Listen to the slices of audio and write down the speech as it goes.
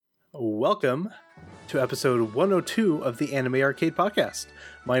Welcome to episode 102 of the Anime Arcade Podcast.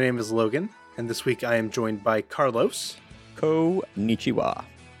 My name is Logan, and this week I am joined by Carlos. Konnichiwa.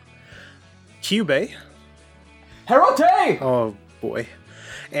 Kyubey. Herote! Oh boy.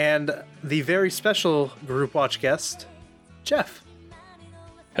 And the very special group watch guest, Jeff.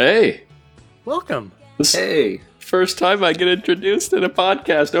 Hey. Welcome. Hey. First time I get introduced in a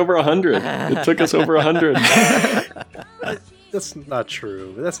podcast, over 100. It took us over 100. That's not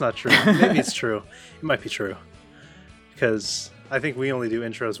true. Maybe it's true. It might be true. Because I think we only do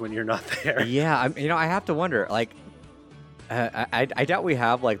intros when you're not there. Yeah, I have to wonder, I doubt we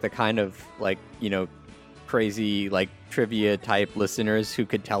have, the kind of, crazy, trivia type listeners who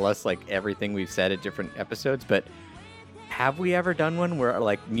could tell us, everything we've said at different episodes, but have we ever done one where,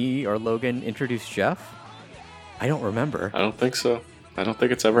 me or Logan introduced Jeff? I don't remember. I don't think so. I don't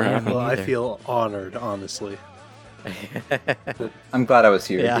think it's ever happened. Well, I feel honored, honestly. I'm glad I was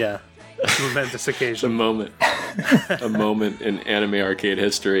here. Yeah. Momentous occasion. A moment in anime arcade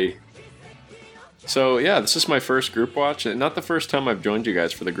history. So yeah, this is my first group watch. Not the first time I've joined you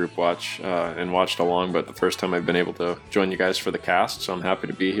guys for the group watch and watched along, but the first time I've been able to join you guys for the cast. So I'm happy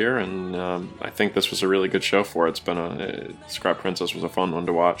to be here, and I think this was a really good show for it. It's been Scrap Princess was a fun one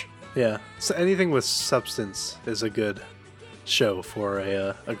to watch. Yeah. So anything with substance is a good show for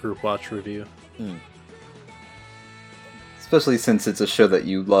a group watch review. Especially since it's a show that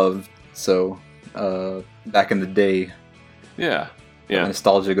you loved so back in the day. Yeah.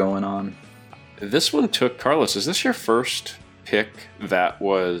 Nostalgia going on. This one took Carlos. Is this your first pick that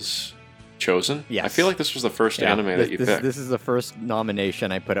was chosen? Yes. I feel like this was the first anime that you picked. This is the first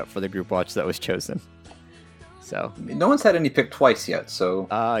nomination I put up for the group watch that was chosen. So no one's had any pick twice yet,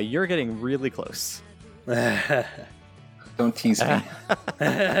 so you're getting really close. don't tease me.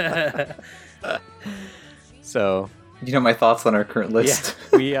 So you know my thoughts on our current list?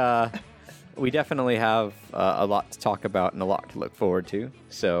 Yeah, we definitely have a lot to talk about and a lot to look forward to.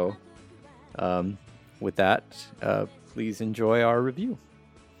 So with that, please enjoy our review.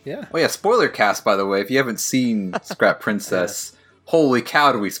 Yeah. Oh yeah, spoiler cast, by the way. If you haven't seen Scrap Princess, holy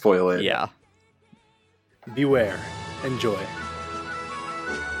cow, do we spoil it? Yeah. Beware. Enjoy.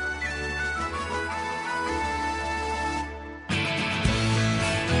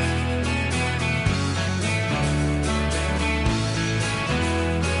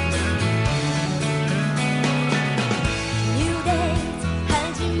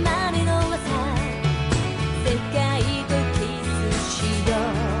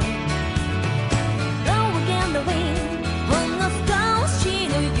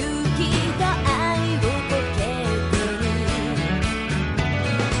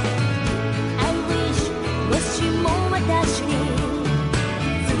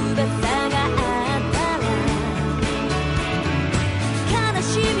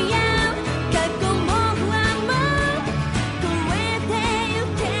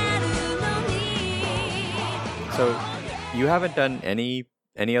 So you haven't done any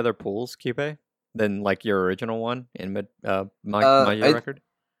other pulls, Kyubey, than your original one in my record?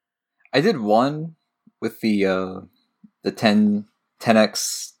 I did one with the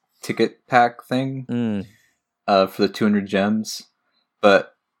 10x ticket pack thing for the 200 gems,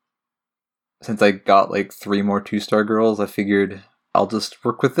 but since I got 3 more 2-star girls, I figured I'll just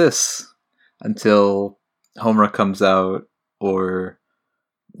work with this until Homura comes out or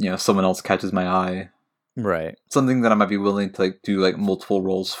someone else catches my eye. Right. Something that I might be willing to do multiple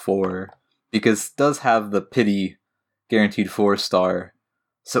rolls for, because it does have the pity guaranteed 4-star.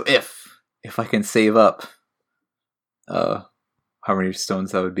 So if I can save up how many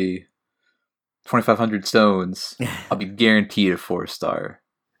stones that would be, 2,500 stones, I'll be guaranteed a 4-star.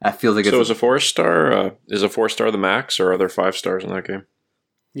 That feels like so. Is a 4-star is a 4-star the max, or are there 5 stars in that game?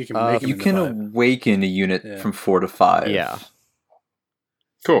 You can make you can awaken a unit from 4 to 5. Yeah.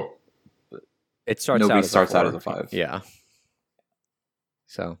 Cool. It starts Nobody out as starts a 4. out as a 5. Yeah.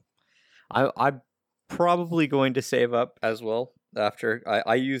 So, I'm probably going to save up as well after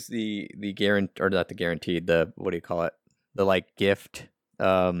I use the guarantee, or not the guaranteed, the what do you call it? The gift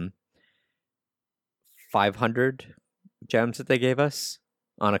 500 gems that they gave us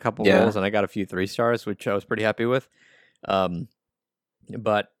on a couple rolls, and I got a few 3 stars, which I was pretty happy with.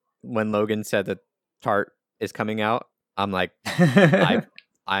 But when Logan said that Tart is coming out, I'm like,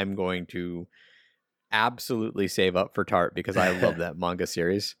 I'm going to absolutely save up for Tart because I love that manga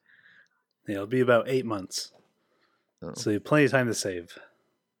series. Yeah, it'll be about 8 months. So you have plenty of time to save.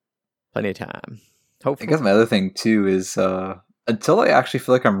 Plenty of time. Hopefully. I guess my other thing too is until I actually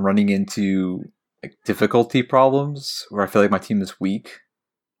feel like I'm running into difficulty problems where I feel like my team is weak,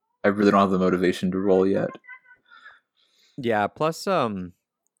 I really don't have the motivation to roll yet. Yeah, plus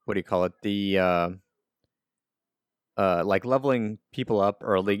what do you call it? The like leveling people up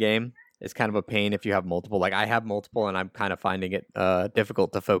early game is kind of a pain if you have multiple. Like I have multiple, and I'm kind of finding it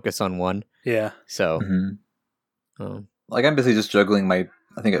difficult to focus on one. Yeah. So, like I'm basically just juggling my.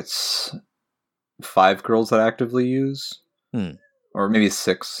 I think it's 5 girls that I actively use, or maybe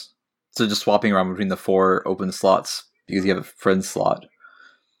 6. So just swapping around between the 4 open slots because you have a friend slot.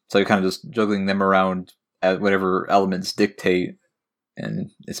 So you're kind of just juggling them around at whatever elements dictate,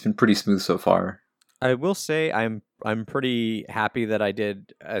 and it's been pretty smooth so far. I will say I'm pretty happy that I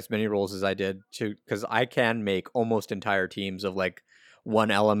did as many rolls as I did to because I can make almost entire teams of like one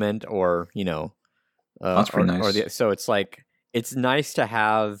element or that's pretty nice. So it's like it's nice to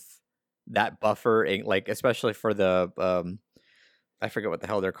have that buffer like especially for the I forget what the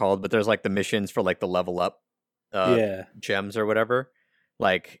hell they're called, but there's like the missions for like the level up gems or whatever.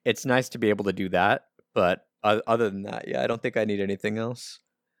 Like it's nice to be able to do that, but other than that, I don't think I need anything else.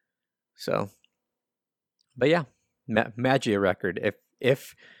 So, but yeah, Magia record.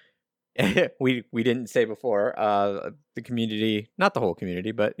 If we didn't say before, the community, not the whole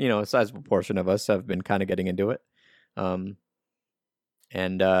community, but a sizable portion of us have been kind of getting into it. And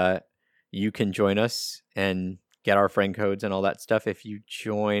you can join us and get our friend codes and all that stuff if you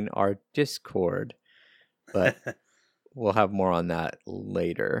join our Discord. But we'll have more on that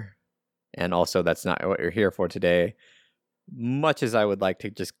later. And also, that's not what you're here for today. Much as I would like to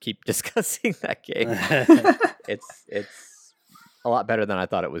just keep discussing that game, it's a lot better than I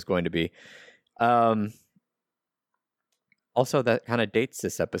thought it was going to be. Also, that kind of dates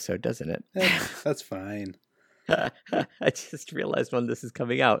this episode, doesn't it? That's fine. I just realized when this is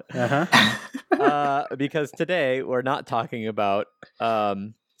coming out. Because today we're not talking about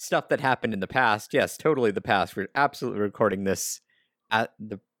stuff that happened in the past. Yes, totally the past. We're absolutely recording this at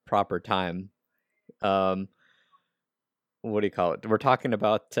the proper time. What do you call it? We're talking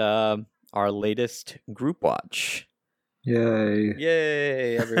about our latest group watch.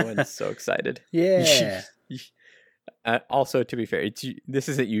 Yay! Everyone's so excited. Yeah. Also, to be fair, this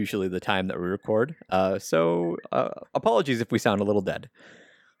isn't usually the time that we record. So apologies if we sound a little dead.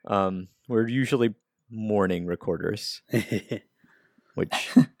 We're usually morning recorders. Which...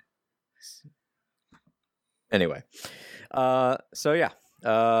 Anyway. So yeah.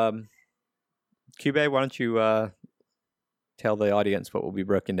 Cube, why don't you tell the audience what will be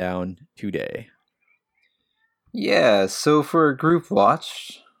broken down today? Yeah, so for group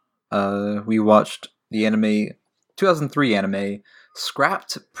watch, we watched the 2003 anime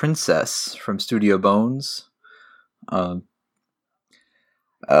Scrapped Princess from Studio Bones.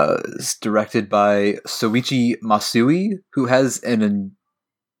 It's directed by Soichi Masui, who has an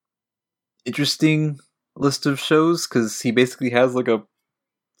interesting list of shows because he basically has like a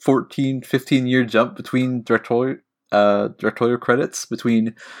 14-15 year jump between directorial credits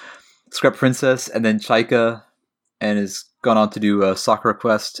between Scrap Princess and then Chaika, and has gone on to do Sakura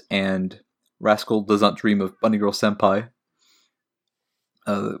Quest and Rascal Does Not Dream of Bunny Girl Senpai.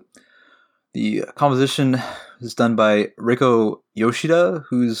 The composition is done by Reiko Yoshida,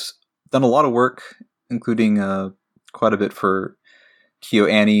 who's done a lot of work, including quite a bit for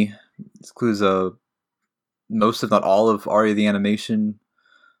KyoAni. This includes most, if not all, of Aria the Animation,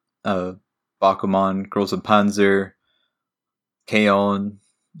 Bakuman, Girls of Panzer, K-On!,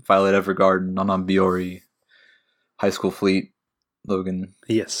 Violet Evergarden, Nanan Biori, High School Fleet, Logan.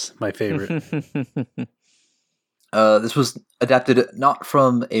 Yes, my favorite. This was adapted not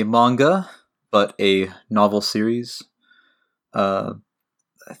from a manga, but a novel series. I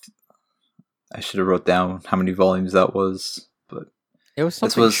should have wrote down how many volumes that was, but it was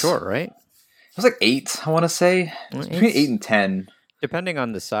something short, right? It was like 8, I want to say. It's between 8 and 10. Depending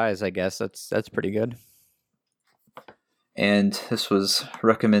on the size, I guess. That's pretty good. And this was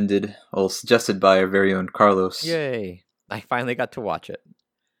suggested by our very own Carlos. Yay. I finally got to watch it.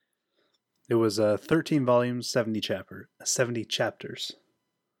 It was 13 volumes, 70 chapters.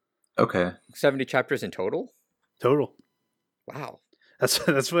 Okay. 70 chapters in total? Total. Wow.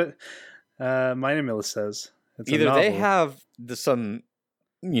 That's what Minor says. It's either they have some,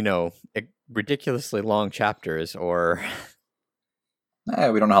 ridiculously long chapters, or we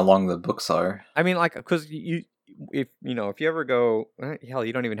don't know how long the books are. I mean, like, because if you ever go, hell,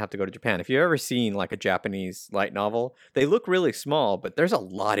 you don't even have to go to Japan. If you've ever seen like a Japanese light novel, they look really small, but there's a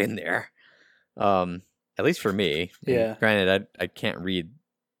lot in there. At least for me. Yeah. And granted, I can't read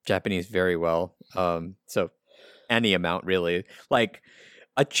Japanese very well. So any amount really. Like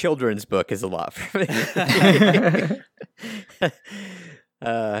a children's book is a lot for me.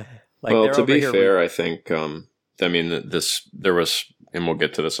 Well, to be fair, I think there was, and we'll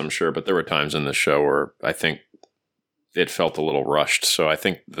get to this, I'm sure, but there were times in the show where I think it felt a little rushed. So I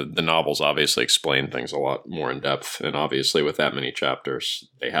think the novels obviously explain things a lot more in depth, and obviously with that many chapters,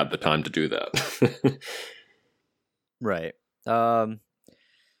 they had the time to do that. Right. Let's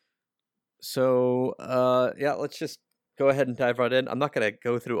just go ahead and dive right in. I'm not going to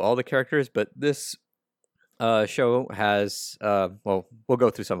go through all the characters, but this show has we'll go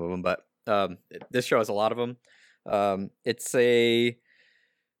through some of them, but this show has a lot of them. It's I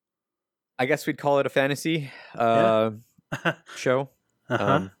guess we'd call it a fantasy show.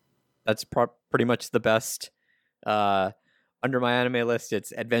 That's pretty much the best. Under my anime list,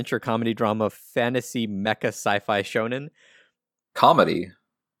 it's adventure, comedy, drama, fantasy, mecha, sci-fi, shonen. Comedy.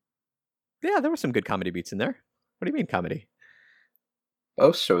 Yeah, there were some good comedy beats in there. What do you mean comedy?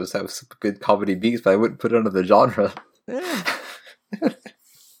 Most shows have some good comedy beats, but I wouldn't put it under the genre.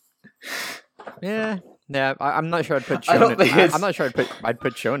 Yeah. I'm not sure I'd put I don't shonen. think it's- I'm not sure I'd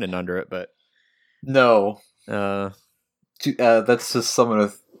put shonen under it, but No. That's just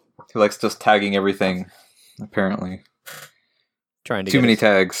someone who likes just tagging everything, apparently. trying to Too get many as,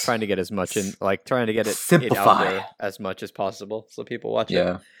 tags. trying to get as much in, like trying to get it out Simplify. there as much as possible so people watch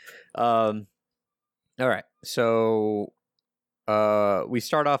Yeah. it. All right. So we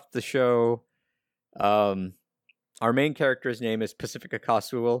start off the show. Our main character's name is Pacifica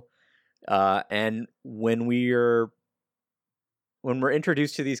Casual. And when we're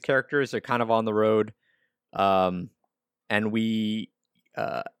introduced to these characters, they're kind of on the road. And we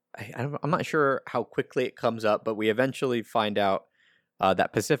I'm not sure how quickly it comes up, but we eventually find out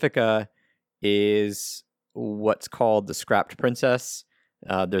that Pacifica is what's called the Scrapped Princess.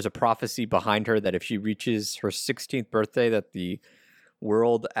 There's a prophecy behind her that if she reaches her 16th birthday, that the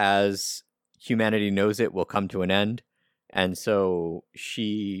world as humanity knows it will come to an end. And so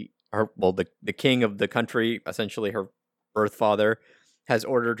the king of the country, essentially her birth father, has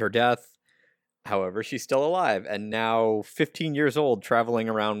ordered her death. However, she's still alive and now 15 years old, traveling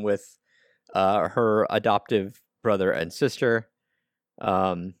around with her adoptive brother and sister,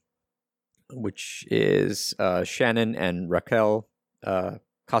 which is Shannon and Raquel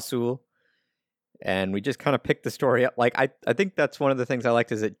Kasul. And we just kind of pick the story up. Like, I think that's one of the things I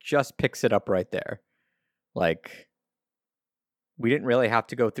liked is it just picks it up right there. Like, we didn't really have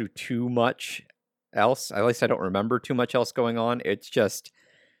to go through too much else. At least I don't remember too much else going on. It's just,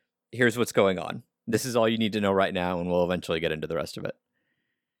 here's what's going on. This is all you need to know right now, and we'll eventually get into the rest of it.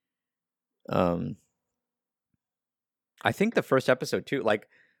 I think the first episode too, like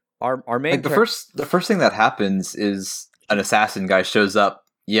our main Like the first thing that happens is an assassin guy shows up,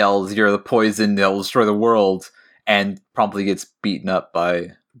 yells, "You're the poison that will destroy the world," and promptly gets beaten up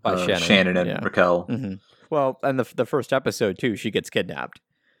by Shannon and Raquel. Mm-hmm. Well, and the first episode too, she gets kidnapped.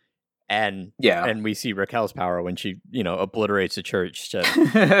 And we see Raquel's power when she, obliterates a church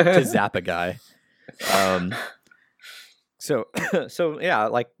to zap a guy. So yeah,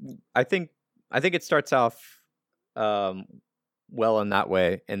 like I think it starts off well in that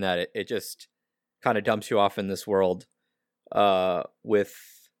way, in that it just kind of dumps you off in this world with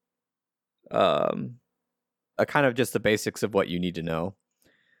a kind of just the basics of what you need to know.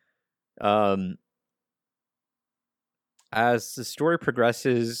 As the story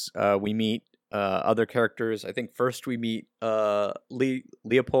progresses, we meet other characters. I think first we meet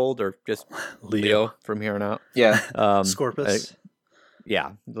Leopold, or just Leo from here on out. Yeah. Scorpus.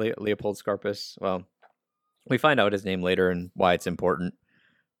 Leopold Scorpus. Well, we find out his name later and why it's important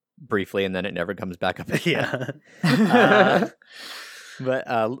briefly, and then it never comes back up again. Yeah.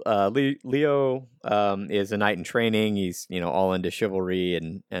 But Leo is a knight in training. He's all into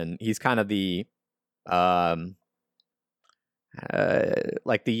chivalry, and he's kind of the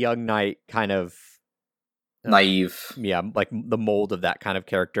like the young knight, kind of naive. Yeah, like the mold of that kind of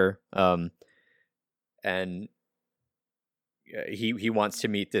character. And he wants to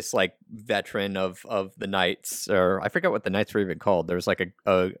meet this like veteran of the knights, or I forget what the knights were even called. There's like an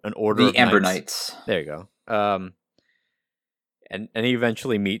order. The Amber Knights. There you go. And he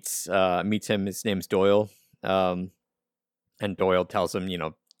eventually meets him. His name's Doyle. And Doyle tells him,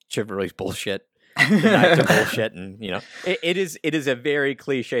 chivalry's bullshit. The knights are bullshit, and it is a very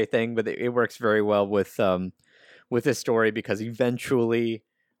cliche thing, but it works very well with this story, because eventually,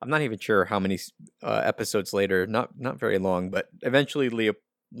 I'm not even sure how many episodes later, not very long, but eventually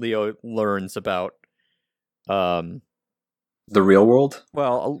Leo learns about the real world.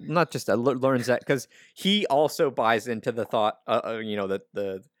 Well, not just learns that, because he also buys into the thought,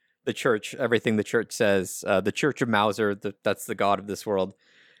 that the church, everything the church says, the Church of Mauser, that's the god of this world.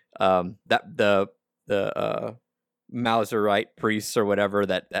 That the Mauserite priests or whatever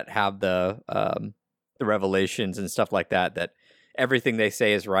that have the revelations and stuff like that everything they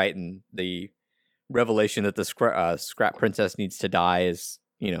say is right, and the revelation that the Scrap Princess needs to die is,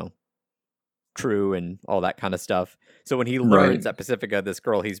 true and all that kind of stuff. So when he learns that Pacifica, this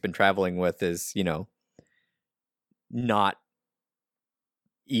girl he's been traveling with, is, not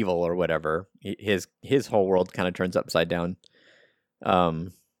evil or whatever, his whole world kind of turns upside down.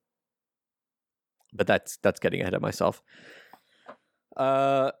 But that's getting ahead of myself.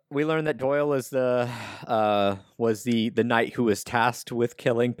 We learned that Doyle is was the knight who was tasked with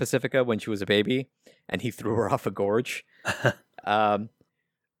killing Pacifica when she was a baby, and he threw her off a gorge.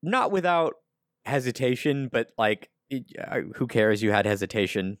 Not without hesitation, but who cares? You had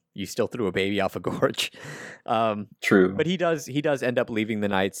hesitation. You still threw a baby off a gorge. True. But he does end up leaving the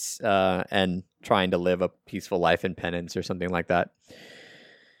Knights and trying to live a peaceful life in penance or something like that.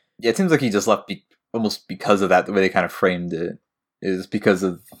 Yeah, it seems like he just left almost because of that. The way they kind of framed it is because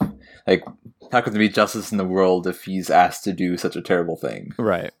of how could there be justice in the world if he's asked to do such a terrible thing?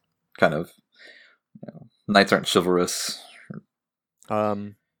 Right. Kind of. Knights aren't chivalrous.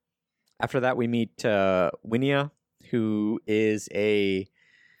 After that, we meet Winia, who is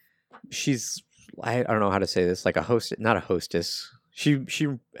she's I don't know how to say this, like a host, not a hostess. She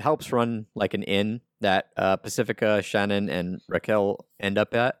helps run like an inn that Pacifica, Shannon, and Raquel end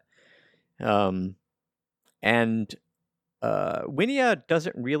up at. And Winia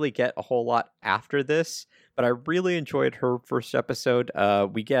doesn't really get a whole lot after this, but I really enjoyed her first episode.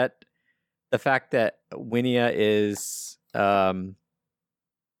 We get the fact that Winia is, I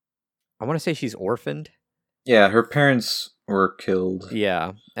want to say she's orphaned. Yeah, her parents were killed.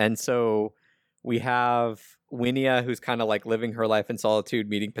 Yeah, and so we have Winia, who's kind of like living her life in solitude,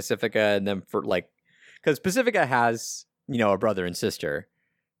 meeting Pacifica, and then because Pacifica has, a brother and sister,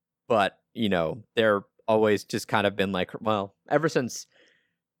 but, they're always just kind of been like, well, ever since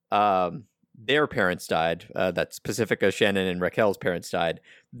their parents died, that's Pacifica, Shannon, and Raquel's parents died,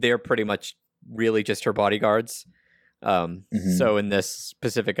 they're pretty much really just her bodyguards. So in this,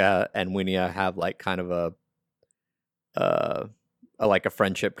 Pacifica and Winia have like kind of a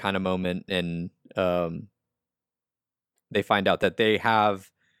friendship kind of moment, and they find out that they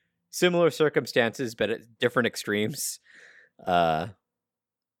have similar circumstances but at different extremes. Because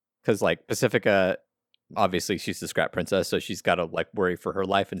like Pacifica, obviously she's the Scrap Princess, so she's got to like worry for her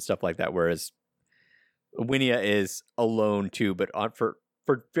life and stuff like that, whereas Winia is alone too, but for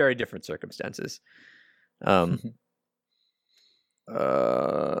very different circumstances.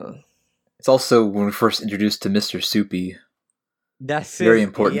 It's also when we first introduced to Mr. Soupy. That's very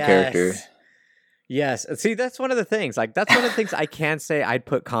important character. Yes. See, that's one of the things. Like, that's one of the things I can't say I'd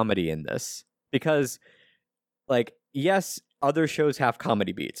put comedy in this. Because, like, yes, other shows have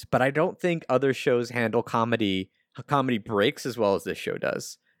comedy beats, but I don't think other shows handle comedy breaks as well as this show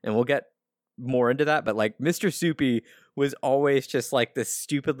does. And we'll get more into that. But, like, Mr. Soupy was always just, like, this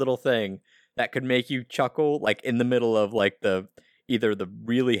stupid little thing that could make you chuckle, like, in the middle of, like, either the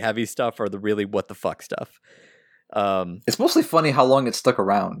really heavy stuff or the really what the fuck stuff. It's mostly funny how long it stuck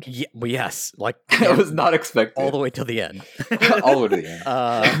around. Yeah, well, yes, like I was not expecting all the way till the end. All the way to the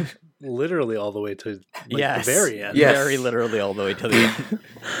end. Literally all the way to yes, the very end. Yes. Very literally all the way to the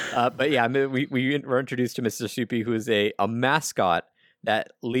end. But yeah, we were introduced to Mr. Soupy, who is a mascot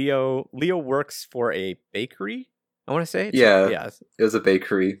that Leo works for a bakery. I want to say, yeah, it was a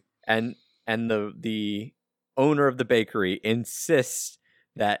bakery, and the owner of the bakery insists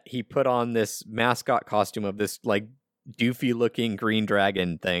that he put on this mascot costume of this like doofy looking green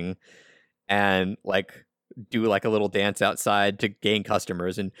dragon thing and like do like a little dance outside to gain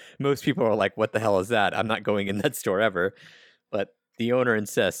customers. And most people are like, what the hell is that? I'm not going in that store ever. But the owner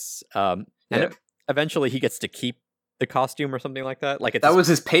insists. Eventually he gets to keep the costume or something like that. Like that was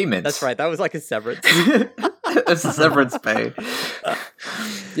his payment. That's right. That was like his severance. That's a severance pay.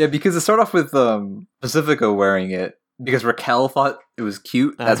 Yeah, because it started off with Pacifica wearing it because Raquel thought it was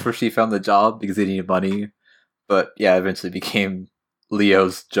cute. That's where she found the job because they needed money. But yeah, eventually became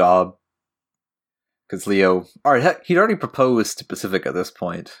Leo's job because Leo, he'd already proposed to Pacifica at this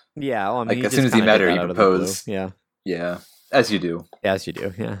point. Yeah, well, I mean, like as soon as he met her, he proposed. Yeah, as you do. As you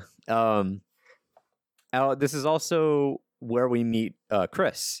do. Yeah. This is also where we meet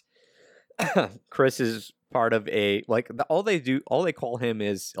Chris. Chris is part of all they call him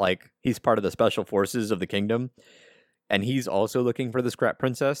is like he's part of the special forces of the kingdom, and he's also looking for the Scrap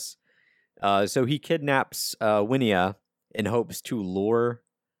Princess. So he kidnaps Winia in hopes to lure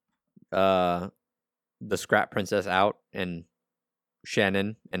the Scrap Princess out and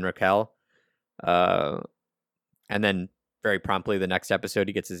Shannon and Raquel. And then very promptly the next episode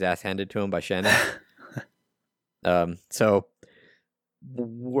he gets his ass handed to him by Shannon. So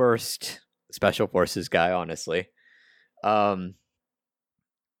worst special forces guy, honestly.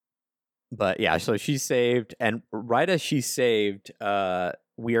 But yeah, so she's saved, and right as she's saved,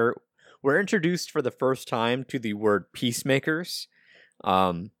 we're introduced for the first time to the word peacemakers.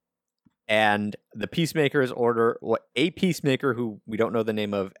 And the peacemakers order a peacemaker who we don't know the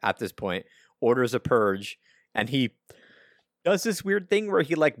name of at this point orders a purge, and he does this weird thing where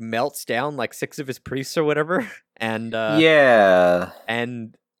he like melts down like 6 of his priests or whatever, and Yeah.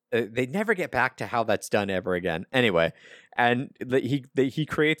 and they never get back to how that's done ever again. Anyway, and he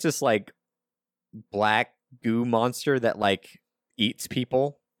creates this like black goo monster that like eats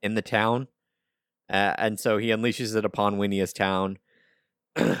people in the town, and so he unleashes it upon Winia's town.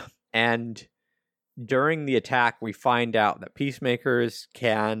 And during the attack, we find out that peacemakers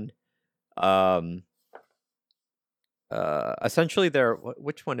can, essentially, they're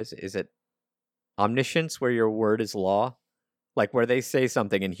which one is it? Is it omniscience, where your word is law, like where they say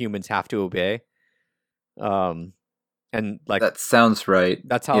something and humans have to obey? And like That sounds right.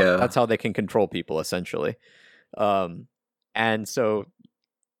 that's how they can control people, essentially. And so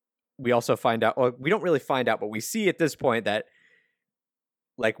we also find out, well, we don't really find out, but we see at this point that,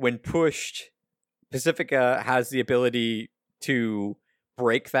 like, when pushed, Pacifica has the ability to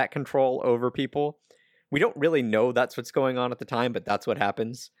break that control over people. We don't really know that's what's going on at the time, but that's what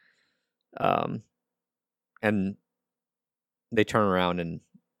happens. And they turn around and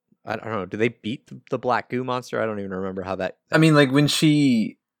I don't know. Do they beat the black goo monster? I don't even remember how that. I mean, like when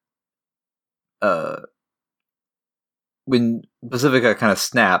Pacifica kind of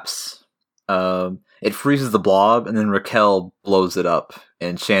snaps, it freezes the blob, and then Raquel blows it up,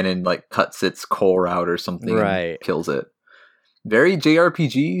 and Shannon like cuts its core out or something, Right. and kills it. Very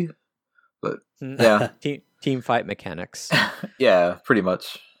JRPG, but yeah, team fight mechanics. yeah, pretty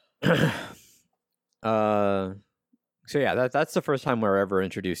much. So yeah, that's the first time we're ever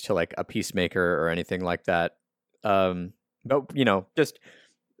introduced to like a peacemaker or anything like that. But you know, just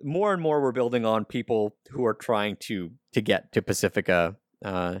more and more we're building on people who are trying to get to Pacifica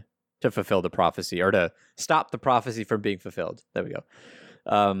to fulfill the prophecy, or to stop the prophecy from being fulfilled. There we go.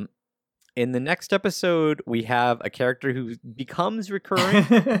 In the next episode, we have a character who becomes recurring,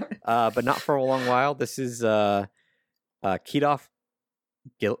 but not for a long while. This is Kidoff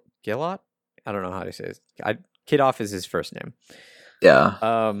Gilot? I don't know how to say this. Kidoff is his first name.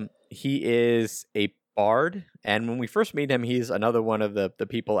 Yeah. He is a bard, and when we first meet him, he's another one of the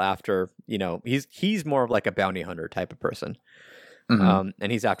people after, you know, he's more of like a bounty hunter type of person. Mm-hmm.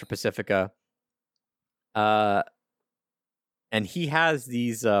 And he's after Pacifica. And he has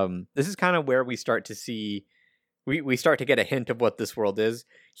these this is kind of where we start to see we start to get a hint of what this world is.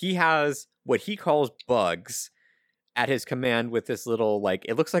 He has what he calls bugs at his command with this little, like,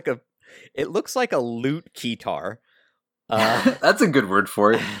 it looks like a lute keytar. That's a good word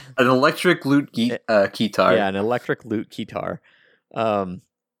for it. An electric lute keytar. Yeah, an electric lute keytar. And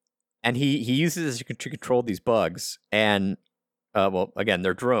he uses it to control these bugs. And well, again,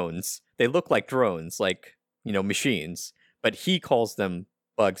 they're drones. They look like drones, like, you know, machines. But he calls them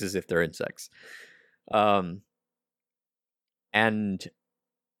bugs as if they're insects. And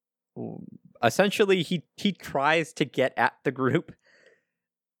essentially, he tries to get at the group.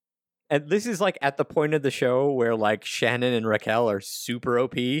 And this is like at the point of the show where like Shannon and Raquel are super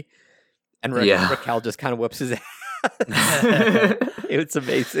OP, and Raquel just kind of whips his ass. It's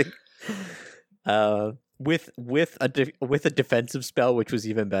amazing. With a defensive spell, which was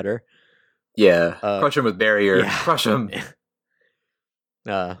even better. Yeah, crush him with barrier. Yeah. Crush him.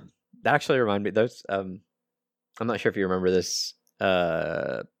 That actually reminded me. Those I'm not sure if you remember this,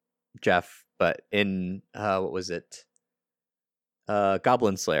 Jeff, but in what was it?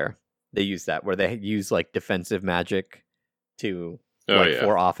 Goblin Slayer. They use that where they use like defensive magic to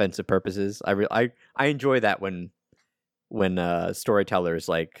for offensive purposes. I enjoy that when storytellers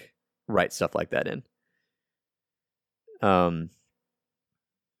like write stuff like that in.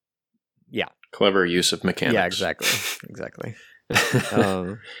 Yeah. Clever use of mechanics. Yeah, exactly.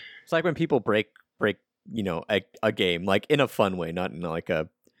 It's like when people break, you know, a game, like in a fun way, not in like a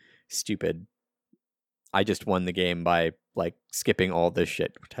stupid, I just won the game by like skipping all this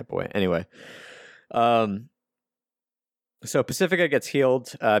shit type of way. Anyway, so Pacifica gets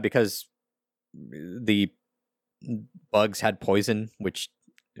healed because the bugs had poison, which,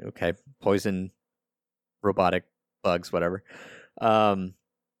 okay, poison, robotic bugs, whatever. And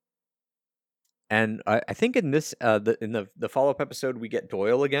I think in this in the follow-up episode we get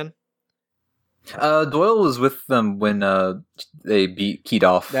Doyle again. Doyle was with them when they beat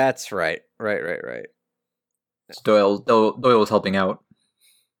Kidoff. That's right. So Doyle was helping out.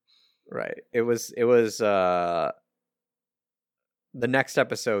 Right. It was the next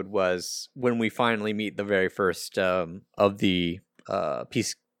episode was when we finally meet the very first of the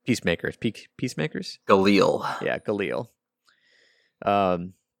Peacemakers. Galil. Yeah, Galil.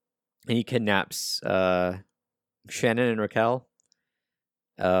 And he kidnaps Shannon and Raquel.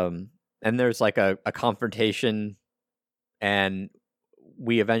 And there's like a confrontation, and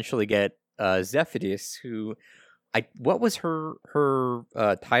we eventually get Zephyrus, who what was her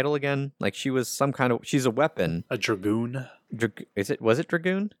title again? Like she's a weapon. A dragoon. Was it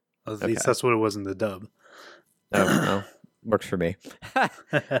dragoon? At least that's what it was in the dub. Oh, well, works for me.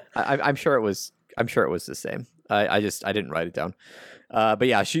 I'm sure it was. I'm sure it was the same. I didn't write it down. But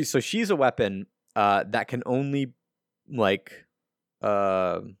yeah, she's a weapon that can only like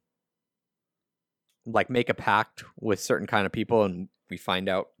make a pact with certain kind of people, and we find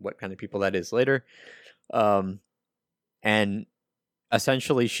out what kind of people that is later. And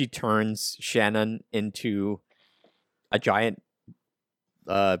essentially, she turns Shannon into a giant.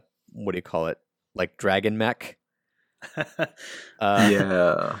 What do you call it? Like dragon mech.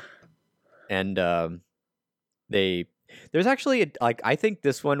 Yeah. And there's actually I think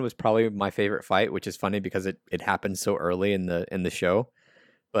this one was probably my favorite fight, which is funny because it happened so early in the show.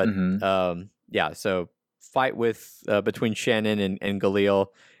 But yeah, so fight with between Shannon and Galil,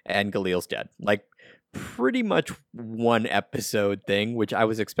 and Galil's dead. Like pretty much one episode thing, which I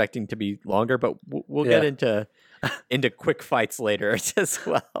was expecting to be longer, but we'll get into quick fights later as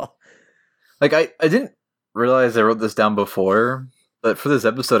well. Like I didn't realize I wrote this down before, but for this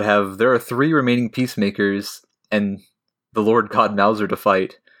episode there are 3 remaining peacemakers and the Lord God Mauser to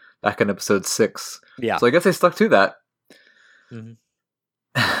fight back in episode 6. Yeah. So I guess they stuck to that. Mm-hmm.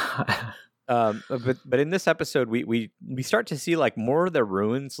 But in this episode, we start to see like more of the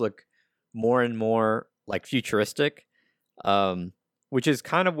ruins look more and more like futuristic, which is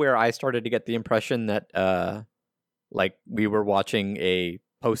kind of where I started to get the impression that like we were watching a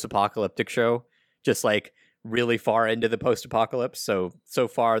post-apocalyptic show, just like really far into the post-apocalypse. So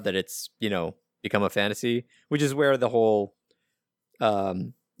far that it's become a fantasy, which is where the whole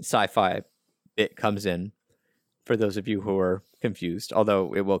sci-fi bit comes in. For those of you who are confused,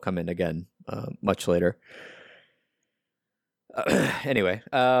 although it will come in again much later. Anyway,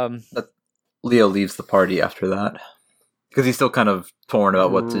 Leo leaves the party after that because he's still kind of torn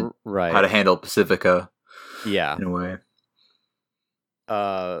about how to handle Pacifica. Yeah, in a way.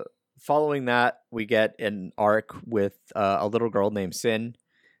 Following that, we get an arc with a little girl named Sin.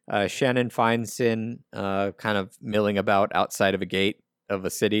 Shannon finds Sin kind of milling about outside of a gate of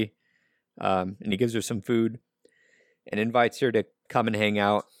a city, and he gives her some food and invites her to come and hang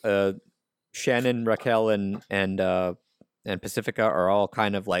out. Shannon, Raquel, and Pacifica are all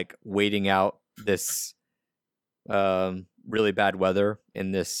kind of like waiting out this really bad weather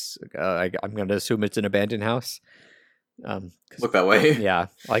in this. I'm going to assume it's an abandoned house. Look that way. Yeah,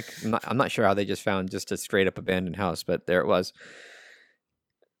 like I'm not sure how they just found just a straight up abandoned house, but there it was.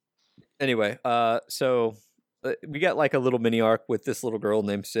 Anyway, so we get like a little mini arc with this little girl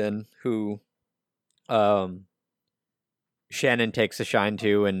named Sin, who Shannon takes a shine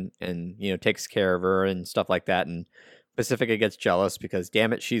to and takes care of her and stuff like that, and Pacifica gets jealous because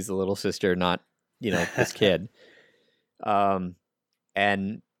damn it, she's the little sister, not this kid. And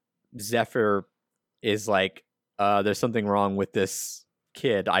Zephyr is like, there's something wrong with this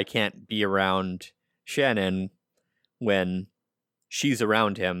kid. I can't be around Shannon when she's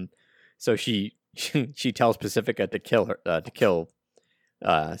around him. So she tells Pacifica to kill her, to kill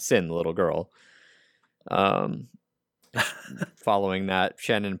Sin, the little girl. Following that,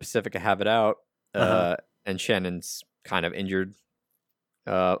 Shannon and Pacifica have it out, and Shannon's kind of injured.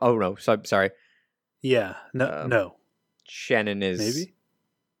 Oh no, sorry. Yeah, no. Shannon is maybe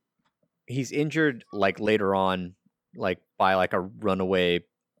he's injured like later on, like by like a runaway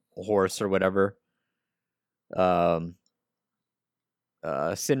horse or whatever.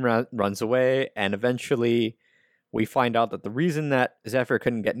 Sin runs away, and eventually we find out that the reason that Zephyr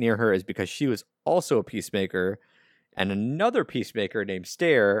couldn't get near her is because she was also a peacemaker, and another peacemaker named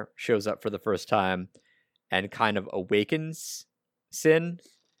Stair shows up for the first time and kind of awakens Sin.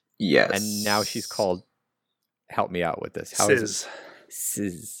 Yes. And now she's called, help me out with this. How Sizz. is it?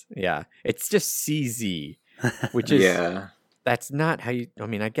 Sizz. Yeah. It's just CZ, which is, that's not how you, I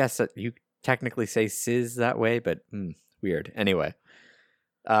mean, I guess that you technically say Sizz that way, but weird. Anyway.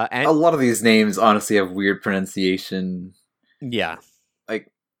 And a lot of these names honestly have weird pronunciation. Yeah.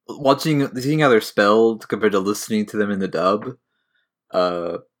 Like seeing how they're spelled compared to listening to them in the dub.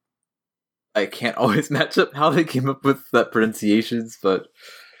 I can't always match up how they came up with that pronunciations, but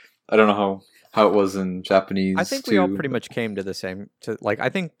I don't know how it was in Japanese. I think we all pretty much came to the same. I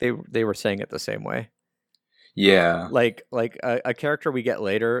think they were saying it the same way. Yeah. Like a character we get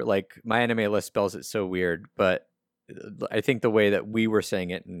later. Like My Anime List spells it so weird, but I think the way that we were saying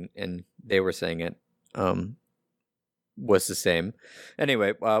it and they were saying it was the same.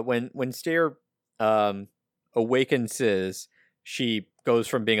 Anyway, when Stair awakens Sis, she goes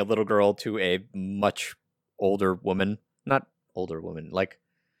from being a little girl to a much older woman. Not older woman, like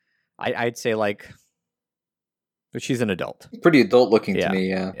I'd say like, but she's an adult. Pretty adult looking Yeah, to me,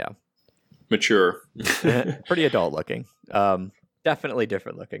 yeah. Yeah. Mature. Pretty adult looking. Definitely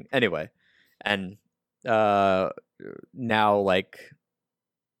different looking. Anyway, and now like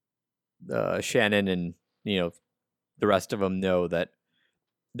Shannon and the rest of them know that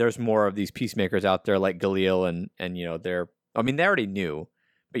there's more of these peacemakers out there like Galil and they already knew,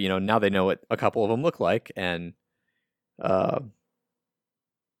 but now they know what a couple of them look like and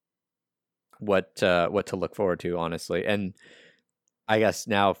what to look forward to, honestly. And I guess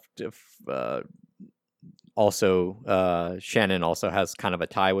now also Shannon also has kind of a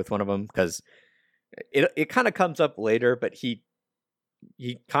tie with one of them, because it kind of comes up later, but he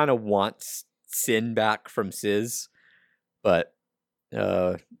kind of wants Sin back from Sis, but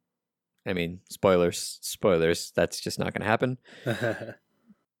I mean, spoilers, that's just not going to happen.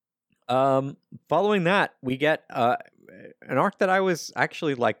 Following that, we get an arc that I was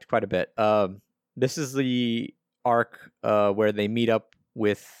actually liked quite a bit. This is the arc where they meet up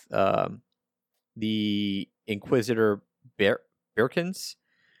with the Inquisitor Birkins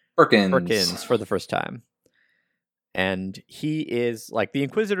for the first time. And he is like, the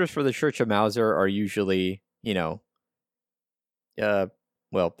Inquisitors for the Church of Mauser are usually,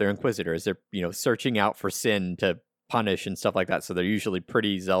 well, they're Inquisitors. They're, searching out for sin to punish and stuff like that. So they're usually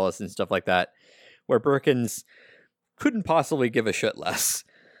pretty zealous and stuff like that. Where Birkins couldn't possibly give a shit less.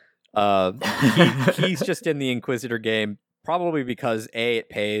 He's just in the Inquisitor game, probably because A, it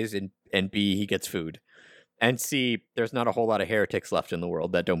pays, and B, he gets food. And C, there's not a whole lot of heretics left in the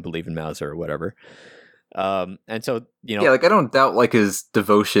world that don't believe in Mauser or whatever. And so, yeah, like I don't doubt like his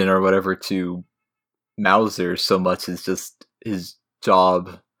devotion or whatever to Mauser so much as just his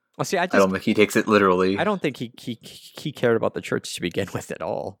job. Well, see, I don't think he takes it literally. I don't think he cared about the church to begin with at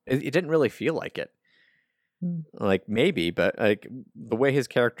all. It didn't really feel like it. Like maybe, but like the way his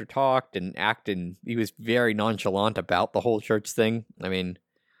character talked and acted, he was very nonchalant about the whole church thing. I mean,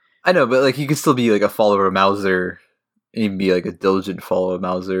 I know, but like you could still be like a follower of Mauser, and even be like a diligent follower of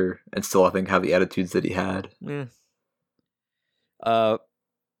Mauser, and still I think have the attitudes that he had. Yeah.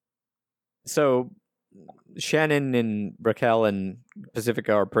 So Shannon and Raquel and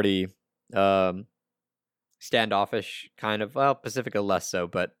Pacifica are pretty standoffish, kind of. Well, Pacifica less so,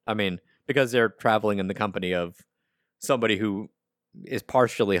 but I mean, because they're traveling in the company of somebody who is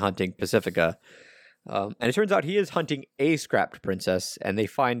partially hunting Pacifica. And it turns out he is hunting a scrapped princess, and they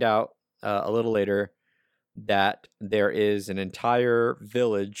find out a little later that there is an entire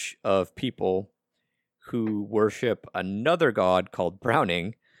village of people who worship another god called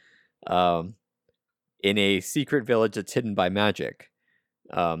Browning in a secret village that's hidden by magic.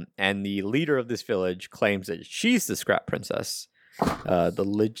 And the leader of this village claims that she's the scrap princess.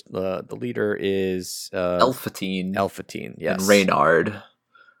 The leader is Elfatine. Elfatine, yes. And Reynard.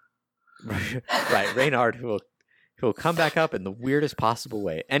 Right, Reynard, who will come back up in the weirdest possible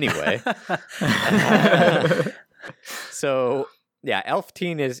way. Anyway, so yeah,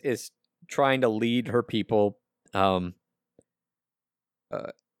 Elfatine is trying to lead her people. Well,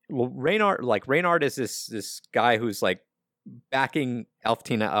 Reynard is this guy who's like backing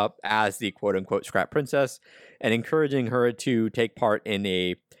Elfatina up as the quote unquote scrap princess and encouraging her to take part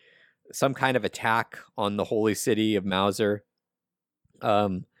in some kind of attack on the holy city of Mauser.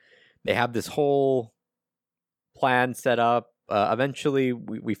 They have this whole plan set up. Eventually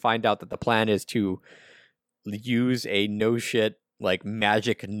we find out that the plan is to use a no shit like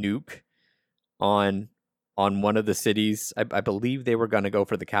magic nuke on one of the cities. I believe they were going to go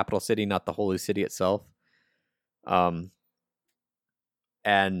for the capital city, not the holy city itself. And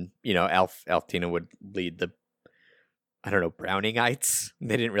Elfatina would lead the, I don't know, Browningites.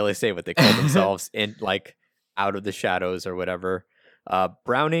 They didn't really say what they called themselves in like out of the shadows or whatever.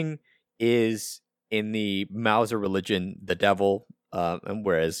 Browning is in the Mauser religion the devil, and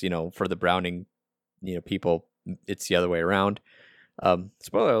whereas for the Browning people it's the other way around.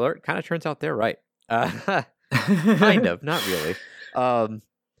 Spoiler alert, kind of turns out they're right. Kind of, not really.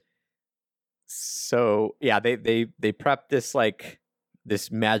 So yeah, they prep this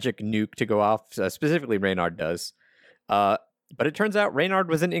magic nuke to go off. Specifically, Reynard does. But it turns out Reynard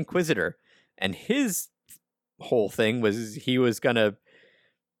was an Inquisitor, and his whole thing was he was gonna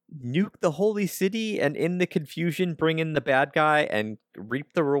nuke the holy city and in the confusion bring in the bad guy and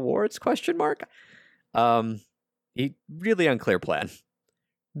reap the rewards ? He really unclear plan.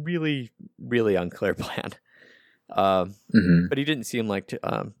 Really, really unclear plan. But he didn't seem like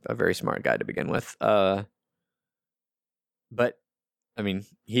a very smart guy to begin with. But I mean,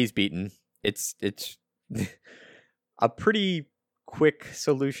 he's beaten. It's a pretty quick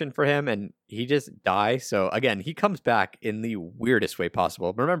solution for him, and he just dies. So again, he comes back in the weirdest way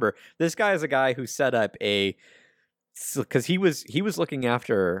possible. But remember, this guy is a guy who set up because he was looking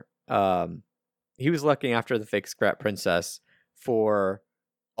after the fake Scrap Princess for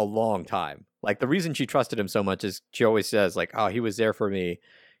a long time. Like, the reason she trusted him so much is she always says, like, oh, he was there for me,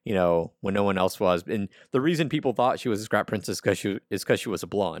 you know, when no one else was. And the reason people thought she was a Scrap Princess because she was a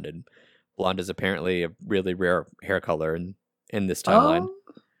blonde, and blonde is apparently a really rare hair color in this timeline.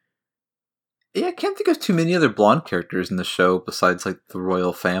 Yeah, I can't think of too many other blonde characters in the show besides like the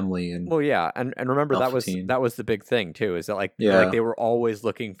royal family and. Well, yeah, and remember Palpatine. that was the big thing too. Is that like they were always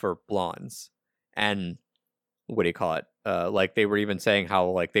looking for blondes, and what do you call it? Like, they were even saying how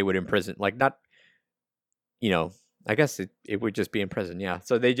like they would imprison, like, not, you know, I guess it would just be in prison, yeah.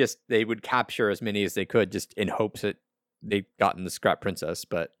 So they would capture as many as they could just in hopes that they'd gotten the Scrap Princess,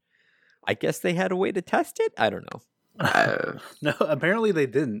 but I guess they had a way to test it. I don't know. No, apparently they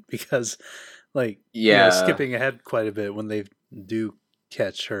didn't, because like, Yeah. you know, skipping ahead quite a bit, when they do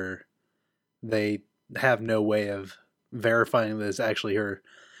catch her, they have no way of verifying that it's actually her.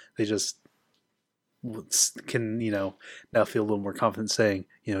 They just can, you know, now feel a little more confident saying,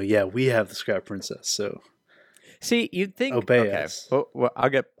 you know, yeah, we have the Scrap Princess, so See, you'd think obey us. Well, I'll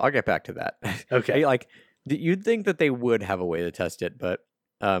get back to that. Okay. Like, you'd think that they would have a way to test it, but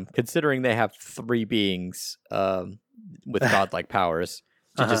considering they have 3 beings with godlike powers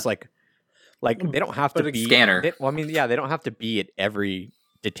to just like they don't have to But a be scanner. Well, I mean, yeah, they don't have to be at every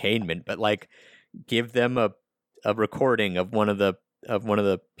detainment, but like, give them a recording of one of the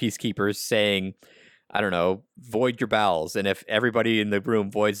peacekeepers saying, I don't know, void your bowels, and if everybody in the room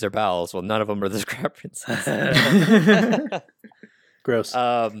voids their bowels, well, none of them are the Scrap Princess. Gross.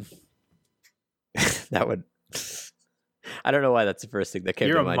 That would. I don't know why that's the first thing that came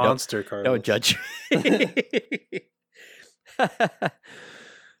You're to a mind. monster, Carlos. Don't judge me.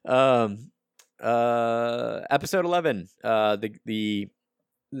 Episode 11. The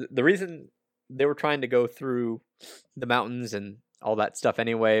reason they were trying to go through the mountains and all that stuff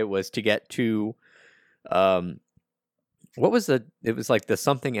anyway was to get to what was it was like the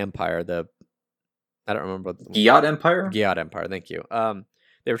something empire, I don't remember. Giat Empire? Giat Empire, thank you.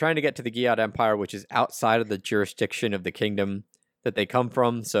 They were trying to get to the Giat Empire, which is outside of the jurisdiction of the kingdom that they come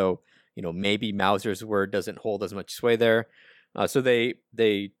from. So, you know, maybe Mauser's word doesn't hold as much sway there. So they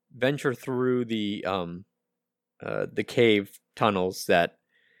venture through the cave tunnels that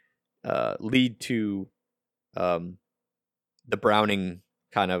lead to the Browning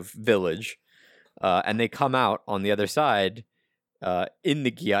kind of village, and they come out on the other side in the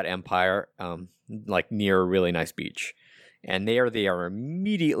Giat Empire, like near a really nice beach. And they are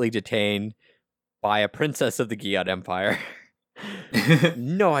immediately detained by a princess of the Giat Empire.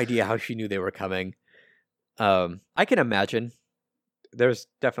 No idea how she knew they were coming. I can imagine. There's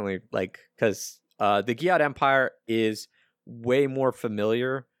definitely, like, because the Giat Empire is way more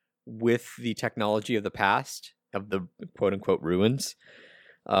familiar with the technology of the past, of the quote unquote ruins.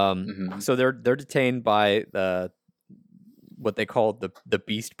 So they're detained by what they call the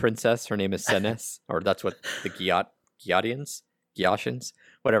Beast Princess. Her name is Senes, or that's what the Giatians,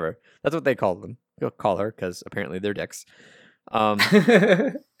 whatever. That's what they call them. You'll call her, because apparently they're dicks.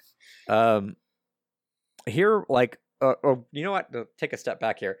 Here, like, you know what? Take a step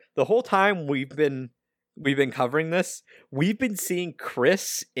back here. The whole time we've been covering this, we've been seeing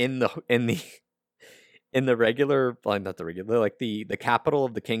Chris in the regular, well, not the regular, like the capital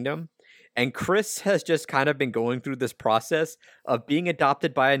of the kingdom. And Chris has just kind of been going through this process of being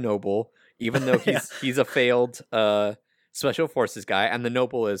adopted by a noble, even though he's a failed special forces guy, and the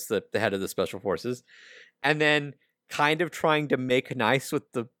noble is the head of the special forces, and then kind of trying to make nice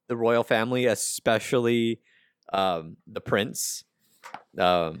with the royal family, especially the prince.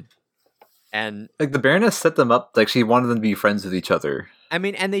 And like, the Baroness set them up, like, she wanted them to be friends with each other. I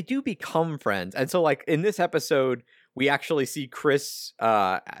mean, and they do become friends. And so, like, in this episode, we actually see Chris,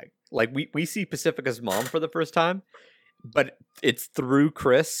 like, we see Pacifica's mom for the first time, but it's through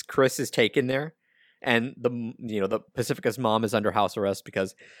Chris. Chris is taken there, and the Pacifica's mom is under house arrest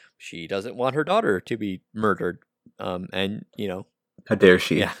because she doesn't want her daughter to be murdered. And, you know, How dare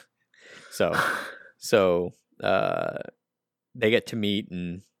she? yeah. So they get to meet,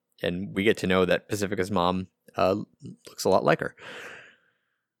 and we get to know that Pacifica's mom looks a lot like her.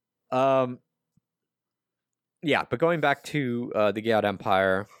 Yeah, but going back to the Giat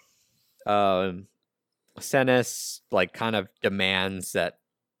Empire, Senes, like, kind of demands that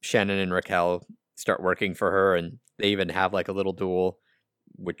Shannon and Raquel start working for her, and they even have like a little duel,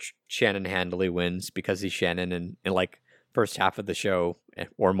 which Shannon handily wins because he's Shannon, and in like first half of the show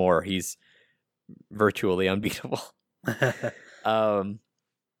or more, he's virtually unbeatable.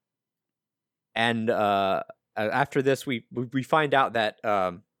 And after this, we find out that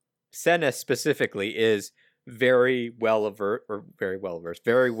Senna specifically is very well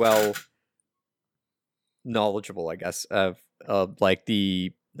knowledgeable, I guess, of like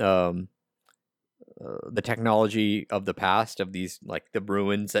the technology of the past, of these like the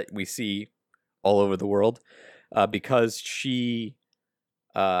ruins that we see all over the world, because she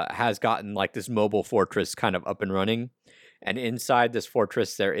has gotten like this mobile fortress kind of up and running. And inside this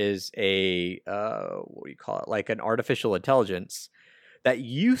fortress, there is a, what do you call it? Like an artificial intelligence that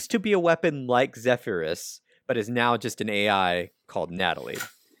used to be a weapon like Zephyrus, but is now just an AI called Natalie.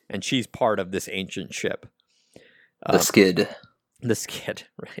 And she's part of this ancient ship. The Skid. The Skid,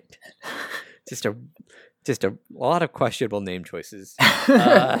 right. Just a lot of questionable name choices.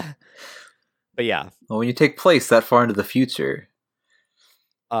 But yeah. Well, when you take place that far into the future,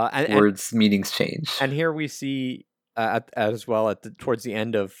 words, meanings change. And here we see... as well towards the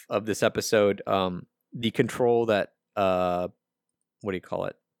end of this episode, the control that what do you call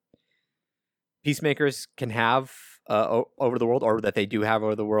it? Peacemakers can have over the world, or that they do have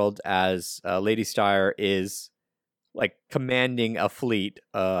over the world, as Lady Styre is like commanding a fleet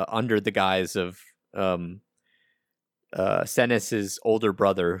under the guise of Stennis's older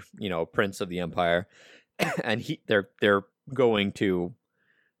brother, Prince of the Empire, and they're going to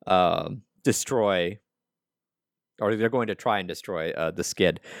destroy. Or they're going to try and destroy the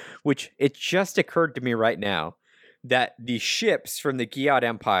Skid, which it just occurred to me right now that the ships from the Giad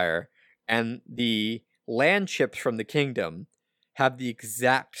Empire and the land ships from the Kingdom have the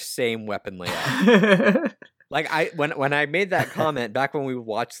exact same weapon layout. Like when I made that comment back when we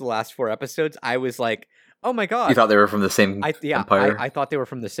watched the last 4 episodes, I was like, "Oh my god!" You thought they were from the same empire? I thought they were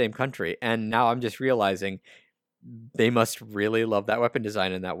from the same country, and now I'm just realizing they must really love that weapon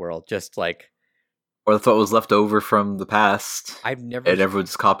design in that world, just like. Or that's what was left over from the past. And everyone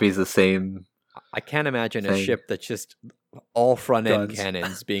just copies the same. I can't imagine a ship that's just all front end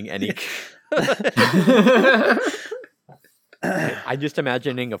cannons being any. I'm just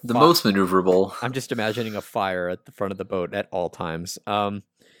imagining the most maneuverable. I'm just imagining a fire at the front of the boat at all times.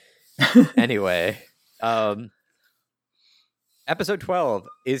 Anyway, episode 12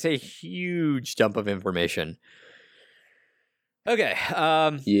 is a huge dump of information. Okay.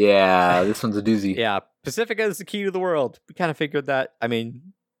 Yeah, this one's a doozy. Yeah, Pacifica is the key to the world. We kind of figured that. I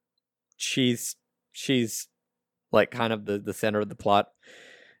mean, she's like kind of the center of the plot.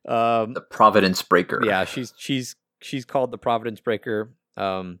 The Providence Breaker. Yeah, she's called the Providence Breaker.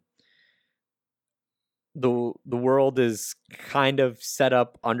 The world is kind of set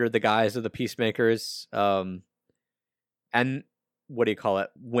up under the guise of the Peacemakers. And what do you call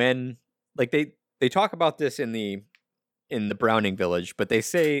it? When like they talk about this in the Browning village, but they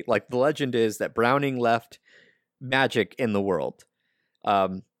say like the legend is that Browning left magic in the world.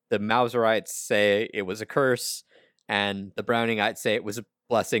 The Mauserites say it was a curse, and the Browningites say it was a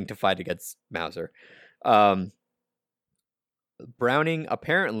blessing to fight against Mauser. Browning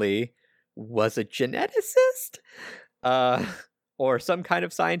apparently was a geneticist, or some kind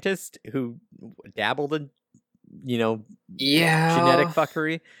of scientist who dabbled in, genetic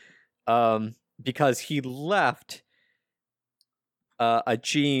fuckery, because he left a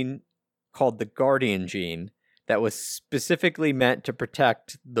gene called the Guardian gene that was specifically meant to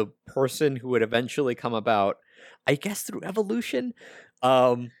protect the person who would eventually come about, I guess through evolution.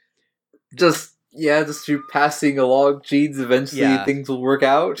 Just through passing along genes, eventually things will work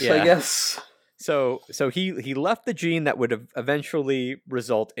out, I guess. So he left the gene that would eventually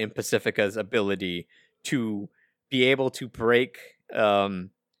result in Pacifica's ability to be able to break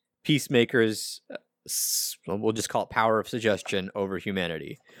Peacemaker's, we'll just call it power of suggestion over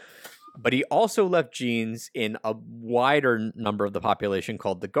humanity. But he also left genes in a wider number of the population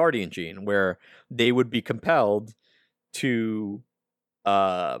called the Guardian gene, where they would be compelled to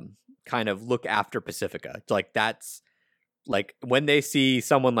kind of look after Pacifica. Like that's like when they see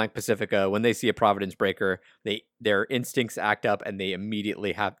someone like Pacifica, when they see a Providence Breaker, their instincts act up and they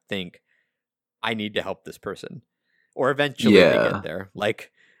immediately think, I need to help this person. Or eventually they get there.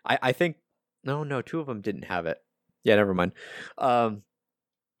 Like I think no, 2 of them didn't have it. Yeah, never mind.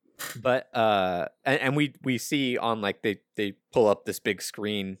 But and we see on like they pull up this big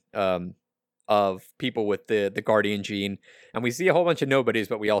screen of people with the Guardian gene, and we see a whole bunch of nobodies,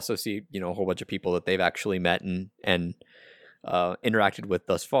 but we also see a whole bunch of people that they've actually met and interacted with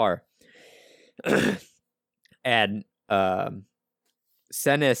thus far. And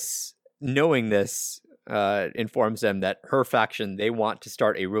Stennis knowing this, informs them that her faction, they want to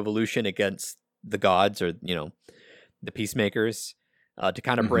start a revolution against the gods, or the peacemakers, to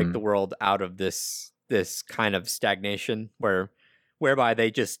kind of break the world out of this kind of stagnation whereby they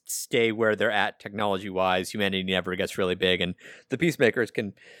just stay where they're at technology wise. Humanity never gets really big, and the peacemakers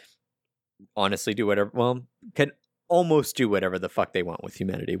can honestly do whatever, can almost do whatever the fuck they want with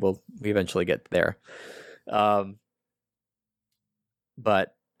humanity. We eventually get there.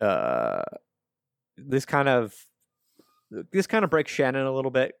 But this kind of breaks Shannon a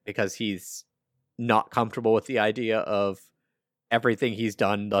little bit, because he's not comfortable with the idea of everything he's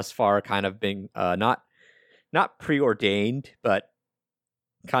done thus far kind of being not preordained, but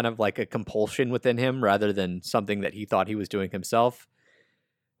kind of like a compulsion within him rather than something that he thought he was doing himself.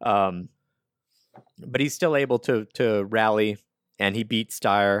 But he's still able to rally, and he beats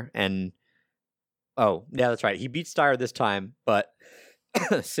Styre. And oh yeah, that's right, he beats Styre this time, but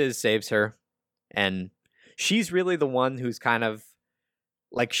Sis saves her, and she's really the one who's kind of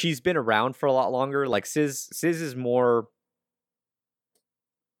like, she's been around for a lot longer. Like Sis is more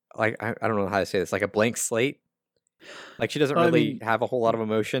like, I don't know how to say this, like a blank slate. Like she doesn't really have a whole lot of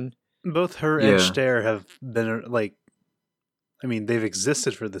emotion. Both her and Styre have been they've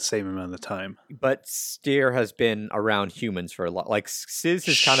existed for the same amount of time. But Styre has been around humans for a lot. Like Sis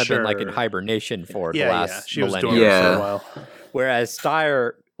has kind of been like in hibernation for the last she was millennium. dormant for a while. Whereas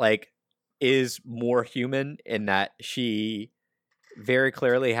Styre is more human in that she very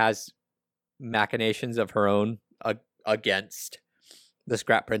clearly has machinations of her own against the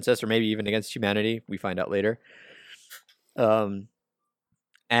Scrap Princess, or maybe even against humanity. We find out later. And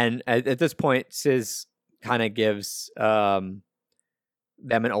at this point, Sis kind of gives them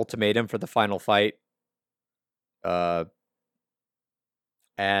an ultimatum for the final fight.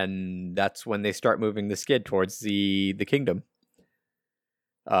 And that's when they start moving the skid towards the kingdom.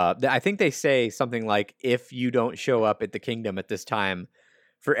 I think they say something like, if you don't show up at the kingdom at this time,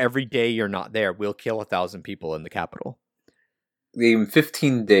 for every day you're not there, we'll kill 1,000 people in the capital. They gave him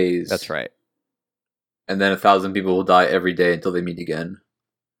 15 days. That's right. And then 1,000 people will die every day until they meet again.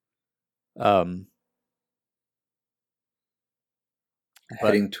 Heading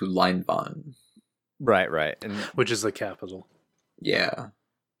to Leinbahn. Right. And which is the capital. Yeah.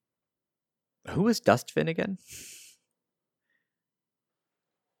 Who is Dustfin again?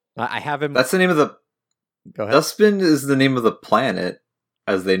 I have him. That's the name of the... Go ahead. Dustfin is the name of the planet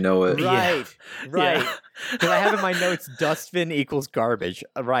as they know it. Right. Because I have in my notes, Dustfin equals garbage.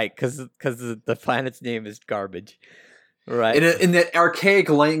 Right, because the planet's name is garbage. Right. In the archaic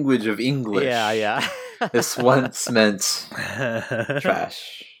language of English. Yeah. This once meant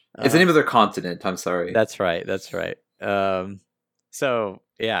trash. It's the name of their continent. I'm sorry. That's right. So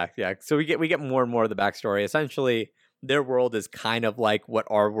yeah. So we get more and more of the backstory. Essentially, their world is kind of like what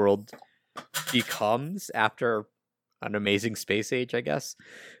our world becomes after an amazing space age, I guess.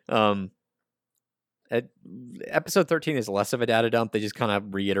 Episode 13 is less of a data dump. They just kind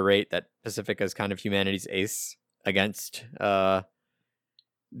of reiterate that Pacifica is kind of humanity's ace against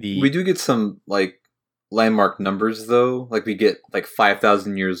We do get some landmark numbers though. We get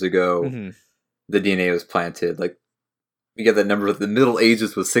 5,000 years ago, the DNA was planted. We get that number of the Middle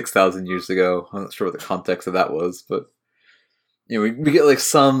Ages was 6,000 years ago. I'm not sure what the context of that was, but we get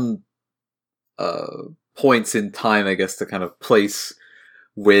some points in time, I guess, to kind of place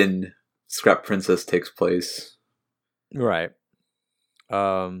when Scrap Princess takes place. Right.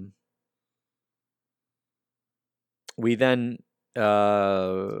 We then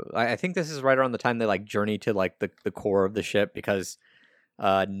I think this is right around the time they journey to the core of the ship, because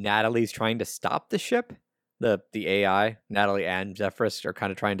Natalie's trying to stop the ship. The AI, Natalie and Zephyrus, are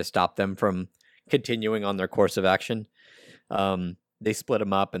kind of trying to stop them from continuing on their course of action. They split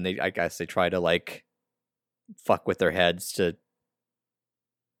them up, and I guess they try to fuck with their heads to,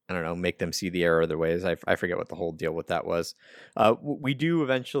 I don't know, make them see the error of their ways. I forget what the whole deal with that was. We do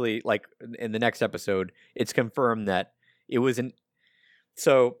eventually, in the next episode, it's confirmed that it was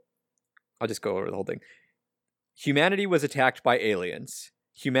so I'll just go over the whole thing. Humanity was attacked by aliens.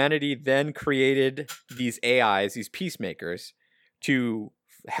 Humanity then created these AIs, these peacemakers, to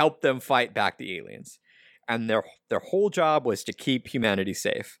help them fight back the aliens. And their whole job was to keep humanity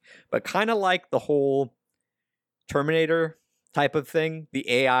safe. But kind of like the whole Terminator type of thing,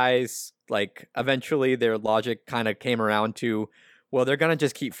 the AIs, eventually their logic kind of came around to, well, they're going to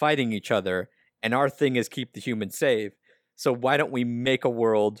just keep fighting each other, and our thing is keep the humans safe. So why don't we make a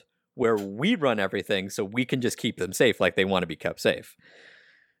world where we run everything so we can just keep them safe like they want to be kept safe?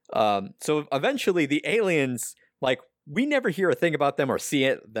 So eventually the aliens, we never hear a thing about them or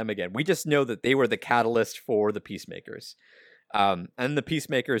see them again. We just know that they were the catalyst for the peacemakers. And the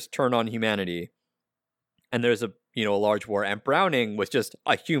peacemakers turn on humanity, and there's a large war. And Browning was just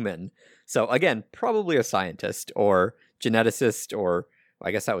a human, so again, probably a scientist or geneticist, or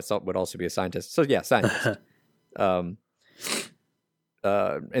I guess that would also be a scientist. So yeah, scientist. In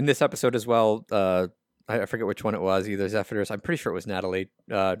this episode as well, I forget which one it was, either Zephyrus, I'm pretty sure it was Natalie,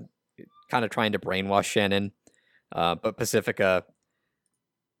 kind of trying to brainwash Shannon, but Pacifica,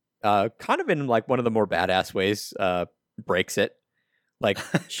 kind of in like one of the more badass ways, breaks it. Like,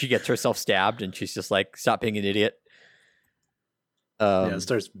 she gets herself stabbed and she's just like, stop being an idiot.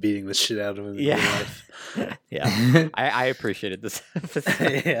 Starts beating the shit out of him in real life. Yeah. I appreciated this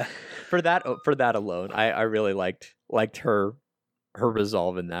episode. Yeah. For that alone, I really liked her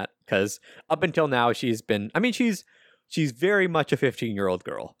resolve in that, because up until now she's very much a 15-year-old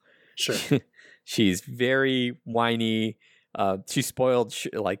girl. Sure. She's very whiny. She's spoiled,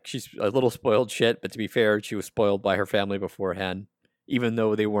 she's a little spoiled shit, but to be fair, she was spoiled by her family beforehand, even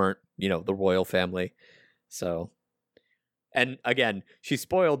though they weren't, the royal family. So, and again, she's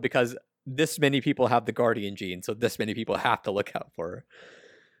spoiled because this many people have the Guardian gene, so this many people have to look out for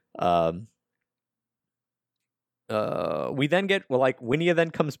her. We then get, Winia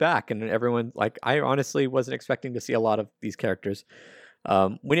then comes back, and everyone, I honestly wasn't expecting to see a lot of these characters.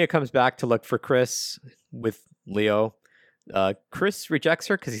 Winia comes back to look for Chris with Leo. Chris rejects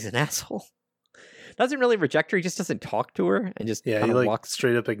her because he's an asshole. Doesn't really reject her, he just doesn't talk to her and just he walks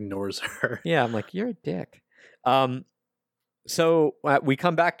straight up ignores her. Yeah, I'm like, you're a dick. So we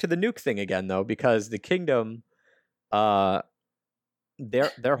come back to the nuke thing again, though, because the kingdom, their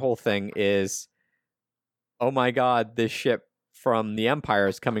whole thing is, oh my god, this ship from the Empire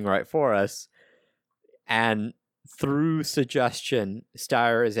is coming right for us. And through suggestion,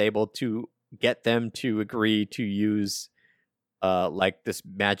 Styre is able to get them to agree to use this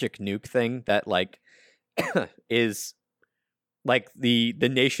magic nuke thing that is the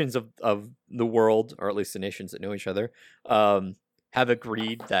nations of the world, or at least the nations that know each other, have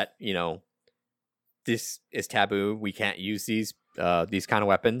agreed that this is taboo. We can't use these kind of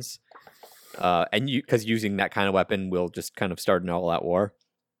weapons, and because using that kind of weapon will just kind of start an all-out war.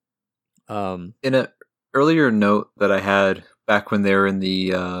 In an earlier note that I had back when they were in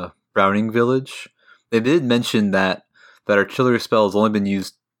the Browning village, they did mention that artillery spell has only been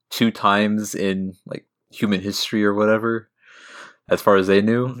used 2 times in human history or whatever, as far as they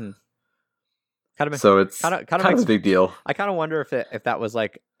knew. Mm-hmm. So it's kind of a big deal. I kind of wonder if that was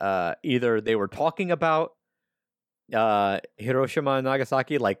either they were talking about Hiroshima and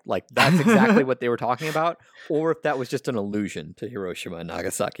Nagasaki, like that's exactly what they were talking about, or if that was just an allusion to Hiroshima and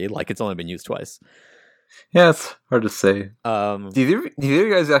Nagasaki, it's only been used twice. Yeah, it's hard to say. Do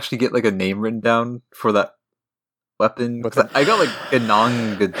you guys actually get a name written down for that weapon? I got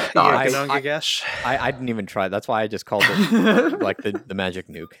Ganongagash. I didn't even try. That's why I just called it the magic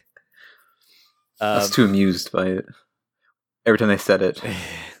nuke. I was too amused by it every time they said it.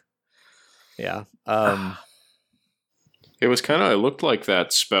 Yeah. It was it looked like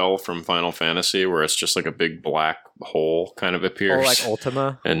that spell from Final Fantasy where it's just a big black hole kind of appears. Or like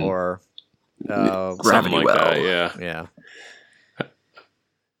Ultima, and or Gravity like Well. that, yeah.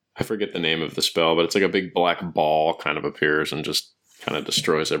 I forget the name of the spell, but it's a big black ball kind of appears and just kind of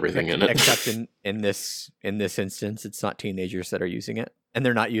destroys everything in it. Except in this instance, it's not teenagers that are using it, and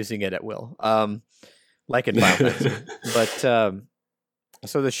they're not using it at will, like in Final Fantasy. But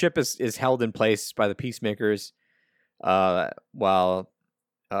so the ship is held in place by the peacemakers, while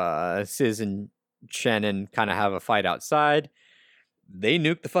Sis and Shannon kind of have a fight outside. They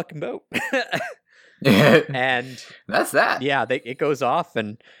nuke the fucking boat. And that's that. Yeah, it goes off,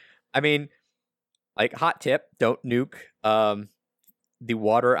 and I mean, hot tip: don't nuke the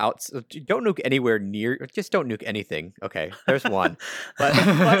water out. Don't nuke anywhere near. Just don't nuke anything. Okay, there's one.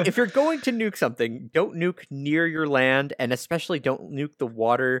 But if you're going to nuke something, don't nuke near your land, and especially don't nuke the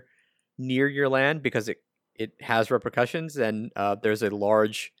water near your land, because it has repercussions, and there's a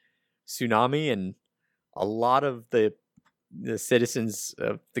large tsunami, and a lot of the citizens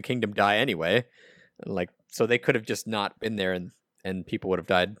of the kingdom die anyway. So they could have just not been there, and people would have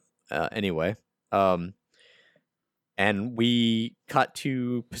died anyway. And we cut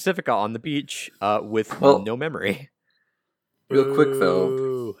to Pacifica on the beach with no memory. Real quick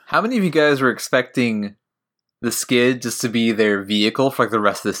though, how many of you guys were expecting the skid just to be their vehicle for the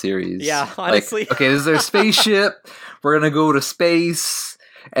rest of the series? Yeah, honestly. Okay, this is their spaceship. We're gonna go to space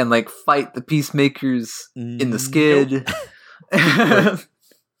and fight the peacemakers in the skid. Nope.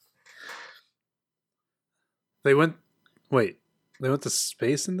 They went to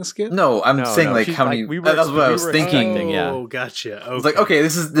space in the skid? No, I'm saying how many. That's what I was thinking. Yeah. Oh, gotcha. Okay. It's okay,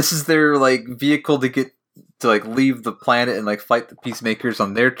 this is their vehicle to get to like leave the planet and like fight the peacemakers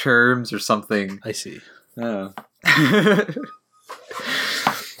on their terms or something. I see. Yeah.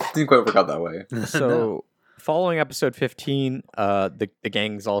 Didn't quite work out that way. So, No. following episode 15, the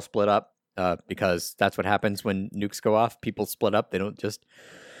gangs all split up because that's what happens when nukes go off. People split up. They don't just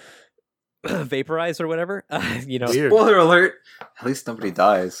vaporize or whatever. Weird. Spoiler alert! At least nobody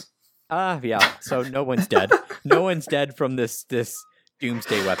dies. Yeah. So no one's dead. No one's dead from this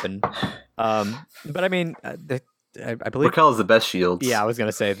doomsday weapon. But I mean, I believe Raquel is the best shield. Yeah, I was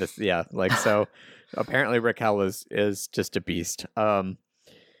gonna say this. Yeah, like so. Apparently, Raquel is just a beast.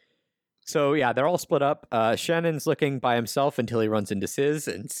 So yeah, they're all split up. Shannon's looking by himself until he runs into Sis,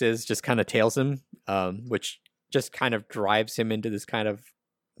 and Sis just kind of tails him, which just kind of drives him into this kind of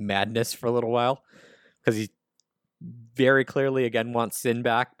madness for a little while, because he very clearly again wants Sin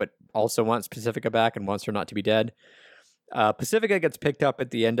back, but also wants Pacifica back and wants her not to be dead. Pacifica gets picked up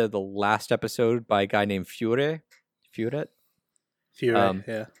at the end of the last episode by a guy named Furet. Fury,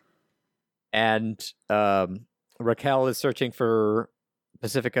 yeah. And Raquel is searching for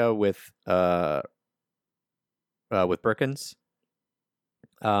Pacifica with Birkins.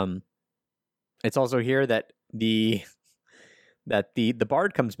 It's also here that the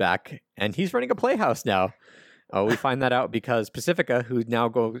Bard comes back, and he's running a playhouse now. We find that out because Pacifica, who's now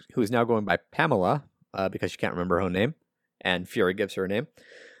going by Pamela, because she can't remember her own name, and Fury gives her a name.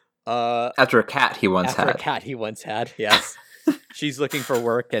 After a cat he once had. Yes. She's looking for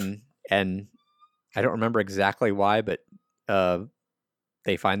work, and I don't remember exactly why, but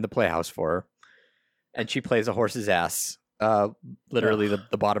they find the playhouse for her, and she plays a horse's ass, literally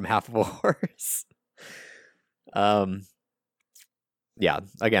the bottom half of a horse. Yeah,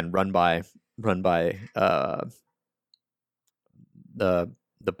 again, run by the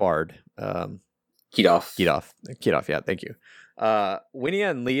Bard. Kedoff, yeah, thank you. Winnie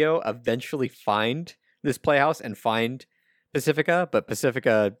and Leo eventually find this playhouse and find Pacifica, but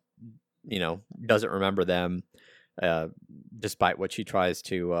Pacifica, doesn't remember them, despite what she tries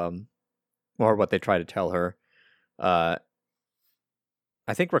to, or what they try to tell her. I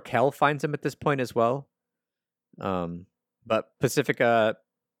think Raquel finds him at this point as well. But Pacifica,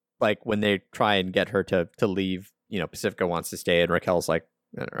 like when they try and get her to leave, Pacifica wants to stay, and Raquel's like,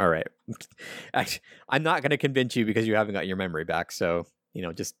 all right, actually, I'm not going to convince you because you haven't got your memory back. So,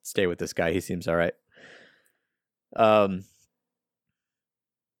 just stay with this guy. He seems all right.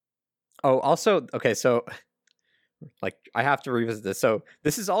 Also, okay, so like I have to revisit this. So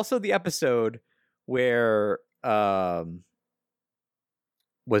this is also the episode where was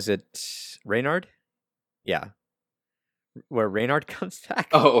it Reynard? Yeah. Where Reynard comes back.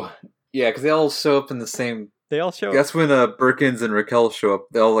 Oh, yeah, because they all show up in the same... They all show up. That's when Birkins and Raquel show up.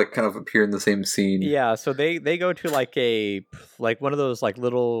 They all like kind of appear in the same scene. Yeah, so they go to like one of those like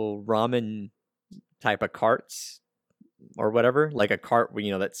little ramen type of carts or whatever, like a cart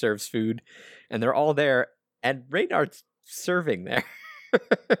that serves food, and they're all there, and Reynard's serving there.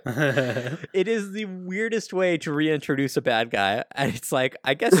 It is the weirdest way to reintroduce a bad guy, and it's like,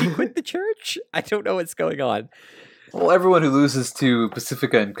 I guess he quit the church? I don't know what's going on. Well, everyone who loses to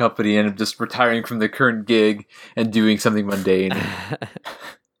Pacifica and company end up just retiring from their current gig and doing something mundane.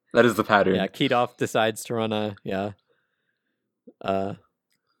 That is the pattern. Yeah, Kedoff decides to run a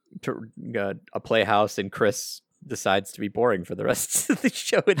playhouse, and Chris decides to be boring for the rest of the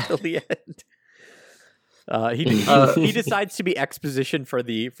show until the end. He decides to be exposition for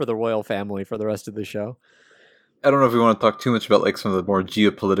the royal family for the rest of the show. I don't know if we want to talk too much about like some of the more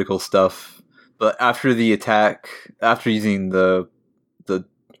geopolitical stuff. But after the attack, after using the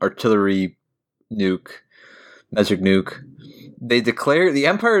artillery nuke, magic nuke, the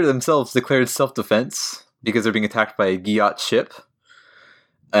Empire themselves declared self-defense because they're being attacked by a Giat ship.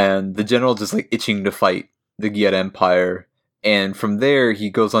 And the general just like itching to fight the Giat Empire. And from there, he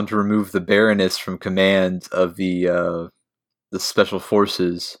goes on to remove the Baroness from command of the special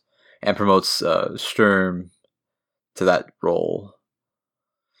forces and promotes Sturm to that role.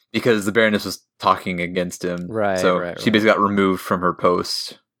 Because the Baroness was talking against him. Right. So she basically got removed from her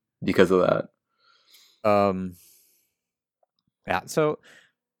post because of that. Yeah, so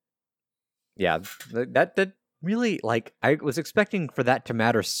yeah, that really, like, I was expecting for that to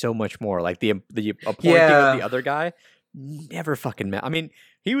matter so much more. Like the appointing of the other guy never fucking mattered. I mean,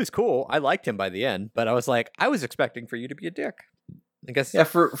 he was cool. I liked him by the end, but I was like, I was expecting for you to be a dick. I guess. Yeah,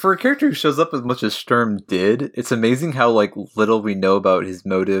 for a character who shows up as much as Sturm did, it's amazing how like little we know about his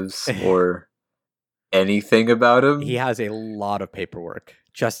motives or anything about him. He has a lot of paperwork.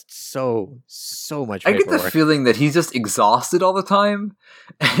 Just so much paperwork. I get the feeling that he's just exhausted all the time,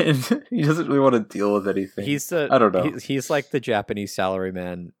 and he doesn't really want to deal with anything. I don't know. He's like the Japanese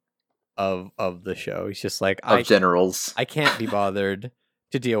salaryman of the show. He's just like, Of generals. I can't be bothered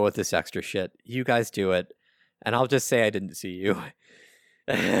to deal with this extra shit. You guys do it, and I'll just say I didn't see you.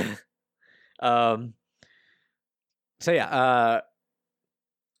 So yeah,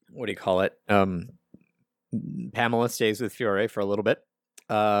 what do you call it? Pamela stays with Fiore for a little bit,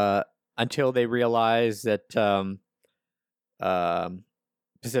 until they realize that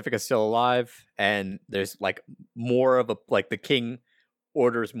Pacifica's still alive, and there's like more of a the king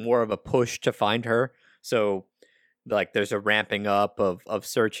orders more of a push to find her. So like there's a ramping up of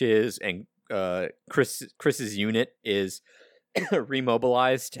searches, and Chris's unit is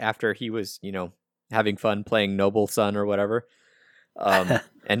remobilized after he was, having fun playing Noble Son or whatever.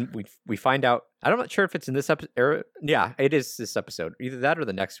 And we find out, I'm not sure if it's in this episode. Yeah, it is this episode. Either that or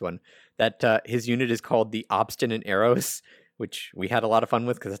the next one. That his unit is called the Obstinate Arrows, which we had a lot of fun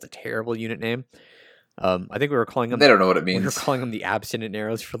with because that's a terrible unit name. I think we were calling them. They don't know what it means. We were calling them the Abstinent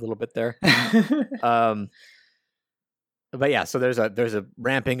Arrows for a little bit there. But yeah, so there's a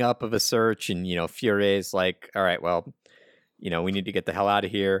ramping up of a search, and Fiore's like, all right, well, we need to get the hell out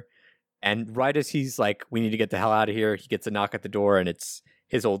of here. And right as he's like, we need to get the hell out of here, he gets a knock at the door, and it's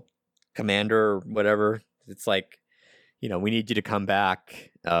his old commander or whatever. It's like, we need you to come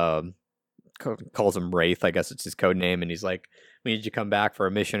back. Calls him Wraith, I guess it's his code name, and he's like, we need you to come back for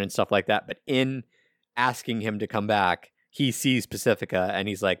a mission and stuff like that. But in asking him to come back, he sees Pacifica, and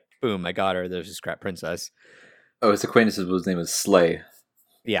he's like, boom, I got her. There's a scrap princess. Oh, his acquaintance was name was Slay.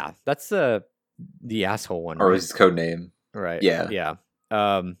 Yeah, that's the asshole one. Or right? was his code name. Right. Yeah. Yeah.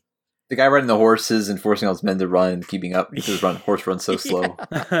 The guy riding the horses and forcing all his men to run and keeping up because his horse runs so slow.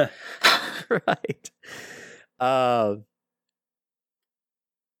 Right.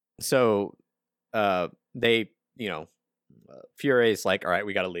 So they, Fiore's like, all right,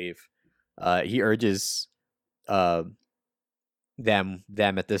 we got to leave. He urges them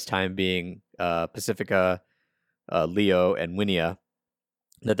at this time being Pacifica, Leo, and Winia,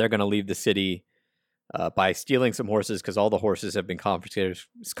 that they're going to leave the city by stealing some horses, because all the horses have been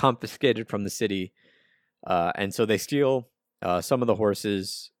confiscated from the city. And so they steal some of the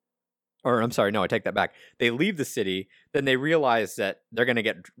horses. Or I'm sorry, no, I take that back. They leave the city, then they realize that they're going to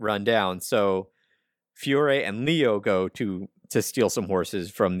get run down. So Fiore and Leo go to steal some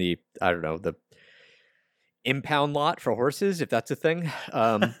horses from the impound lot for horses, if that's a thing.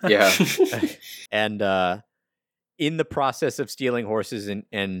 Yeah. And in the process of stealing horses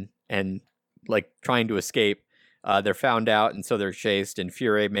and like trying to escape, they're found out, and so they're chased, and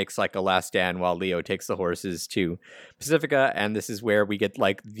Fiore makes like a last stand while Leo takes the horses to Pacifica. And this is where we get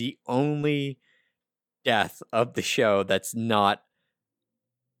like the only death of the show that's not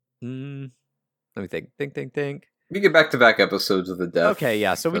let me think. We get back-to-back episodes of the death. Okay,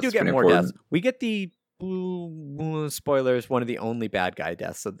 yeah, so we do That's get pretty more important. deaths. We get the spoilers, one of the only bad guy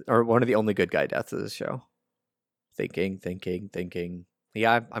deaths or one of the only good guy deaths of the show. Thinking.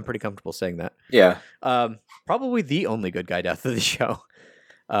 Yeah, I'm pretty comfortable saying that. Yeah. Probably the only good guy death of the show.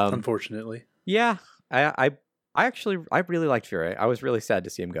 Unfortunately. Yeah, I really liked Fury. I was really sad to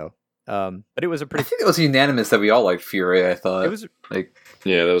see him go. But it was a I pretty. think it was unanimous that we all liked Fury, I thought. It was like,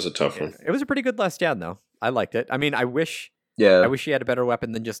 Yeah, that was a tough one. It was a pretty good last stand, though. I liked it. I mean, I wish he had a better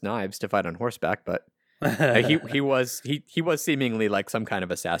weapon than just knives to fight on horseback, but he was seemingly like some kind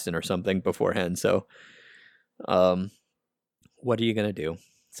of assassin or something beforehand. So, what are you gonna do?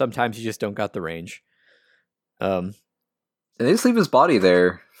 Sometimes you just don't got the range. and they just leave his body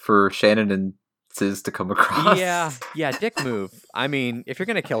there for Shannon and Sis to come across. Yeah, dick move. I mean, if you're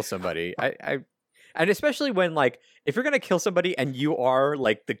gonna kill somebody, and especially when like if you're gonna kill somebody and you are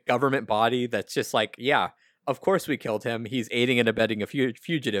like the government body that's just like, yeah, of course we killed him. He's aiding and abetting a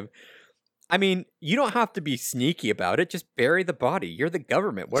fugitive. I mean, you don't have to be sneaky about it. Just bury the body. You're the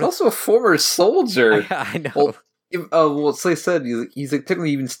government. He's also a former soldier. I know. Well, Slay said he's like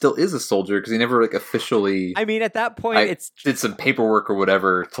technically even still is a soldier because he never like officially. I mean, at that point, did some paperwork or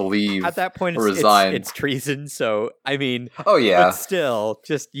whatever to leave. At that point, or resign. It's treason. So I mean, oh yeah, but still,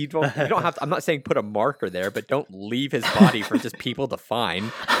 just you don't have to. I'm not saying put a marker there, but don't leave his body for just people to find.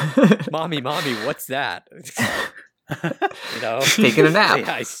 mommy, what's that? Taking a nap.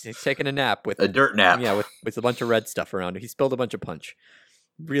 Yeah, he's taking a nap with a dirt nap. Yeah, with a bunch of red stuff around him. He spilled a bunch of punch.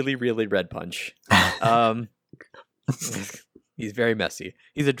 Really, really red punch. He's very messy.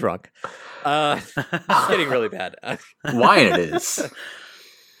 He's a drunk. It's getting really bad. Wine it is.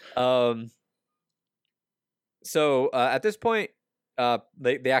 So at this point,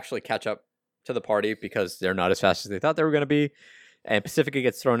 they actually catch up to the party because they're not as fast as they thought they were going to be. And Pacifica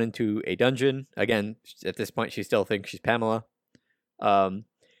gets thrown into a dungeon. Again, at this point, she still thinks she's Pamela. And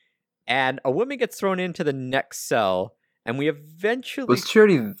a woman gets thrown into the next cell. and we eventually Was she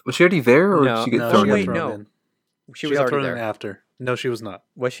already there, or No. did she get No, thrown she got wait, in? thrown no. in. she She was got already thrown there. in after. No, she was not.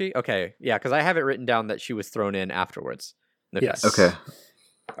 Was she? Okay, yeah, because I have it written down that she was thrown in afterwards. Okay. Yes. Okay.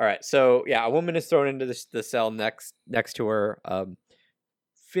 All right. So yeah, a woman is thrown into the cell next to her,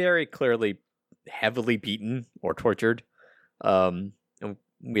 very clearly heavily beaten or tortured. And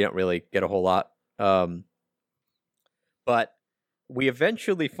we don't really get a whole lot. But we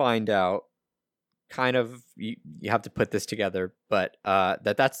eventually find out, kind of, you have to put this together, but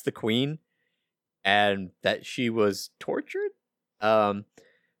that's the queen, and that she was tortured.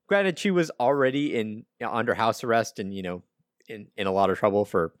 Granted, she was already under house arrest, and in a lot of trouble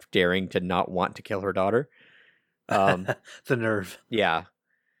for daring to not want to kill her daughter. The nerve. Yeah.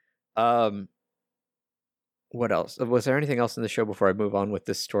 What else? Was there anything else in the show before I move on with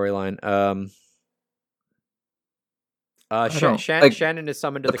this storyline? Shannon is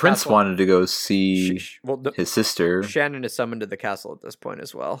summoned to the The prince castle. wanted to go see his sister. Shannon is summoned to the castle at this point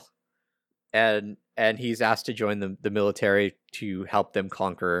as well, and he's asked to join the military to help them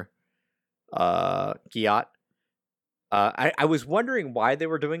conquer Giat. I was wondering why they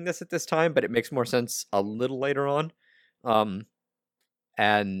were doing this at this time, but it makes more sense a little later on.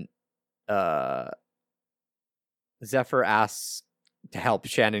 And Zephyr asks to help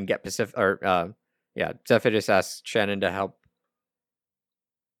Shannon get Zephyr just asks Shannon to help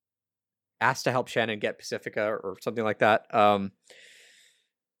Shannon get Pacifica or something like that.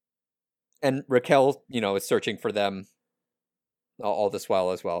 And Raquel, is searching for them all this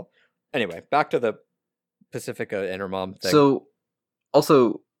while as well. Anyway, back to the Pacifica and her mom thing. So,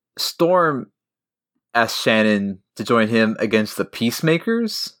 also, Storm asked Shannon to join him against the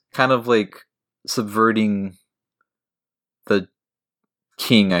Peacemakers, kind of like subverting the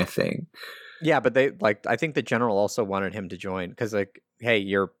king, I think. Yeah, but I think the general also wanted him to join because, hey,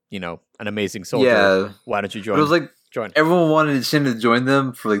 you're, an amazing soldier. Yeah. Why don't you join? But it was join. Everyone wanted Shannon to join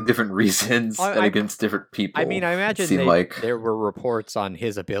them for different reasons and against different people. I mean, I imagine there were reports on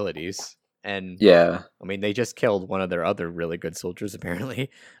his abilities, and yeah, I mean, they just killed one of their other really good soldiers apparently.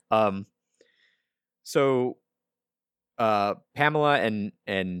 So Pamela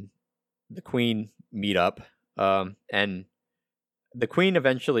and the Queen meet up, and the Queen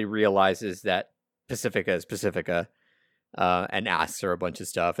eventually realizes that Pacifica is Pacifica, and asks her a bunch of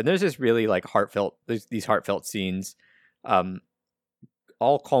stuff. And there's this really these heartfelt scenes,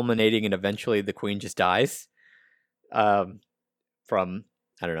 all culminating in eventually the Queen just dies, from,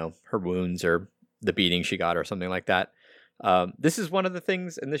 I don't know, her wounds or the beating she got or something like that. This is one of the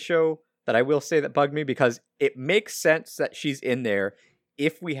things in the show that I will say that bugged me, because it makes sense that she's in there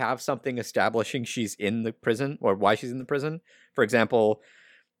if we have something establishing she's in the prison or why she's in the prison. For example,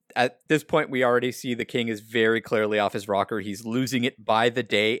 at this point, we already see the king is very clearly off his rocker. He's losing it by the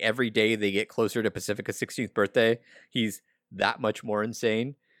day. Every day they get closer to Pacifica's 16th birthday, he's that much more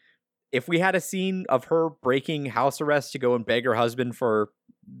insane. If we had a scene of her breaking house arrest to go and beg her husband for,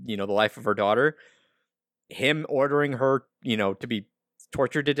 the life of her daughter, him ordering her, to be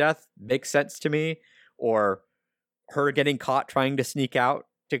tortured to death makes sense to me, or her getting caught trying to sneak out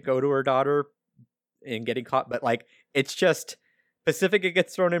to go to her daughter and getting caught. But it's just Pacifica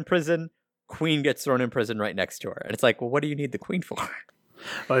gets thrown in prison, Queen gets thrown in prison right next to her. And it's well, what do you need the Queen for?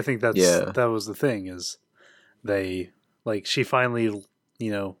 Well, I think that was the thing, is they, she finally,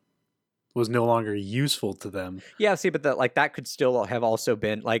 was no longer useful to them. Yeah, see, but that could still have also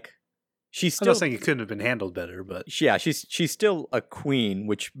been, she's still... I'm not saying it couldn't have been handled better, but... Yeah, she's still a queen,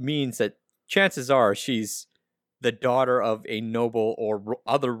 which means that chances are she's the daughter of a noble or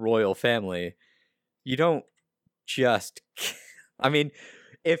other royal family. You don't just... I mean,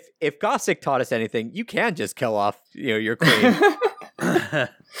 if Gossick taught us anything, you can just kill off, your queen. But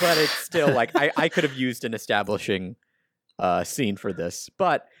it's still I could have used an establishing scene for this,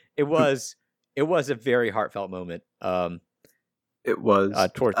 but it was a very heartfelt moment. It was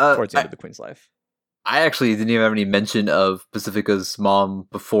towards the end of the Queen's life. I actually didn't even have any mention of Pacifica's mom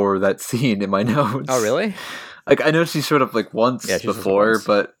before that scene in my notes. Oh, really? I know she showed up once before,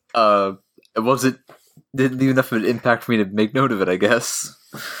 but it didn't leave enough of an impact for me to make note of it, I guess.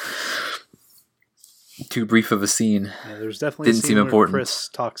 Too brief of a scene. Yeah, there's definitely didn't seem important. Chris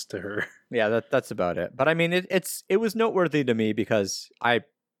talks to her. Yeah, that's about it. But I mean, it was noteworthy to me because I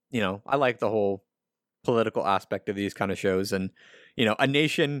like the whole political aspect of these kind of shows, and a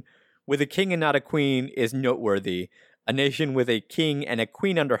nation with a king and not a queen is noteworthy. A nation with a king and a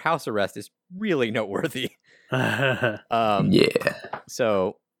queen under house arrest is really noteworthy. Yeah.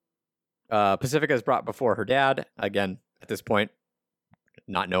 So Pacifica is brought before her dad again at this point,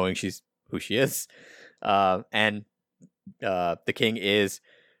 not knowing who she is, and the king is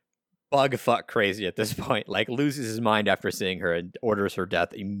bug fuck crazy at this point, like loses his mind after seeing her and orders her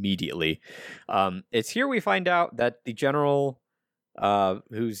death immediately. It's here we find out that the general,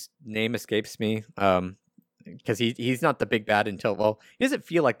 whose name escapes me, because he's not the big bad until, well, he doesn't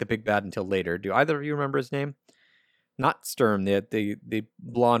feel like the big bad until later. Do either of you remember his name? Not Sturm, the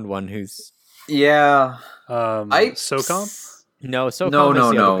blonde one who's... Yeah. SOCOM? No, SOCOM is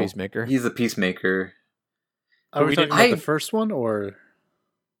the other Peacemaker. He's the Peacemaker. Are we talking about the first one, or...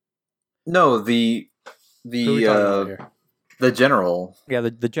 No, the general. Yeah,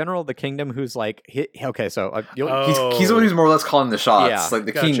 the general of the kingdom who's like, okay, so he's the one who's more or less calling the shots. Yeah, like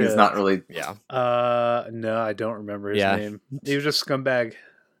the king is not really. Yeah. No, I don't remember his name. He was just scumbag.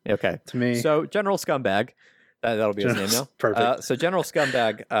 Okay, to me. So General Scumbag, that'll be his name now. Perfect. So General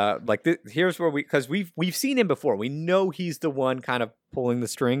Scumbag, here's where because we've seen him before. We know he's the one kind of pulling the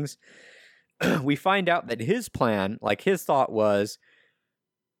strings. We find out that his plan, like his thought was,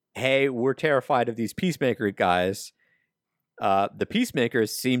 hey, we're terrified of these Peacemaker guys. The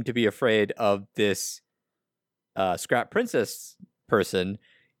Peacemakers seem to be afraid of this Scrap Princess person.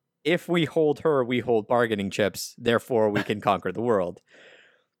 If we hold her, we hold bargaining chips. Therefore, we can conquer the world.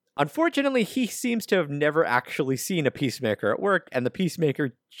 Unfortunately, he seems to have never actually seen a Peacemaker at work, and the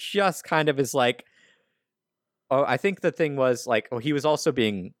Peacemaker just kind of is like, oh, I think the thing was like, oh, he was also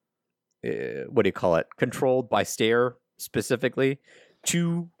being, what do you call it, controlled by Stare specifically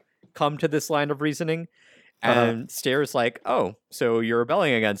to come to this line of reasoning. And Stare's like, oh, so you're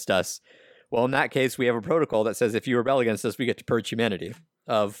rebelling against us. Well, in that case, we have a protocol that says if you rebel against us, we get to purge humanity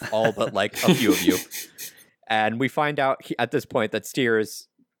of all but like a few of you. And we find out at this point that Steers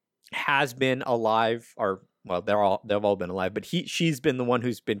has been alive, or well, they've all been alive, but she's been the one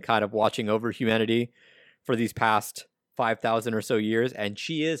who's been kind of watching over humanity for these past 5,000 or so years, and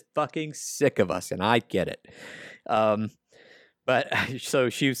she is fucking sick of us, and I get it. But so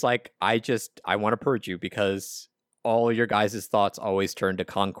she was like, I want to purge you because all your guys' thoughts always turn to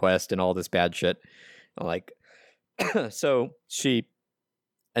conquest and all this bad shit. Like, so she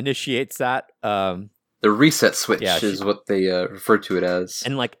initiates that. The reset switch is what they refer to it as.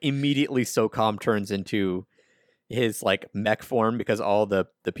 And like immediately SOCOM turns into his like mech form because all the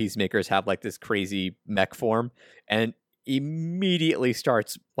Peacemakers have like this crazy mech form and immediately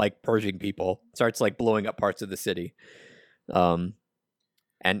starts like purging people, starts like blowing up parts of the city. And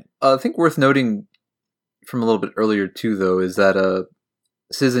I think worth noting from a little bit earlier too, though, is that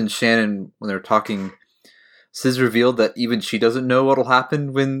Sis and Shannon, when they're talking, Sis revealed that even she doesn't know what'll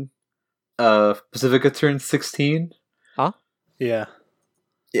happen when Pacifica turns 16. Huh? Yeah.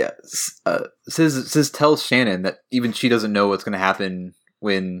 Yeah. Sis tells Shannon that even she doesn't know what's going to happen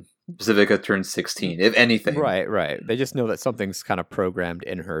when Pacifica turns 16, if anything. Right. They just know that something's kind of programmed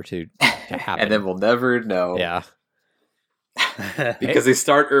in her to happen. And then we'll never know. Yeah. Because they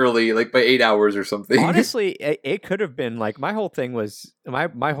start early, like by 8 hours or something. Honestly, it could have been like my whole thing was my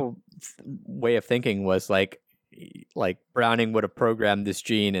whole way of thinking was like Browning would have programmed this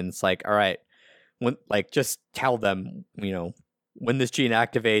gene, and it's like, all right, when like just tell them, you know, when this gene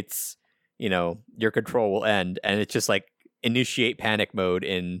activates, you know, your control will end, and it's just like initiate panic mode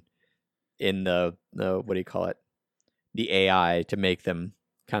in the what do you call it, the AI to make them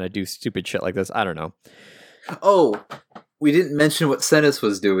kind of do stupid shit like this. I don't know. Oh. We didn't mention what Senis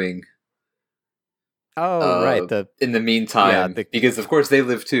was doing. Oh, right. In the meantime, because of course they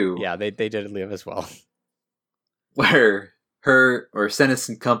live too. Yeah, they did live as well. Where her or Senis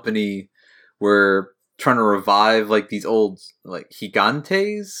and company were trying to revive like these old like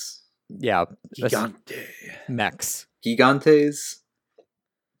Gigantes. Yeah, Gigante mechs. Gigantes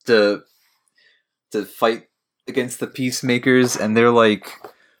to fight against the Peacemakers, and they're like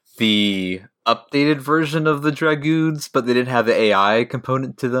the updated version of the Dragoons, but they didn't have the AI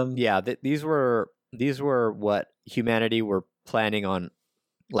component to them. Yeah, these were what humanity were planning on,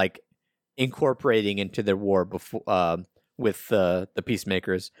 like incorporating into their war before with the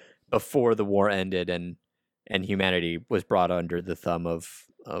Peacemakers before the war ended and humanity was brought under the thumb of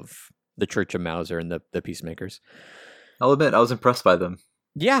the Church of Mauser and the Peacemakers. I'll admit, I was impressed by them.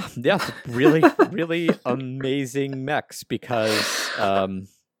 Yeah, really, really amazing mechs because.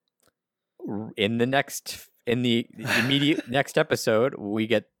 In the immediate next episode, we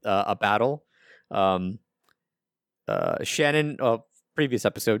get a battle. Shannon, previous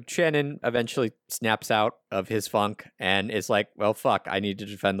episode, Shannon eventually snaps out of his funk and is like, "Well, fuck, I need to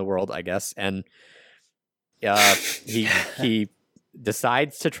defend the world, I guess." And he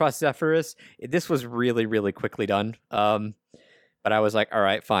decides to trust Zephyrus. This was really, really quickly done. But I was like, "All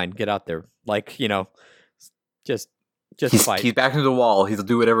right, fine, get out there, like you know, just." Fight. He's back into the wall. He'll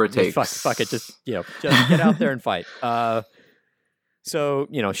do whatever it takes. Fuck it. Just get out there and fight. So,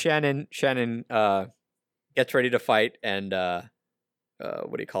 Shannon gets ready to fight, and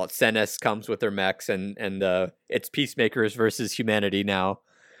what do you call it? Senes comes with their mechs, and it's peacemakers versus humanity now.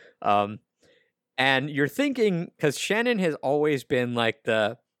 And you're thinking, because Shannon has always been like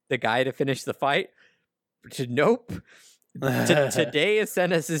the guy to finish the fight. Nope. Today is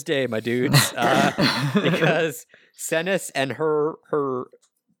Senes' day, my dudes, because Senes and her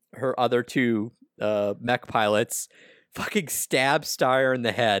other two mech pilots fucking stab Star in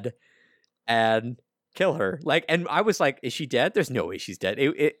the head and kill her. Like, and I was like, is she dead? There's no way she's dead.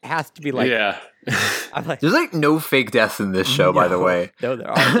 It has to be like, yeah. I'm like, There's like no fake deaths in this show, by the way. No,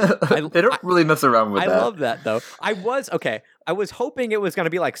 there are. They don't really mess around with that. I love that though. I was hoping it was going to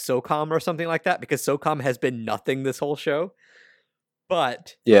be like SOCOM or something like that, because SOCOM has been nothing this whole show.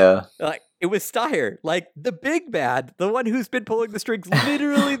 But yeah, like it was Steyer, like the big bad, the one who's been pulling the strings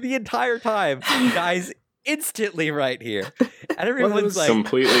literally the entire time, dies instantly right here, and everyone's like,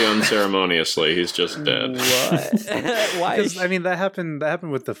 completely unceremoniously, he's just dead. What? Why? Because I mean, that happened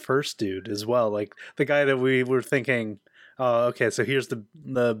with the first dude as well. Like the guy that we were thinking, oh, okay, so here's the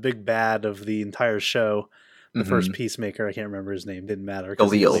big bad of the entire show. The first peacemaker, I can't remember his name, didn't matter.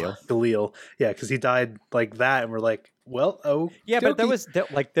 Galil. Yeah, because he died like that, and we're like, well, oh. Yeah, but there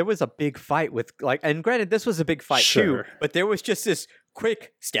was a big fight with, like, and granted, this was a big fight too, but there was just this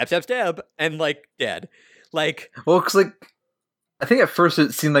quick stab, and like dead. Like, well, because like, I think at first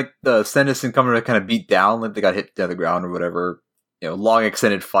it seemed like the Senes and Cumber kind of beat down, like they got hit to the ground or whatever. Long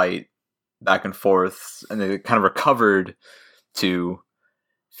extended fight, back and forth, and they kind of recovered to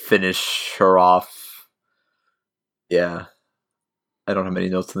finish her off. Yeah, I don't have many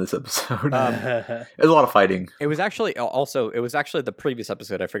notes in this episode. There's a lot of fighting. It was actually the previous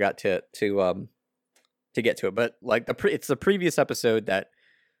episode. I forgot to get to it, but like it's the previous episode that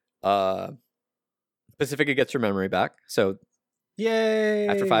Pacifica gets her memory back. So yay!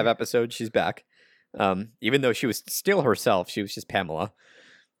 After 5 episodes, she's back. Even though she was still herself, she was just Pamela.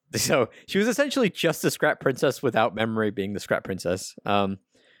 So she was essentially just the Scrap Princess without memory being the Scrap Princess.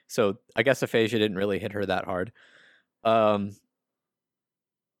 So I guess aphasia didn't really hit her that hard.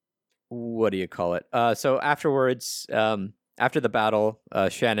 What do you call it? So afterwards, after the battle,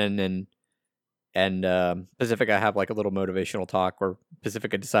 Shannon and Pacifica have like a little motivational talk where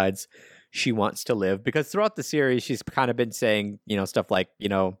Pacifica decides she wants to live, because throughout the series she's kind of been saying, stuff like,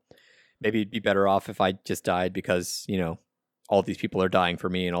 maybe it'd be better off if I just died, because, all these people are dying for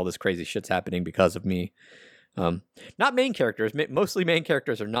me and all this crazy shit's happening because of me. Not main characters. Mostly main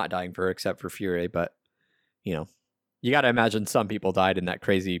characters are not dying for her except for Fury, but, you got to imagine some people died in that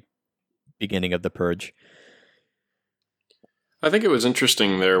crazy beginning of the Purge. I think it was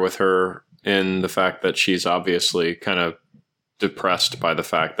interesting there with her in the fact that she's obviously kind of depressed by the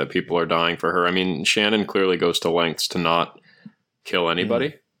fact that people are dying for her. I mean, Shannon clearly goes to lengths to not kill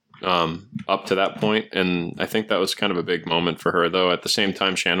anybody up to that point, and I think that was kind of a big moment for her, though. At the same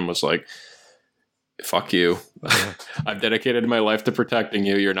time, Shannon was like, fuck you. I've dedicated my life to protecting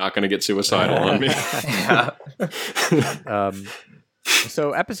you. You're not going to get suicidal on me.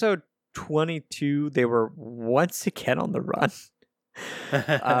 So episode 22, they were once again on the run.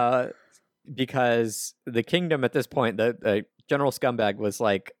 Because the kingdom at this point, the General Scumbag was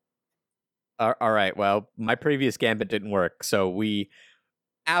like, all right, well, my previous gambit didn't work, so we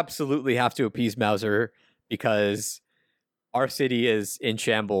absolutely have to appease Mauser because our city is in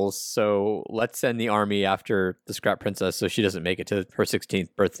shambles, so let's send the army after the Scrap Princess so she doesn't make it to her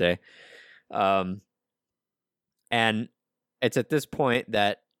 16th birthday. And it's at this point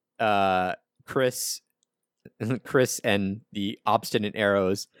that Chris and the obstinate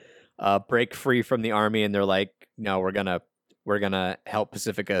Arrows break free from the army, and they're like, no, we're gonna help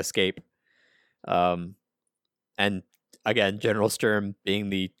Pacifica escape. And again, General Sturm, being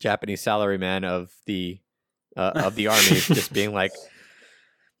the Japanese salaryman of the army, just being like,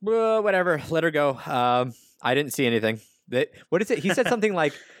 whatever, let her go. I didn't see anything. What is it? He said something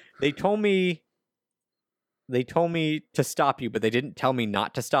like, they told me to stop you, but they didn't tell me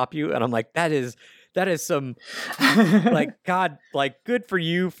not to stop you. And I'm like, that is some like, God, like, good for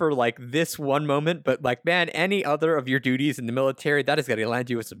you for like this one moment, but like, man, any other of your duties in the military, that is going to land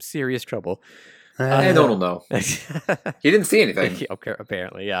you in some serious trouble. I don't know. He didn't see anything. Okay,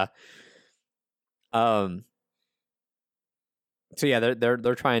 apparently, yeah. So yeah,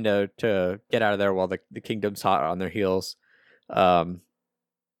 they're trying to get out of there while the kingdom's hot on their heels.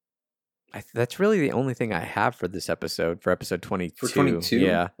 That's really the only thing I have for this episode, for episode 22. For 22?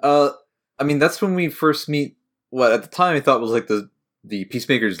 Yeah. I mean, that's when we first meet what at the time I thought was like the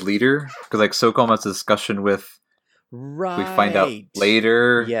Peacemaker's leader, because like SOCOM has a discussion with, right. We find out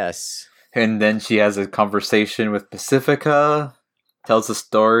later. Yes. And then she has a conversation with Pacifica, tells a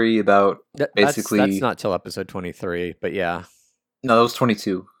story about basically. That's not till episode 23, but yeah, No, that was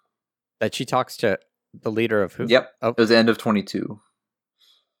 22. that she talks to the leader of who? Yep, Oh, it was the end of 22.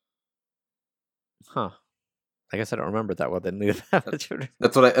 huh. I guess I don't remember that well. Then leave that.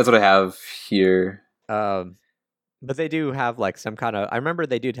 That's what I have here. But they do have like some kind of. I remember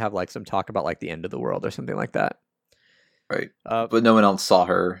they did have like some talk about like the end of the world or something like that. Right, Uh, but no one else saw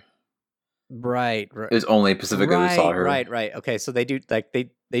her. right. It was only Pacifica who saw her. Right. Okay, so they do like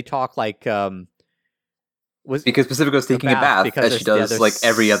they talk like was Because Pacifica's the taking a bath, because as she there's- does like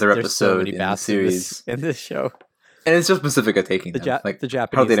every other there's so episode many in the baths series. in this show. And it's just Pacifica taking The them. Like, the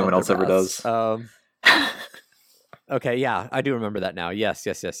Japanese. I don't think anyone love else their ever baths. does. Okay, yeah, I do remember that now. Yes.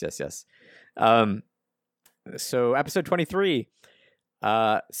 So episode 23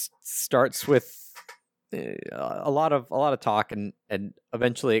 starts with a lot of talk, and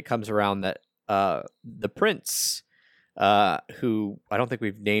eventually it comes around that the prince, who I don't think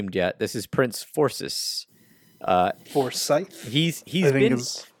we've named yet. This is Prince Forsyth. Forsyth. He's I think been.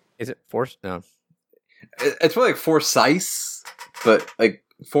 it's- Is it Force? No. It's probably like Forsyth, but like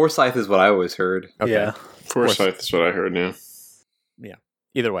Forsyth is what I always heard. Okay. Yeah. Forsyth is what I heard. Yeah.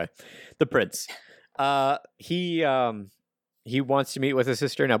 Either way, the prince. He wants to meet with his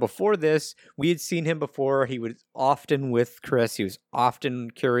sister. Now, before this, we had seen him before. He was often with Chris. He was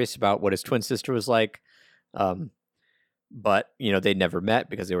often curious about what his twin sister was like. But they never met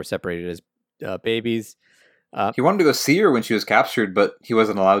because they were separated as babies. He wanted to go see her when she was captured, but he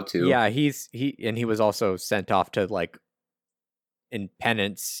wasn't allowed to. Yeah, he was also sent off to like in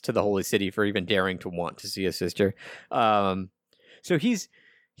penance to the holy city for even daring to want to see his sister. So he's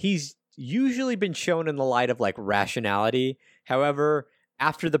usually been shown in the light of like rationality. However,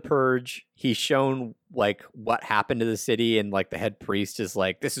 after the purge, he's shown like what happened to the city, and like the head priest is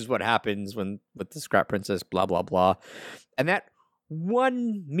like, this is what happens when with the Scrap Princess, blah blah blah. And that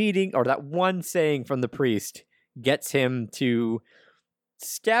one meeting or that one saying from the priest gets him to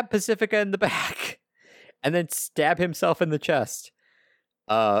stab Pacifica in the back and then stab himself in the chest.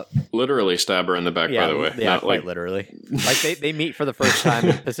 Literally stab her in the back, by the way. Yeah, Not quite like literally. Like they meet for the first time,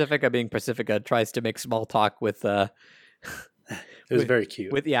 and Pacifica, being Pacifica, tries to make small talk with It was very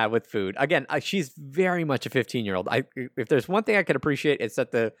cute. with food. Again, she's very much a 15-year-old. If there's one thing I could appreciate, it's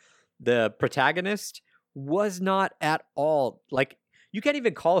that the protagonist was not at all like, you can't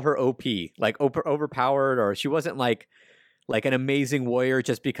even call her OP, like overpowered, or she wasn't like an amazing warrior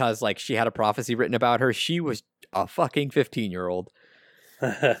just because like she had a prophecy written about her. She was a fucking 15-year-old.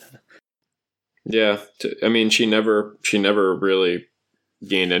 yeah. I mean, she never really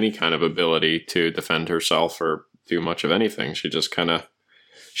gained any kind of ability to defend herself or do much of anything. She just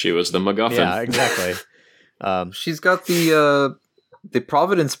she was the MacGuffin. Yeah, exactly. She's got the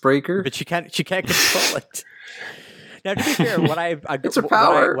Providence Breaker. But she can't control it. Now, to be fair, It's her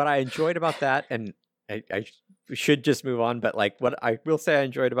power. What I enjoyed about that, and I should just move on, but like what I will say I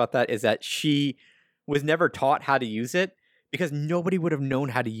enjoyed about that is that she was never taught how to use it because nobody would have known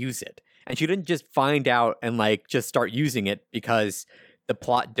how to use it, and she didn't just find out and like just start using it because the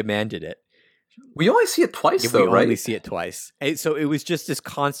plot demanded it. We only see it twice, We though, right? only see it twice, so it was just this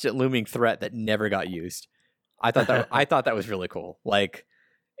constant looming threat that never got used. I thought that was really cool. Like,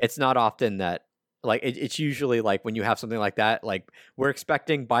 it's not often that. Like it's usually like when you have something like that, like we're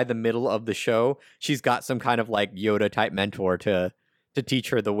expecting by the middle of the show, she's got some kind of like Yoda type mentor to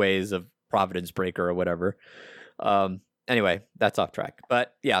teach her the ways of Providence Breaker or whatever. Anyway, that's off track.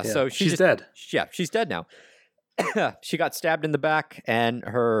 But yeah, so she's dead. Yeah, she's dead now. She got stabbed in the back, and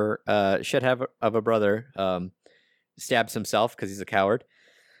her shithead of a brother stabs himself because he's a coward.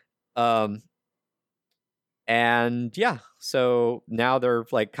 And yeah, so now they're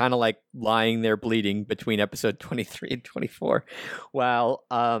like kind of like lying there bleeding between episode 23 and 24. While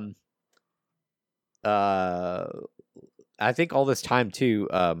I think all this time too,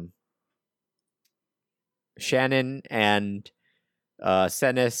 Shannon and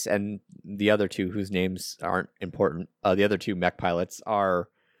Senis and the other two whose names aren't important, the other two mech pilots are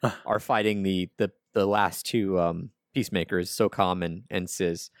fighting the last two peacemakers, SOCOM and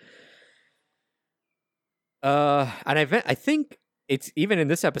Sis. And I think it's even in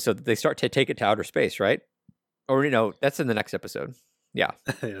this episode that they start to take it to outer space, right? Or that's in the next episode. Yeah,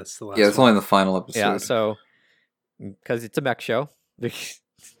 Yeah, it's the last. Yeah, it's one. only the final episode. yeah. So because it's a mech show,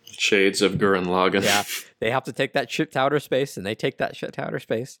 Shades of Gurren Lagann. yeah, they have to take that ship to outer space, and they take that ship to outer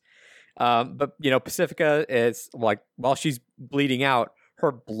space. But Pacifica is like, while she's bleeding out,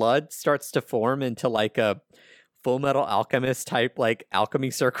 her blood starts to form into like a Full Metal Alchemist type like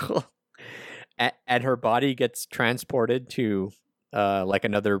alchemy circle. And her body gets transported to like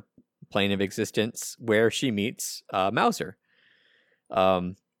another plane of existence where she meets Mauser.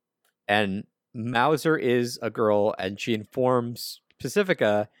 And Mauser is a girl, and she informs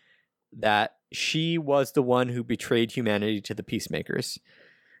Pacifica that she was the one who betrayed humanity to the Peacemakers.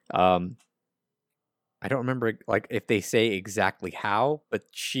 I don't remember like if they say exactly how, but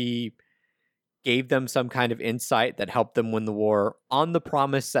she gave them some kind of insight that helped them win the war on the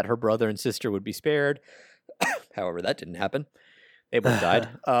promise that her brother and sister would be spared. However, that didn't happen. They both died.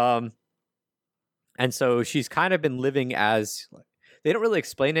 And so she's kind of been living as, they don't really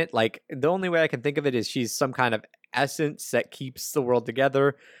explain it. Like, the only way I can think of it is she's some kind of essence that keeps the world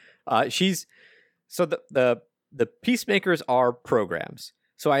together. So the Peacemakers are programs.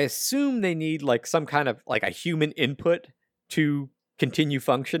 So I assume they need like some kind of like a human input to continue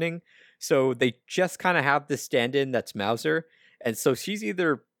functioning. So they just kind of have this stand-in that's Mauser. And so she's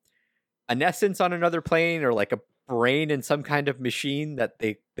either an essence on another plane or like a brain in some kind of machine that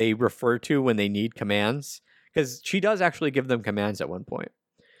they refer to when they need commands. Because she does actually give them commands at one point.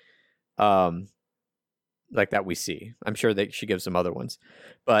 Like that we see. I'm sure that she gives them other ones.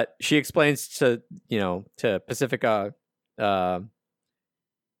 But she explains to Pacifica,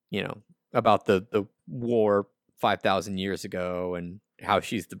 about the war 5,000 years ago and how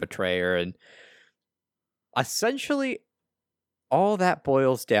she's the betrayer. And essentially all that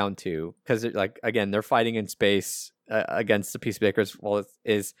boils down to, because like, again, they're fighting in space against the Peacemakers. Well,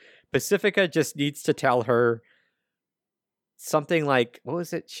 is Pacifica just needs to tell her something like, what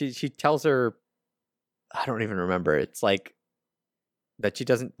was it? She tells her, I don't even remember. It's like that she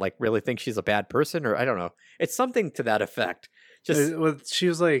doesn't like really think she's a bad person, or I don't know. It's something to that effect. Just she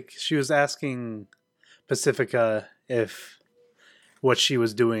was asking Pacifica if what she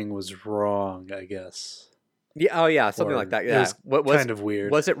was doing was wrong, I guess. Yeah, oh yeah, something like that. Yeah, what was kind of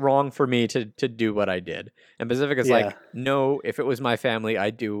weird. Was it wrong for me to do what I did? And Pacifica's like, no. If it was my family,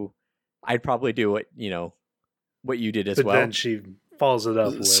 I'd probably do what you did as well. But then she follows it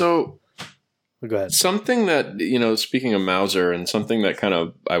up with. So, go ahead. Something that, speaking of Mauser, and something that kind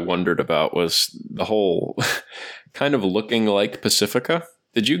of I wondered about was the whole kind of looking like Pacifica.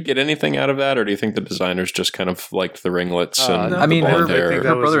 Did you get anything out of that, or do you think the designers just kind of liked the ringlets and I mean, blonde hair?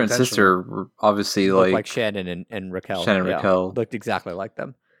 her brother and sister were obviously like Shannon and Raquel. Shannon and Raquel looked exactly like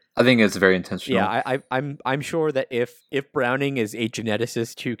them. I think it's very intentional. Yeah, I'm sure that if Browning is a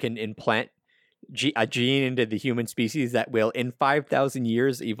geneticist who can implant a gene into the human species that will in 5,000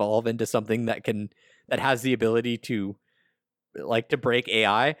 years evolve into something that has the ability to break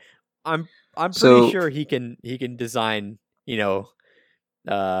AI, I'm pretty sure he can design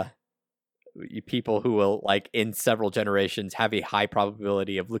people who will in several generations have a high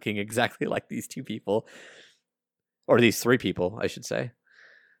probability of looking exactly like these two people, or these three people, I should say.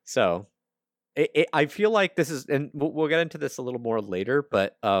 So I feel like this is, and we'll get into this a little more later,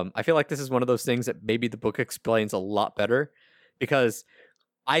 but I feel like this is one of those things that maybe the book explains a lot better, because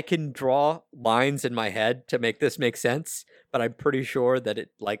I can draw lines in my head to make this make sense, but I'm pretty sure that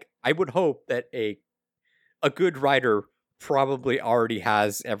I would hope that a good writer probably already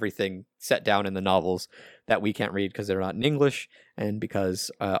has everything set down in the novels that we can't read because they're not in English, and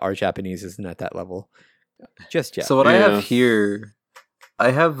because our Japanese isn't at that level just yet. So what I have here,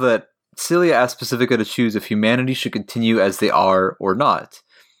 I have that Celia asked Pacifica to choose if humanity should continue as they are or not.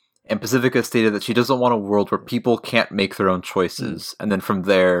 And Pacifica stated that she doesn't want a world where people can't make their own choices. And then from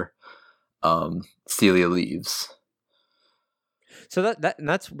there, Celia leaves. So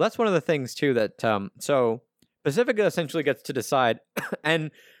that's one of the things too that so Pacifica essentially gets to decide,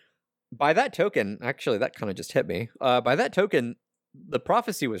 and by that token, actually that kind of just hit me. By that token, the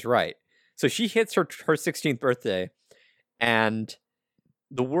prophecy was right. So she hits her 16th birthday, and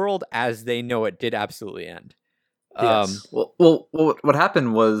the world as they know it did absolutely end. Yes. Well, what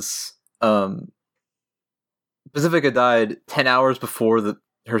happened was Pacifica died 10 hours before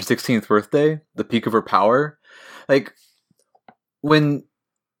her 16th birthday, the peak of her power. When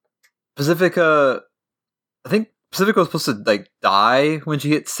Pacifica, I think Pacifica was supposed to die when she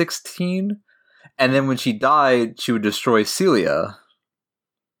hit 16, and then when she died, she would destroy Celia.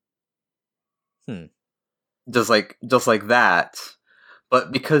 Just like that.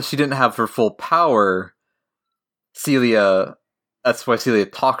 But because she didn't have her full power, that's why Celia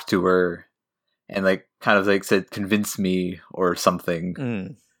talked to her and said, "Convince me," or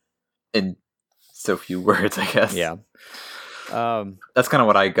something in so few words, I guess. Yeah. That's kind of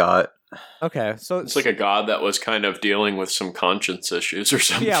what I got. Okay, so it's like a god that was kind of dealing with some conscience issues or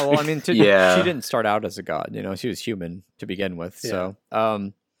something. Yeah, well, I mean, she didn't start out as a god. She was human to begin with. Yeah.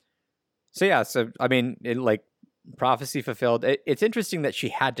 So I mean, prophecy fulfilled. It's interesting that she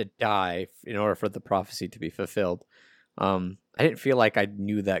had to die in order for the prophecy to be fulfilled. I didn't feel like I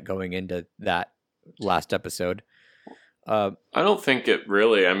knew that going into that last episode. I don't think it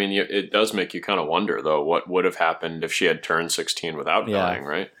really. I mean, it does make you kind of wonder, though, what would have happened if she had turned 16 without Yeah. dying,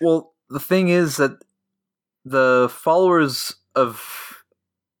 right? Well, the thing is that the followers of...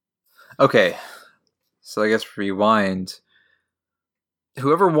 Okay, so I guess rewind.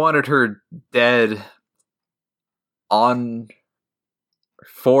 Whoever wanted her dead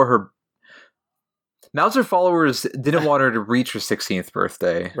for her... Mauser followers didn't want her to reach her 16th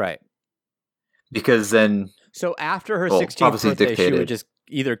birthday. Right. Because then... So after her Well, 16th prophecy birthday, she dictated. would just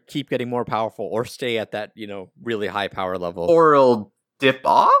either keep getting more powerful or stay at that, really high power level. Or it'll dip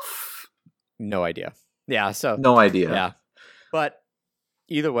off? No idea. Yeah, so No idea. yeah. But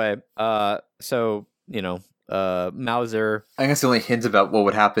either way, Mauser, I guess the only hint about what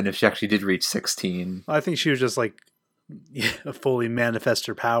would happen if she actually did reach 16. I think she was just like fully manifest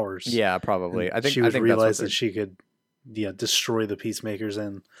her powers. yeah, probably. And I think she would that's what realize they're- that she could, destroy the peacemakers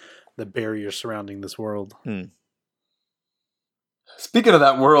and the barriers surrounding this world. Speaking of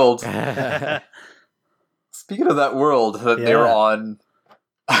that world, Yeah. that they're on,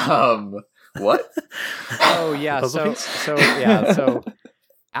 what? Oh yeah, Puzzle so piece? so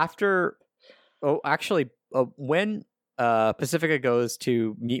after when Pacifica goes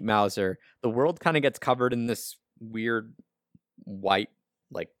to meet Mauser, the world kind of gets covered in this weird white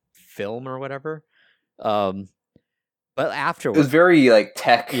like film or whatever. But It was afterwards, very like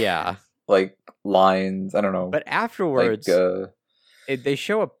tech, yeah. like lines. I don't know. But afterwards, like, they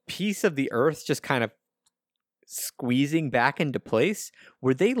show a piece of the Earth just kind of squeezing back into place.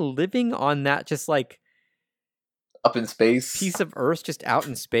 Were they living on that just like up in space. piece of Earth just out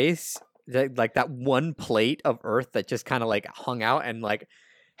in space? Like that one plate of Earth that just kind of like hung out and like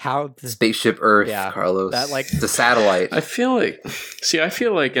how Spaceship Earth, Yeah, Carlos. that, like- the satellite. I feel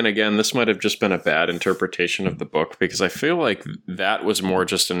like, and again, this might have just been a bad interpretation of the book because I feel like that was more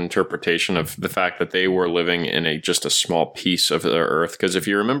just an interpretation of the fact that they were living in just a small piece of the Earth. Because if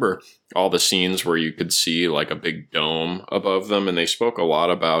you remember all the scenes where you could see like a big dome above them, and they spoke a lot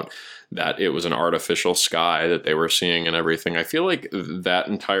about that it was an artificial sky that they were seeing and everything. I feel like that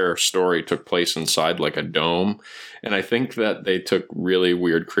entire story took place inside like a dome. And I think that they took really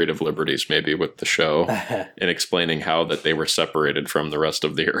weird creative liberties maybe with the show in explaining how that they were separated from the rest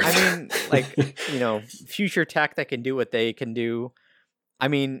of the Earth. I mean, like, future tech that can do what they can do. I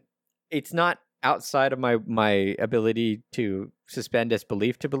mean, it's not outside of my ability to suspend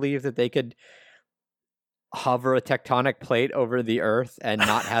disbelief to believe that they could hover a tectonic plate over the Earth and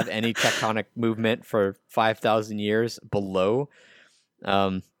not have any tectonic movement for 5,000 years below.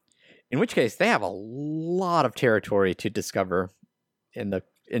 In which case, they have a lot of territory to discover in the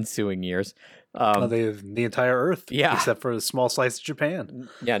ensuing years. They have the entire Earth, Yeah. except for a small slice of Japan.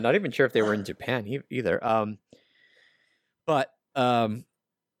 Yeah, not even sure if they were in Japan either. But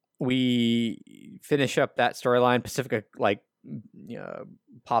we finish up that storyline. Pacifica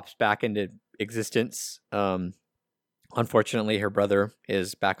pops back into existence. Unfortunately, her brother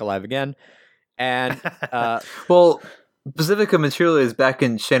is back alive again, and Well, Pacifica Material is back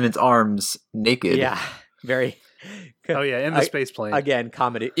in Shannon's arms, naked. yeah, very. Oh yeah, in the space plane. Again,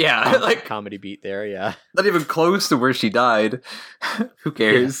 comedy. Yeah, like- comedy beat there. Yeah. Not even close to where she died. Who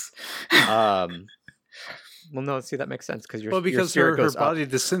cares? Well, no. See, that makes sense because your Well, your because spirit her goes body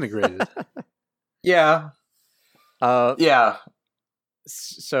disintegrated. Yeah. up. Yeah.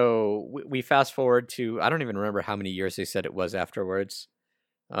 So we fast forward to I don't even remember how many years they said it was afterwards.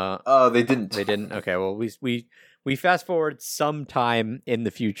 Oh, they didn't. They didn't. Okay, well we fast forward sometime in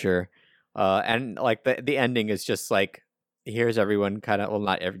the future, and like the ending is just like here's everyone kind of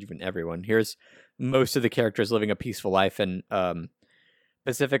not even everyone. Here's most of the characters living a peaceful life, and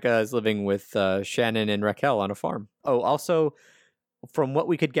Pacifica is living with Shannon and Raquel on a farm. Oh, also, from what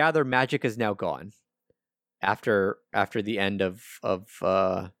we could gather, magic is now gone. After the end of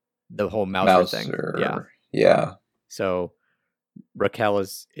the whole Mauser thing, yeah. Yeah. So Raquel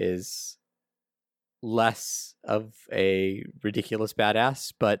is less of a ridiculous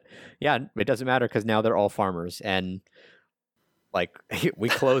badass, but yeah, it doesn't matter because now they're all farmers, and like we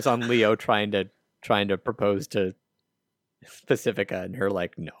close on Leo trying to propose to Pacifica, and her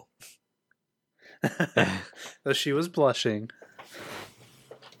like no. Though she was blushing,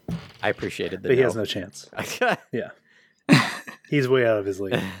 I appreciated the but he no. has no chance. He's way out of his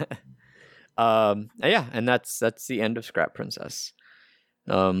league. Yeah, and that's the end of Scrap Princess.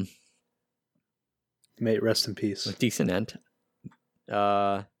 May it rest in peace. A decent end.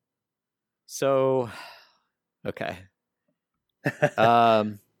 So okay.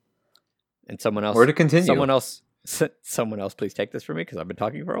 And someone else. Or to continue. Someone else, please take this from me because I've been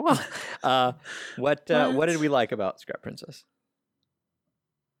talking for a while. What What? did we like about Scrap Princess?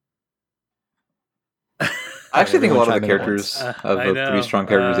 I actually think a lot of the Everyone chime in at once. characters have I a know. pretty strong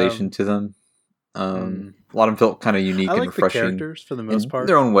characterization to them. A lot of them felt kind of unique I and like the refreshing characters for the most in part.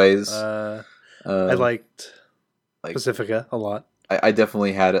 their own ways. I Uh, liked like- Pacifica a lot. I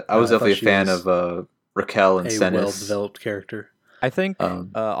definitely had it. I was I thought definitely a she fan was of Raquel and A Stennis well-developed character. I think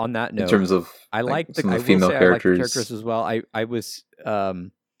Um, on that note, in terms of I like the, some I of will the female say I like the characters. characters as well. I was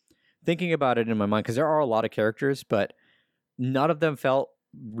thinking about it in my mind because there are a lot of characters, but none of them felt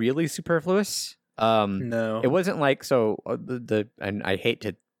really superfluous. No, It wasn't like so and I hate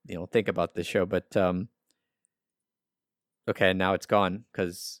to think about this show, but okay, now it's gone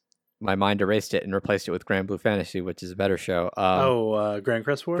because my mind erased it and replaced it with Grand Blue Fantasy, which is a better show. Grand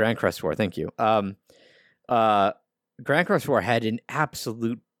Crest War. Grand Crest War, thank you. Grand Crest War had an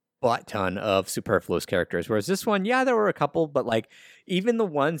absolute butt ton of superfluous characters, whereas this one, yeah, there were a couple, but like even the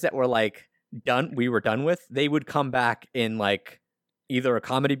ones that were like we were done with, they would come back in like either a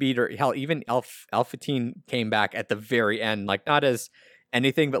comedy beat or hell, even Alpha Teen came back at the very end, like not as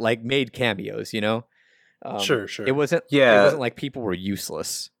anything, but like made cameos, Sure. It wasn't like people were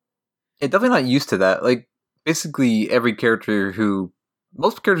useless. Yeah, definitely not used to that. Like basically most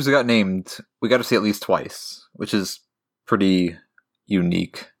characters who got named, we got to see at least twice, which is pretty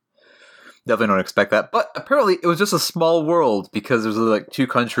unique. Definitely don't expect that. But apparently it was just a small world because there's like two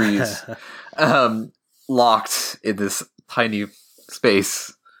countries locked in this tiny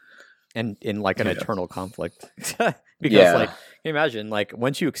space. And in like an Yeah. eternal conflict. Because Yeah. like, can you imagine, like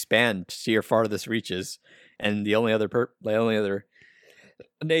once you expand to your farthest reaches and the only other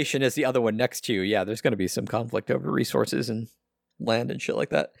nation is the other one next to you, yeah, there's going to be some conflict over resources and land and shit like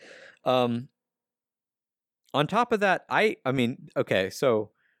that. On top of that, I mean, okay,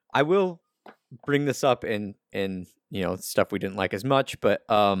 so I will bring this up in stuff we didn't like as much, but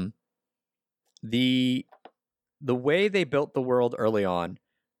the way they built the world early on,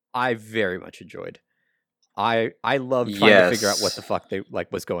 I very much enjoyed. I loved trying to figure out what the fuck they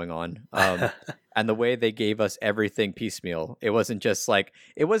was going on. And the way they gave us everything piecemeal. It wasn't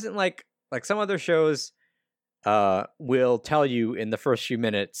like some other shows will tell you in the first few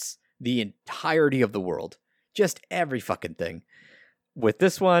minutes the entirety of the world. Just every fucking thing. With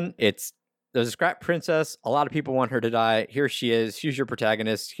this one, there's a scrap princess. A lot of people want her to die. Here she is. Here's your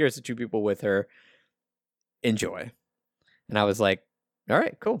protagonist. Here's the two people with her. Enjoy. And I was like, all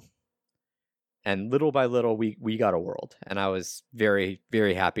right, cool. And little by little, we got a world. And I was very,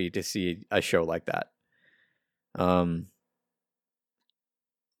 very happy to see a show like that.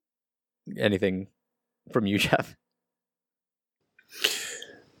 Anything from you, Jeff?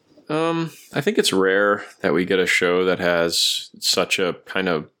 I think it's rare that we get a show that has such a kind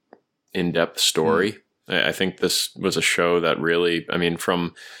of in-depth story. I think this was a show that really, I mean,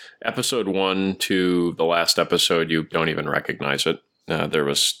 from episode 1 to the last episode, you don't even recognize it. There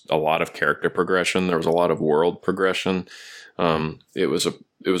was a lot of character progression. There was a lot of world progression. It was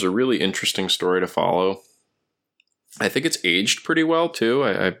a really interesting story to follow. I think it's aged pretty well too.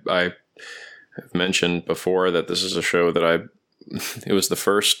 I have mentioned before that this is a show that it was the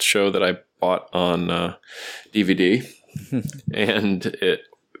first show that I bought on DVD, and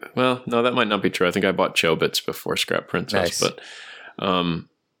well, no, that might not be true. I think I bought Chobits before Scrap Princess, Nice. but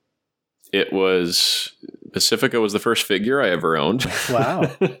it was Pacifica was the first figure I ever owned. Wow.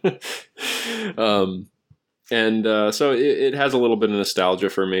 So it has a little bit of nostalgia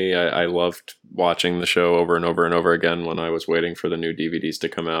for me. I loved watching the show over and over and over again when I was waiting for the new DVDs to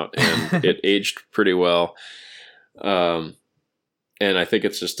come out, and it aged pretty well. And I think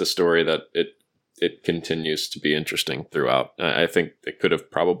it's just a story that it continues to be interesting throughout. I think it could have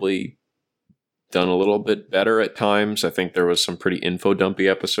probably done a little bit better at times. I think there was some pretty info dumpy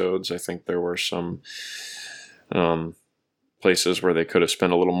episodes. I think there were some places where they could have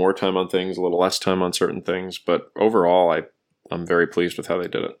spent a little more time on things, a little less time on certain things. But overall, I'm very pleased with how they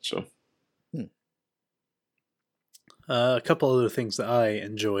did it. So, A couple other things that I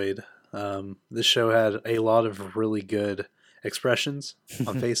enjoyed. This show had a lot of really good expressions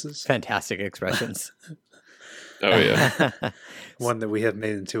on faces. Fantastic expressions. oh yeah, One that we have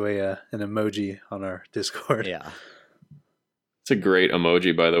made into an emoji on our Discord. Yeah. it's a great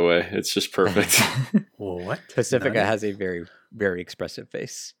emoji, by the way. It's just perfect. What? Pacifica has a very, very expressive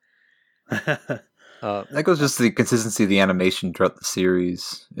face. That goes just to the consistency of the animation throughout the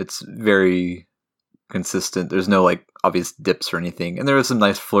series. It's very consistent. There's no like obvious dips or anything, and there are some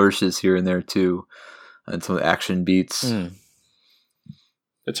nice flourishes here and there too, and some action beats.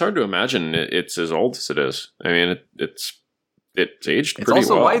 It's hard to imagine it's as old as it is. I mean, it's aged It's pretty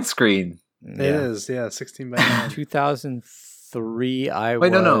also well. widescreen. It is, 16 by 9. 2003,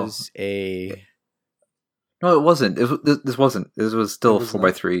 Wait, no. was a... No, it wasn't. This wasn't. This was still It was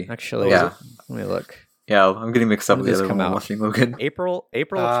 4x3. Actually, Yeah. let me look. Yeah, I'm getting mixed up When with did the this other come one out? watching Logan. April of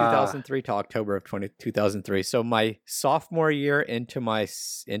Ah. 2003 to October of 2003. So my sophomore year into my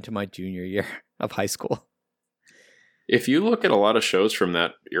junior year of high school. If you look at a lot of shows from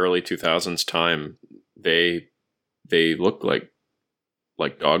that early 2000s time, they look like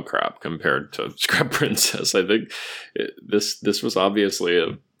dog crap compared to Scrap Princess. I think this was obviously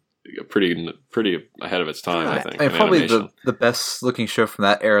a pretty ahead of its time. I think. I mean, in probably animation. the best looking show from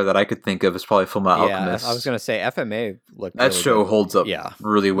that era that I could think of is probably Fullmetal Yeah, Alchemist. I was gonna say FMA looked That really show good. holds up Yeah.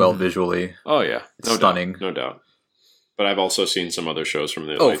 really well Mhm. visually. Oh yeah, It's no stunning. doubt, no doubt. But I've also seen some other shows from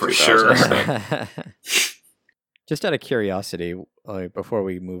the Oh, late for 2000s sure. that- Just out of curiosity, before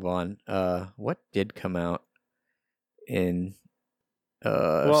we move on, what did come out in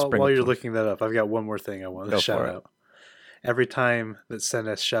Well, spring while of you're 20 looking that up, I've got one more thing I want Go to shout for it. out. Every time that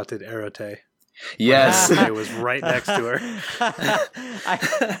Senes shouted Erote, Yes. Erote was right next to her.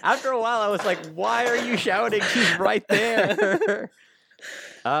 After a while, I was like, "Why are you shouting? She's right there."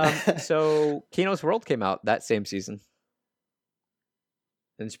 So Kino's World came out that same season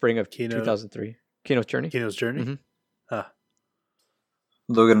in spring of Kino- 2003. Kino's Journey. Kino's Journey. Mhm.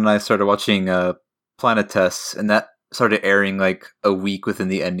 Logan and I started watching Planet Tests, and that started airing like a week within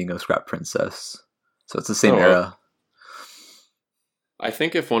the ending of Scrap Princess. So it's the same Oh, wow. era. I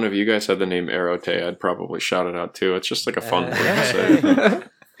think if one of you guys had the name Erote, I'd probably shout it out too. It's just like a fun word to Yeah.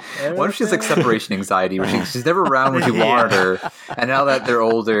 say. What if she's like separation anxiety, where she's never around when you wanted her, and now that they're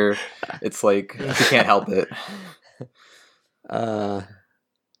older, it's like she can't help it.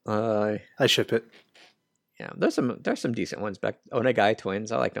 I ship it. Yeah, there's some decent ones back. Onegai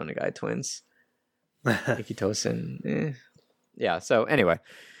Twins. I liked Onegai Twins. Ikitosen. Yeah. So anyway,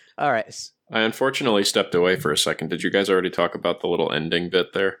 all right. I unfortunately stepped away for a second. Did you guys already talk about the little ending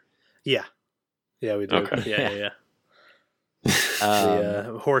bit there? Yeah. Yeah, we did. Okay. Yeah.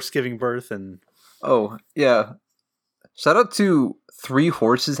 Um, The horse giving birth and Oh yeah! Shout out to 3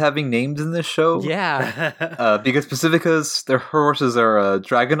 horses having names in this show. yeah. Because Pacifica's her horses are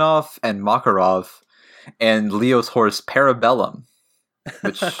Dragunov and Makarov, and Leo's horse Parabellum,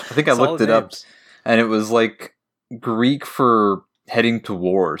 which I think I looked Solid it up, names. and it was like Greek for heading to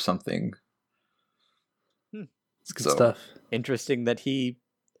war or something. It's good So- stuff. Interesting that he,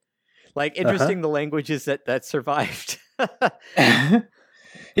 interesting the languages that survived.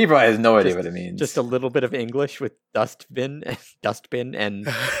 He probably has no idea Just- what it means. Just a little bit of English with dustbin, and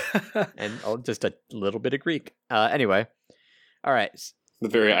just a little bit of Greek. Anyway, all right. The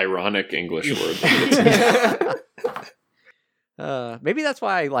very ironic English word. Maybe that's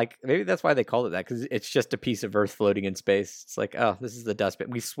why they called it that, because it's just a piece of Earth floating in space. It's like, oh, this is the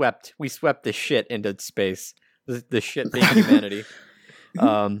dustbin. We swept the shit into space. The shit being humanity.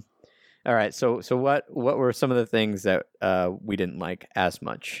 All right. So what were some of the things that we didn't like as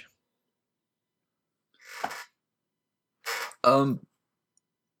much?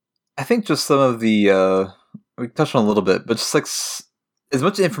 I think just some of the we touched on a little bit, but just like as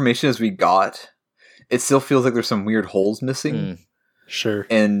much information as we got, it still feels like there's some weird holes missing. Mm. Sure.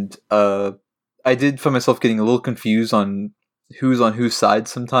 And I did find myself getting a little confused on whose side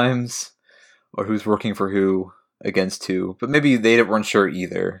sometimes, or who's working for who against who. But maybe they weren't sure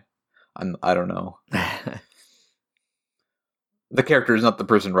either. I don't know. The character is not the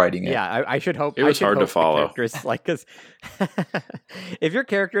person writing it. Yeah, I should hope It was hard to the follow. characters, because if your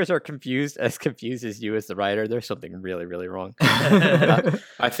characters are confused as you as the writer, there's something really, really wrong.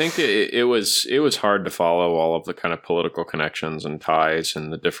 I think it was hard to follow all of the kind of political connections and ties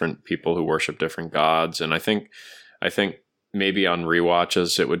and the different people who worship different gods. And I think maybe on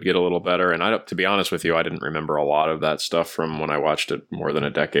rewatches it would get a little better. And to be honest with you, I didn't remember a lot of that stuff from when I watched it more than a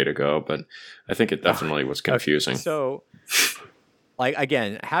decade ago. But I think it definitely was confusing. So, like,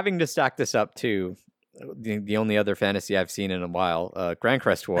 again, having to stack this up to the only other fantasy I've seen in a while, Grand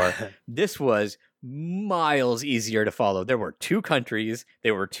Crest War, this was miles easier to follow. There were 2 countries,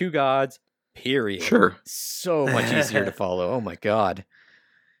 there were 2 gods, period. Sure. So much easier to follow. Oh my god.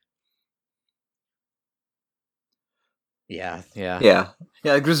 Yeah. Yeah.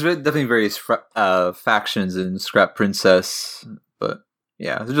 There's definitely various factions in Scrap Princess, but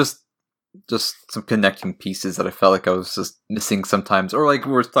yeah, there's just some connecting pieces that I felt like I was just missing sometimes, or like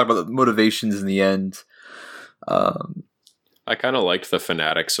we were talking about the motivations in the end. I kind of liked the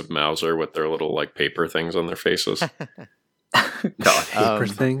fanatics of Mauser with their little like paper things on their faces. God, Paper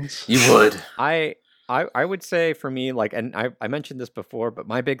things. you would. I would say for me, like, and I mentioned this before, but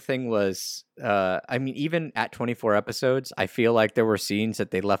my big thing was, I mean, even at 24 episodes, I feel like there were scenes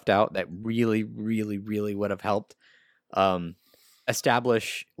that they left out that really, really, really would have helped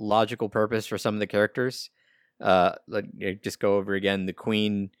establish logical purpose for some of the characters. Just go over again. The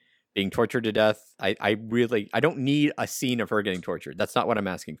queen being tortured to death. I don't need a scene of her getting tortured. That's not what I'm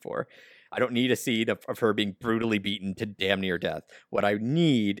asking for. I don't need a scene of her being brutally beaten to damn near death. What I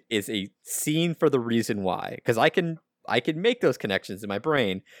need is a scene for the reason why, because I can make those connections in my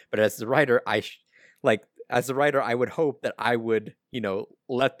brain, but as the writer, as the writer, I would hope that I would,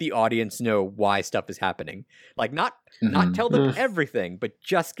 let the audience know why stuff is happening. Like not tell them everything, but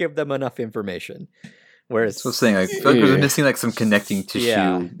just give them enough information. Whereas, so I'm saying, I feel like we're missing like some connecting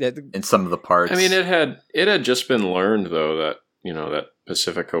tissue in some of the parts. I mean, it had just been learned though that that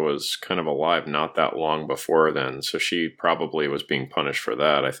Pacifica was kind of alive not that long before then, so she probably was being punished for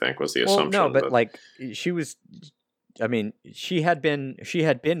that. I think was the assumption. No, but like she was. I mean, she had been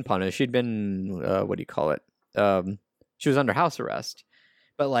punished. She'd been what do you call it? She was under house arrest.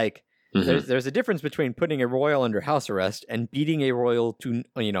 But like, there's a difference between putting a royal under house arrest and beating a royal to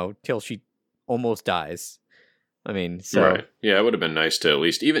till she almost dies. I mean, so right. Yeah, it would have been nice to at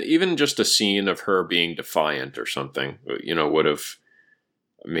least even just a scene of her being defiant or something. Would have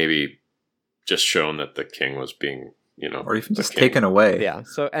maybe just shown that the king was being or even just taken away. Yeah.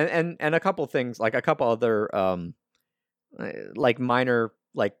 So and a couple things, like a couple other like minor,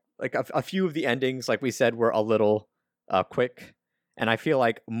 like a few of the endings, like we said, were a little quick, and I feel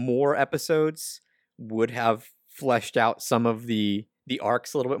like more episodes would have fleshed out some of the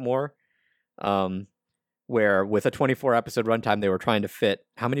arcs a little bit more. Where with a 24 episode runtime, they were trying to fit,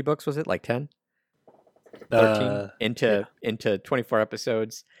 how many books was it? Like 10, 13 into 24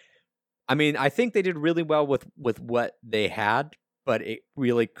 episodes. I mean, I think they did really well with what they had, but it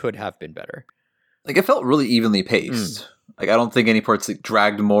really could have been better. Like, it felt really evenly paced. Like, I don't think any parts like,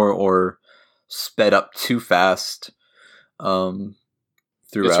 dragged more or sped up too fast. Throughout.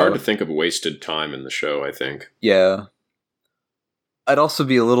 It's hard to think of wasted time in the show, I think. Yeah. I'd also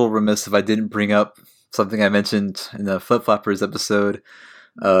be a little remiss if I didn't bring up something I mentioned in the Flip Flappers episode.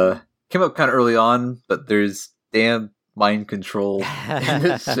 Came up kind of early on, but there's damn mind control in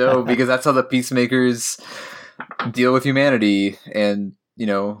this show, because that's how the Peacemakers deal with humanity. And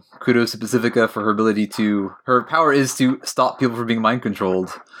kudos to Pacifica for her ability her power is to stop people from being mind controlled.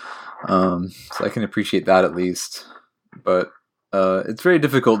 So I can appreciate that at least. But it's very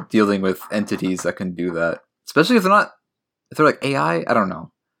difficult dealing with entities that can do that, especially if they're like AI. I don't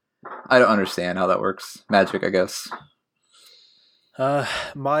know. I don't understand how that works. Magic, I guess.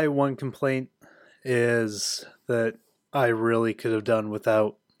 My one complaint is that I really could have done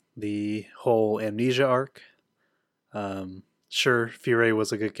without the whole amnesia arc. Sure, Fury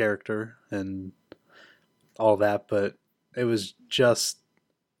was a good character and all that, but it was just,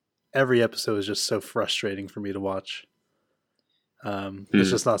 every episode was just so frustrating for me to watch. It's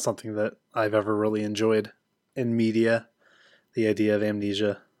just not something that I've ever really enjoyed in media, the idea of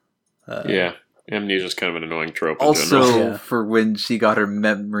amnesia. Amnesia is kind of an annoying trope. Also, for when she got her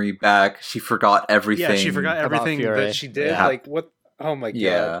memory back, she forgot everything. Yeah, she forgot everything that she did. Yeah. Like, what? Oh my god.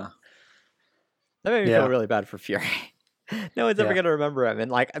 Yeah. That made me feel really bad for Fury. No one's ever going to remember him. And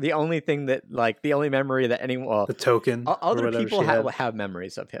like the only memory that anyone, the token, other people have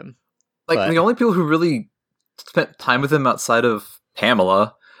memories of him. Like, the only people who really spent time with him outside of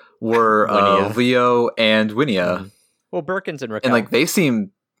Pamela were Leo and Winia. Well, Birkins and Raquel. And like, they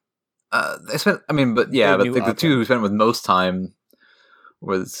seem, they spent, I mean, but yeah, but the two who spent with most time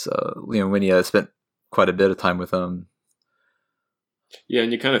was Leo and Winia. Spent quite a bit of time with him. Yeah,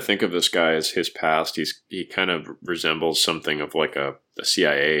 and you kind of think of this guy as his past. He kind of resembles something of like a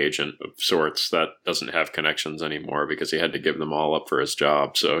CIA agent of sorts that doesn't have connections anymore because he had to give them all up for his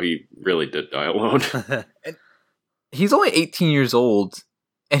job. So he really did die alone. And he's only 18 years old,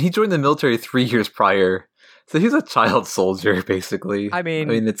 and he joined the military 3 years prior. So he's a child soldier, basically. I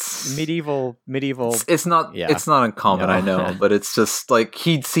mean, it's medieval. It's not. Yeah. It's not uncommon, I know, but it's just like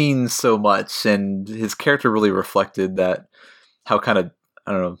he'd seen so much, and his character really reflected that. How kind of,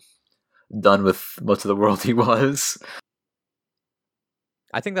 I don't know, done with most of the world he was.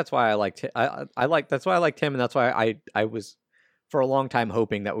 I think that's why I liked him. That's why I liked him, and that's why I was for a long time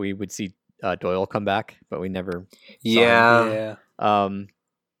hoping that we would see Doyle come back, but we never. Yeah. Saw him.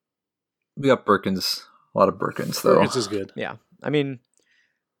 We got Birkins. A lot of Birkins, though. Birkins is good. Yeah, I mean,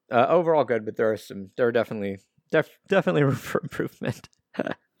 overall good, but there are definitely room for improvement.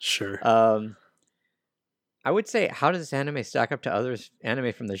 Sure. I would say, how does this anime stack up to other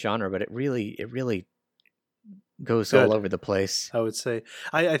anime from the genre? But it really goes all over the place. I would say.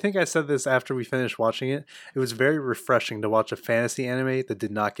 I think I said this after we finished watching it. It was very refreshing to watch a fantasy anime that did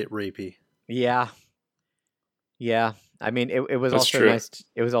not get rapey. Yeah. I mean, it was That's also true. nice.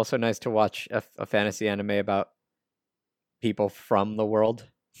 It was also nice to watch a fantasy anime about people from the world.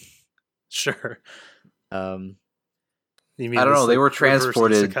 Sure. You mean I don't this, know. They like, were reverse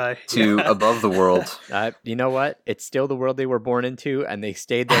transported isekai? to Yeah. above the world. You know what? It's still the world they were born into, and they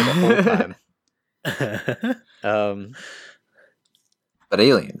stayed there the whole time. But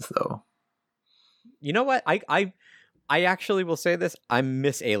aliens, though. You know what? I actually will say this. I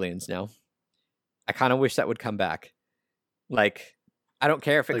miss Aliens now. I kind of wish that would come back. Like, I don't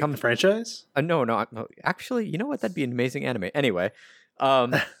care if it Like comes the franchise? No. Actually, you know what? That'd be an amazing anime. Anyway,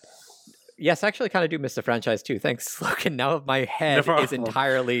 yes, I actually kind of do miss the franchise too. Thanks, Logan. Now my head is problem.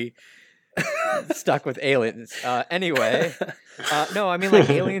 entirely stuck with aliens. Anyway, no, I mean like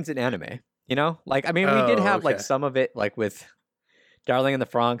aliens in anime. You know, like I mean we did Oh, have like okay. some of it like with Darling in the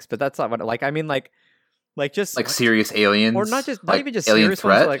Franxx, but that's not what like I mean like just Like serious aliens. or not just not like even just Alien serious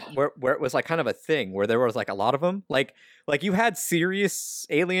Threat. ones, like where it was like kind of a thing where there was like a lot of them. Like you had serious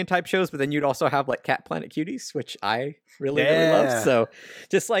alien type shows, but then you'd also have like Cat Planet Cuties, which I really love. Yeah. So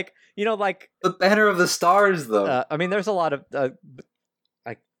just like you know, like The Banner of the Stars, though. I mean, there's a lot of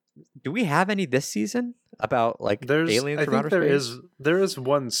like, do we have any this season about like aliens I from think outer space? there is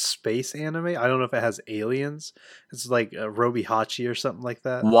one space anime. I don't know if it has aliens. It's like Robi Hachi or something like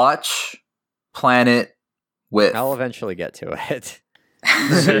that. Watch Planet with. I'll eventually get to it.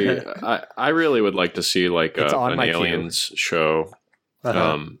 See, I really would like to see like It's on an my queue. aliens show.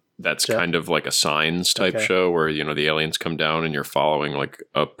 Uh-huh. That's Jeff? kind of like a Signs type Okay. show where you know the aliens come down and you're following like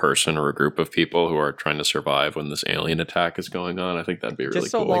a person or a group of people who are trying to survive when this alien attack is going on. I think that'd be really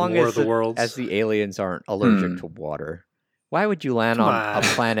Just so cool. long War as of the Worlds. as the aliens aren't allergic to water. Why would you land Come on a on.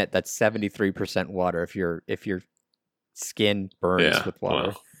 planet that's 73% water if your skin burns Yeah, with water?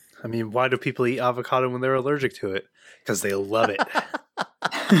 well. I mean, why do people eat avocado when they're allergic to it? Because they love it.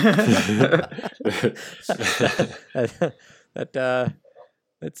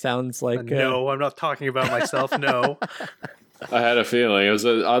 That sounds like No, I'm not talking about myself. No. I had a feeling it was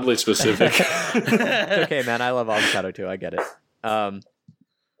oddly specific. It's okay, man. I love avocado too. I get it.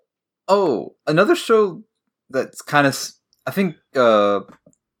 Oh, another show that's kind of, I think, a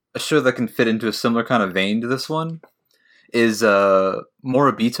show that can fit into a similar kind of vein to this one is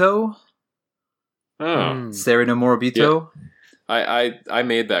Moribito. Oh, Mm. Serie no Moribito. I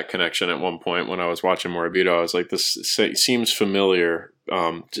made that connection at one point when I was watching Moribito. I was like, this seems familiar.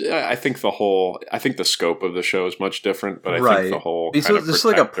 I think the scope of the show is much different, but I think the whole Because kind of there's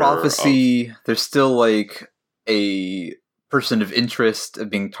like a protector of- prophecy. There's still like a person of interest of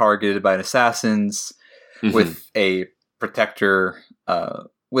being targeted by assassins Mhm. with a protector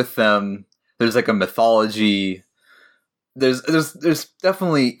with them. There's like a mythology. There's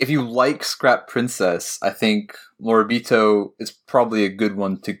definitely, if you like Scrap Princess, I think Moribito is probably a good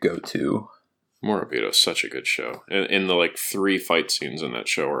one to go to. Moribito is such a good show, and the like 3 fight scenes in that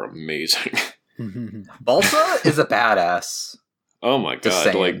show are amazing. Balsa is a badass. Oh my Just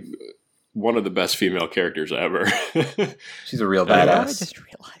god! saying. Like one of the best female characters ever. She's a real You know what I badass. just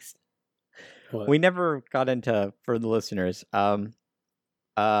realized What? we never got into for the listeners. I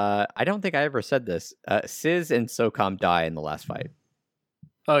don't think I ever said this. Sizz and SOCOM die in the last fight.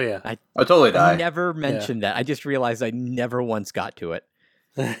 Oh yeah. I totally I die. never mentioned that. I just realized I never once got to it.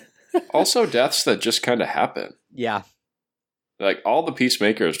 Also, deaths that just kind of happen. Yeah. Like all the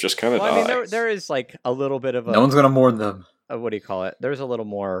peacemakers just kind of Well, die. I mean, there is like a little bit of a No one's gonna mourn them. what do you call it? There's a little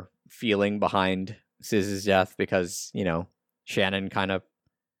more feeling behind Sizz's death because you know Shannon kind of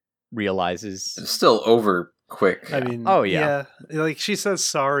realizes. It's still over quick. I mean, Oh, yeah. like she says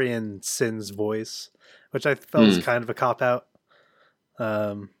sorry in Sin's voice, which I felt was kind of a cop out.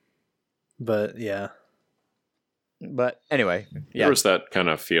 But yeah, But anyway, yeah. There was that kind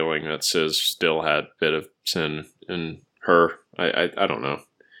of feeling that Sis still had a bit of sin in her. I don't know.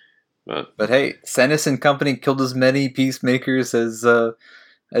 But hey, Stennis and company killed as many peacemakers as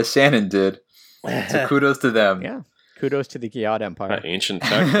Shannon did. So kudos to them. Yeah. Kudos to the Giad Empire. That ancient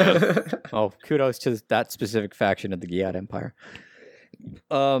tech, man. Oh, kudos to that specific faction of the Giad Empire.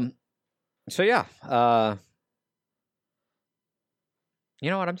 So yeah. You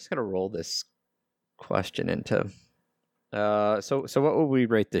know what? I'm just gonna roll this question into. So what would we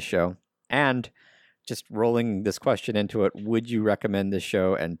rate this show? And just rolling this question into it, would you recommend this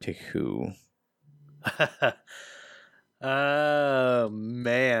show and to who? oh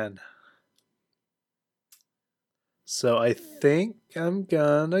man. So I think I'm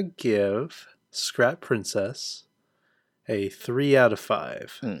gonna give Scrap Princess a 3 out of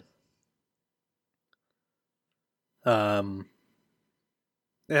 5. It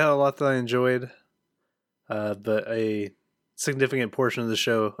had a lot that I enjoyed, but a significant portion of the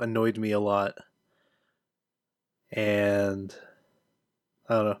show annoyed me a lot. And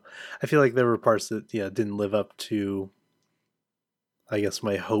I don't know. I feel like there were parts that didn't live up to, I guess,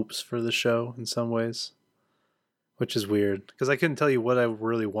 my hopes for the show in some ways, which is weird because I couldn't tell you what I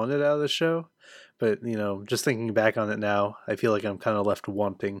really wanted out of the show, but just thinking back on it now, I feel like I'm kind of left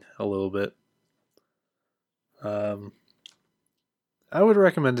wanting a little bit. I would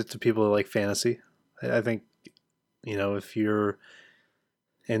recommend it to people who like fantasy. I think if you're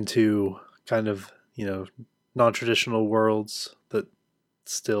into kind of non-traditional worlds that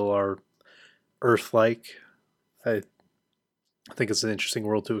still are Earth-like, I think it's an interesting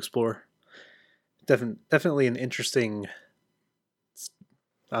world to explore. Definitely an interesting,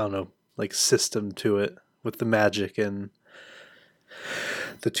 I don't know, like system to it with the magic and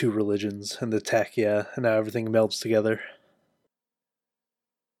the two religions and the tech, and how everything melds together.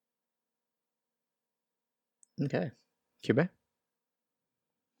 Okay. Cube?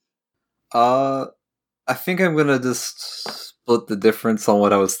 I think I'm gonna just split the difference on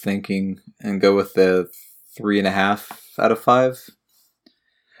what I was thinking and go with the 3.5 out of 5.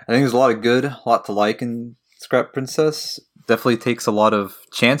 I think there's a lot of good, a lot to like in Scrap Princess. Definitely takes a lot of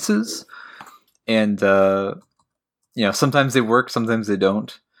chances, and sometimes they work, sometimes they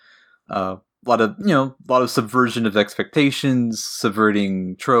don't. A lot of subversion of expectations,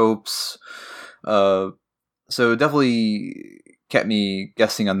 subverting tropes. So definitely kept me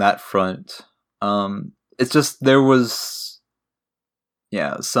guessing on that front. It's just there was,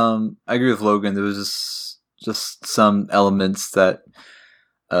 some. I agree with Logan. There was just some elements that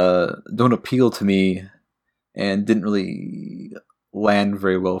don't appeal to me and didn't really land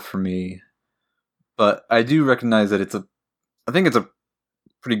very well for me. But I do recognize that I think it's a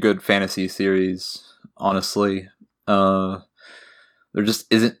pretty good fantasy series. Honestly, there just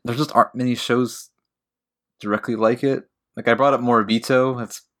aren't many shows directly like it. Like I brought up Moribito.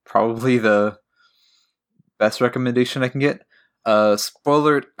 That's probably the best recommendation I can get.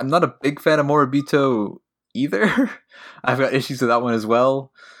 Spoiler, I'm not a big fan of Moribito either. I've got issues with that one as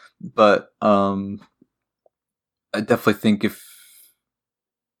well. But I definitely think if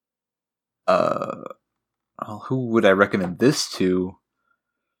who would I recommend this to?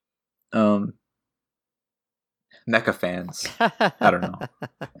 Mecha fans. I don't know.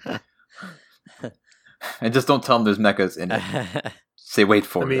 And just don't tell them there's mechas in it. Say wait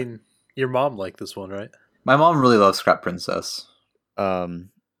for it. I mean, your mom liked this one, right? My mom really loves Scrap Princess. But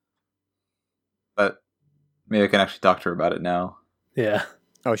maybe I can actually talk to her about it now. Yeah.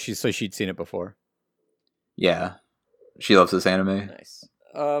 Oh, she'd seen it before. Yeah, she loves this anime. Nice.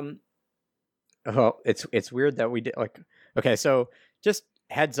 Well, it's weird that we did okay. So just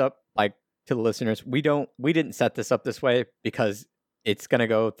heads up, to the listeners, we didn't set this up this way because it's gonna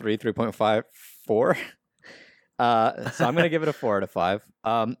go 3.5, 4. So I'm gonna give it a 4 out of 5.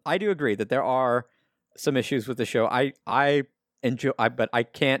 I do agree that there are some issues with the show. I enjoy, but I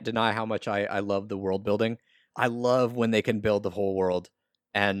can't deny how much I love the world building. I love when they can build the whole world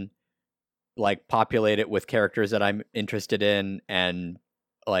and populate it with characters that I'm interested in, and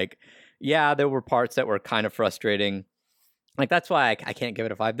there were parts that were kind of frustrating. That's why I can't give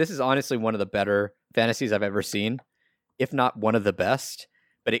it a 5. This is honestly one of the better fantasies I've ever seen, if not one of the best.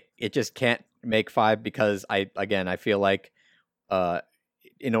 But it just can't make 5 because I feel like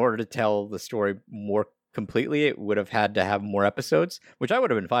in order to tell the story more completely, it would have had to have more episodes, which I would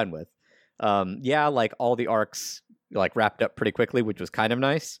have been fine with. All the arcs wrapped up pretty quickly, which was kind of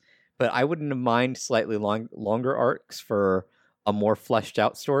nice. But I wouldn't have mind slightly longer arcs for a more fleshed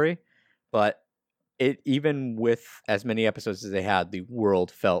out story. But even with as many episodes as they had, the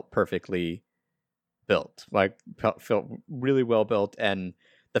world felt perfectly built. Felt really well built, and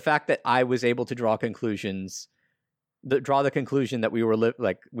the fact that I was able to draw the conclusion that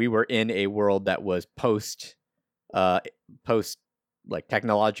we were in a world that was post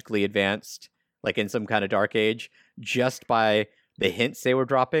technologically advanced, in some kind of dark age, just by the hints they were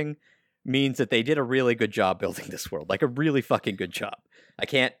dropping, means that they did a really good job building this world. A really fucking good job.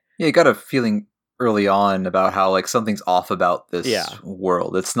 Yeah, you got a feeling early on about how something's off about this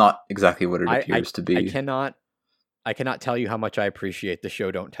world. It's not exactly what it appears to be. I cannot tell you how much I appreciate the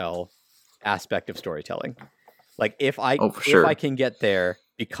show don't tell aspect of storytelling. If I can get there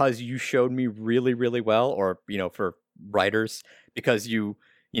because you showed me really, really well, or for writers, because you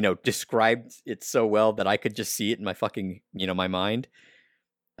described it so well that I could just see it in my fucking my mind.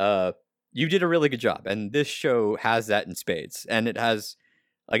 You did a really good job, and this show has that in spades. And it has,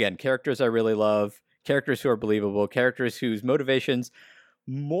 again, characters I really love, characters who are believable, characters whose motivations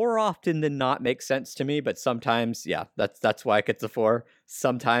more often than not make sense to me, but sometimes, that's why it gets a 4.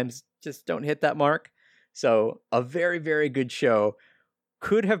 Sometimes just don't hit that mark. So a very, very good show.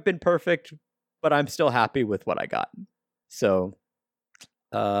 Could have been perfect, but I'm still happy with what I got. So,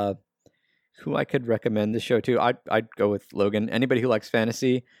 who I could recommend this show to? I'd go with Logan. Anybody who likes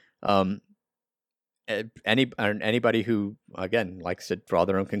fantasy, anybody who again likes to draw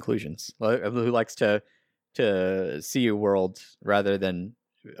their own conclusions, who likes to see a world rather than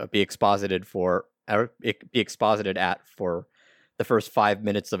be exposited at for the first 5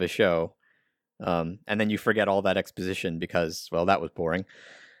 minutes of a show, and then you forget all that exposition because, well, that was boring.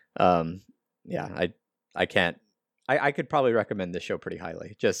 I can't. I could probably recommend this show pretty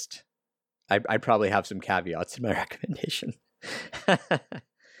highly. Just I'd probably have some caveats in my recommendation.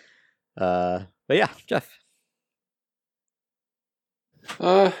 But yeah, Jeff.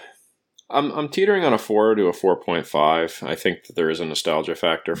 I'm teetering on a 4 to a 4.5. I think that there is a nostalgia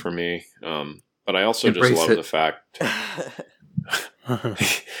factor for me, but I also Embrace just love it. the fact.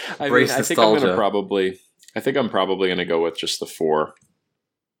 I Embrace think I'm nostalgia. probably gonna go with just the 4.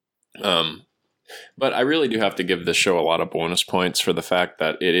 But I really do have to give this show a lot of bonus points for the fact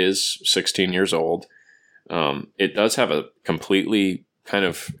that it is 16 years old. It does have a completely kind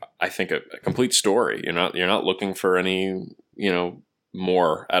of, I think, a complete story. You're not looking for any,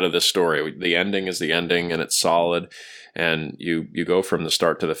 more out of this story. The ending is the ending, and it's solid. And you go from the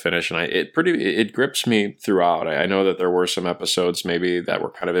start to the finish, and it grips me throughout. I know that there were some episodes maybe that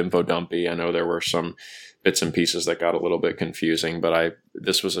were kind of info dumpy. I know there were some bits and pieces that got a little bit confusing, but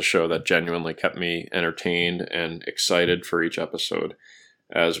this was a show that genuinely kept me entertained and excited for each episode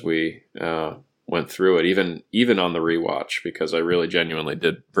as we went through it, even on the rewatch, because I really genuinely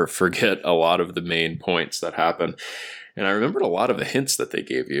did forget a lot of the main points that happened. And I remembered a lot of the hints that they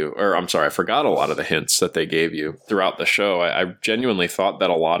gave you, or I'm sorry, I forgot a lot of the hints that they gave you throughout the show. I genuinely thought that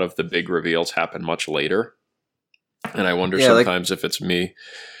a lot of the big reveals happened much later. And I wonder sometimes if it's me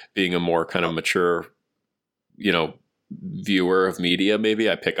being a more kind of mature, viewer of media. Maybe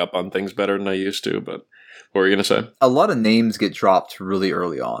I pick up on things better than I used to, but what were you going to say? A lot of names get dropped really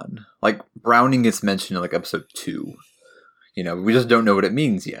early on. Like Browning gets mentioned in like episode 2. We just don't know what it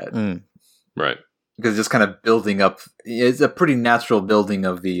means yet. Right. Because it's just kind of building up. It's a pretty natural building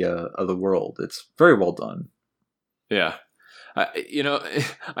of the world. It's very well done. Yeah.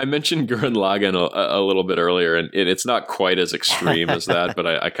 I mentioned Gurren Lagann a little bit earlier, and it's not quite as extreme as that, but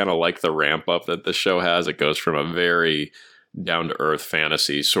I kind of like the ramp up that the show has. It goes from a very down-to-earth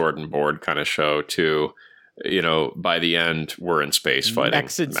fantasy sword and board kind of show to, by the end, we're in space fighting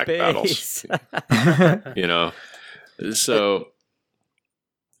Mechs in space. battles. So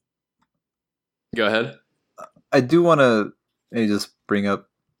go ahead. I do want to just bring up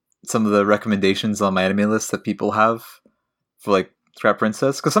some of the recommendations on my anime list that people have for like Scrap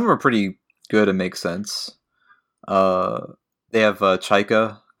Princess, because some of them are pretty good and make sense. They have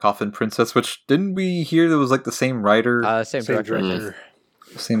Chaika, Coffin Princess, which didn't we hear that was like the same writer? Same Same director. director.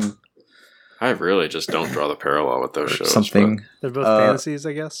 Same I really just don't draw the parallel with those shows. something. They're both fantasies,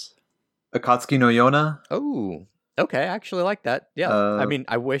 I guess. Akatsuki no Yona. Oh, okay. I actually like that. Yeah. I mean,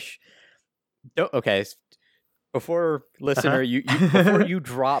 I wish. Okay. Before listener, you before you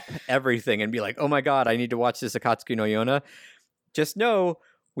drop everything and be like, "Oh my god, I need to watch this Akatsuki no Yona," just know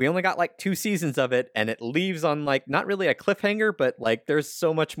we only got like 2 seasons of it, and it leaves on like not really a cliffhanger, but like there's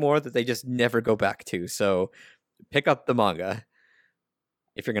so much more that they just never go back to. So pick up the manga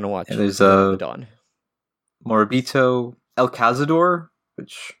if you're gonna watch. Yeah, there's the Dawn. Moribito El Cazador,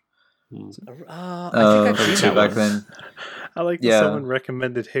 which I think I've seen that back one. then. I like that Yeah. someone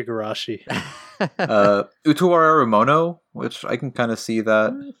recommended Higurashi. Utuwara Mono, which I can kind of see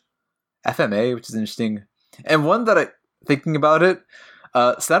that. FMA, which is interesting. And one that thinking about it,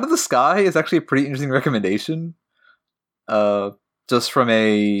 Sound of the Sky is actually a pretty interesting recommendation. Just from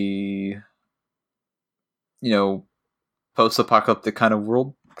a, post-apocalyptic kind of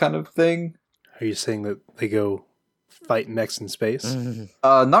world kind of thing. Are you saying that they go fight mechs in space? Mm.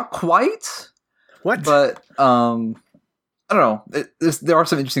 Not quite, What? but I don't know. There are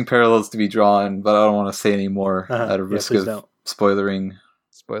some interesting parallels to be drawn, but I don't want to say any more out of Yeah, risk please of don't. spoilering.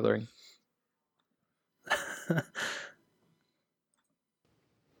 Spoilering.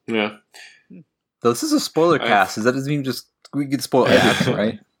 Yeah. Though this is a spoiler I've- cast. Does that doesn't mean just we can spoil everything,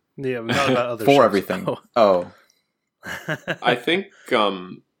 right? Yeah, but not about other For shows. everything. Oh. Oh, I think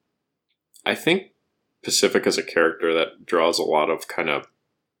Pacific is a character that draws a lot of kind of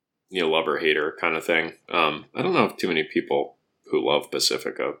lover hater kind of thing. I don't know if too many people who love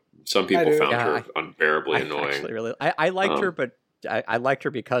Pacifica. Some people do. found Yeah, her unbearably I annoying. actually really, I liked her, Um, but I liked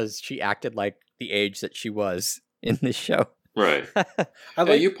her because she acted like the age that she was in this show. Right. I Yeah,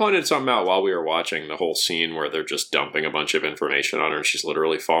 like you pointed something out while we were watching the whole scene where they're just dumping a bunch of information on her and she's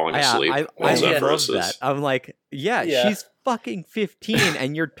literally falling asleep I while love Zephyros that. is. I'm like, Yeah. she's fucking 15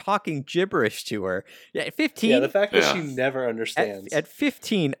 and you're talking gibberish to her. Yeah, 15. Yeah, the fact that Yeah. she never understands. At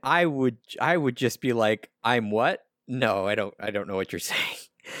 15, I would just be like, I'm what? No, I don't know what you're saying.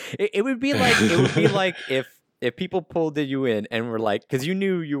 It would be like if people pulled you in and were like, because you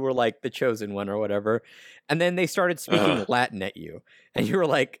knew you were like the chosen one or whatever, and then they started speaking Latin at you, and you were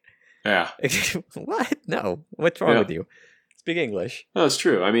like, Yeah. what? No, what's wrong Yeah. with you? Speak English. No, it's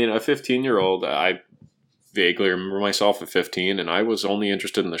true. I mean, a 15-year-old, I vaguely remember myself at 15, and I was only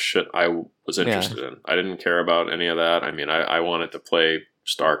interested in the shit I was interested in. I didn't care about any of that. I mean, I wanted to play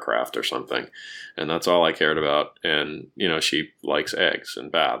StarCraft or something, and that's all I cared about. And, you know, she likes eggs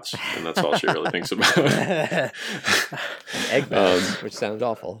and baths, and that's all she really thinks about. Egg baths, which sounds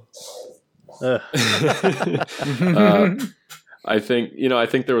awful. I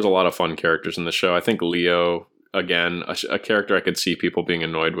think there was a lot of fun characters in the show. I think Leo, again, a character I could see people being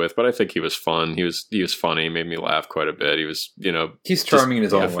annoyed with, but I think he was fun. He was funny, made me laugh quite a bit. He was, you know, He's charming in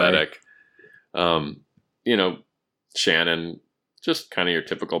his own way. pathetic. You know, Shannon, just kind of your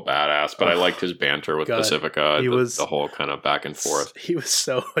typical badass, but I liked his banter with God. Pacifica. He was- the whole kind of back and forth. He was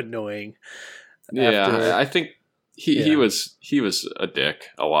so annoying. Yeah, after- I think he was a dick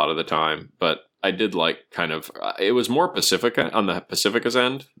a lot of the time, but I did like kind of it was more Pacifica on the Pacifica's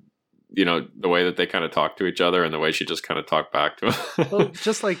end. You know, the way that they kind of talked to each other and the way she just kind of talked back to him. Well,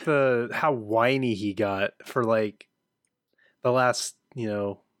 just like how whiny he got for like the last,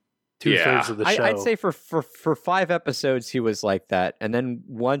 2/3 of the show. I'd say for 5 episodes he was like that, and then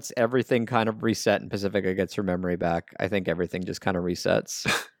once everything kind of reset and Pacifica gets her memory back, I think everything just kind of resets.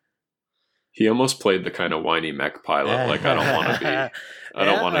 He almost played the kind of whiny mech pilot. Like, I don't want to be. I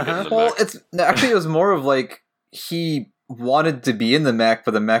don't want to get in the Well, mech. it was more of like he wanted to be in the mech,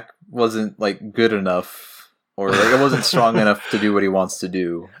 but the mech wasn't like good enough, or like it wasn't strong enough to do what he wants to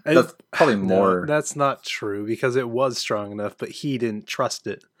do. That's probably more. No, that's not true, because it was strong enough, but he didn't trust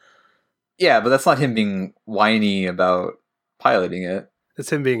it. Yeah, but that's not him being whiny about piloting it.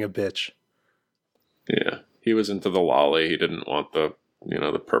 It's him being a bitch. Yeah, he was into the lolly. He didn't want the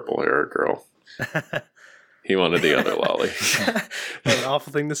purple hair girl. He wanted the other lolly. An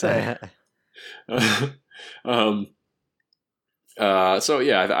awful thing to say. So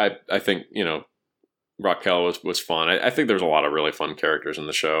yeah, I think, Raquel was fun. I think there's a lot of really fun characters in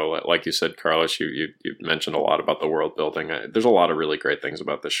the show. Like you said, Carlos, you mentioned a lot about the world building. There's a lot of really great things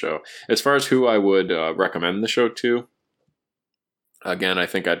about this show. As far as who I would recommend the show to, again, I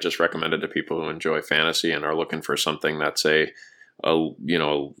think I'd just recommend it to people who enjoy fantasy and are looking for something that's a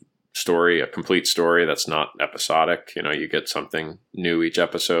story, a complete story that's not episodic. You get something new each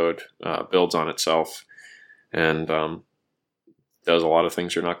episode, builds on itself, and does a lot of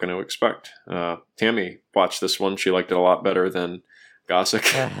things you're not going to expect. Tammy watched this one. She liked it a lot better than Gossip.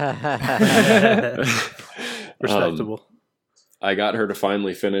 Respectable. I got her to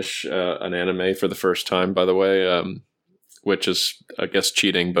finally finish an anime for the first time, by the way, which is, I guess,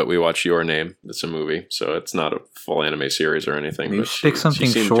 cheating, but we watched Your Name. It's a movie, so it's not a full anime series or anything. Maybe But pick something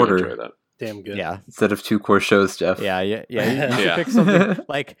seemed to shorter. enjoy that. Damn good. Yeah, Instead of 2 core shows, Jeff. yeah. You Yeah. should pick something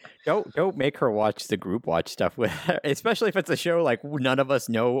like don't make her watch the group watch stuff with her, especially if it's a show like none of us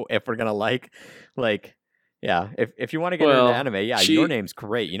know if we're gonna like. Like, yeah, if you want to get into anime, Your Name's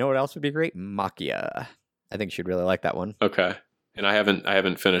great. You know what else would be great? Makia. I think she'd really like that one. Okay, and I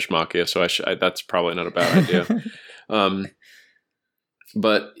haven't finished Makia, so that's probably not a bad idea.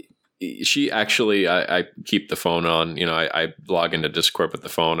 But she actually, I keep the phone on. I log into Discord with the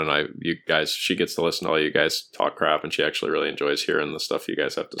phone, and she gets to listen to all you guys talk crap, and she actually really enjoys hearing the stuff you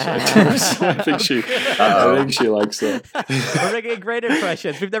guys have to say. So I think she likes that. We're making great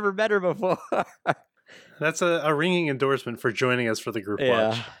impressions. We've never met her before. That's a ringing endorsement for joining us for the group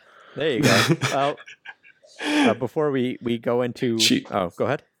watch. There you go. Well, before we go into, go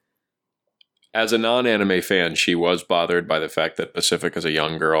ahead. As a non-anime fan, she was bothered by the fact that Pacific is a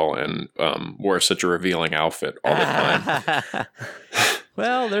young girl and wore such a revealing outfit all the time.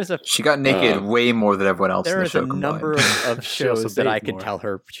 Well, she got naked way more than everyone else in the There's show a combined. number of shows that I could more. tell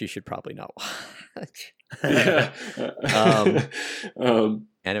her she should probably know. Yeah.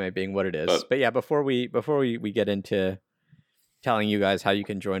 Anime being what it is. But yeah, before we get into telling you guys how you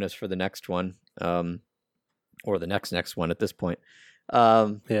can join us for the next one, or the next one at this point.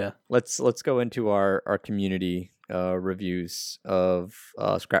 Let's go into our community reviews of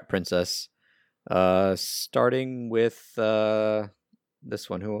Scrap Princess, starting with this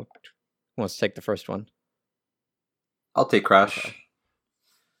one. Who wants to take the first one? I'll take Crash.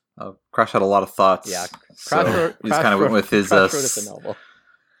 Crash had a lot of thoughts. Yeah, so he just kind of went with his. Crash wrote us a novel.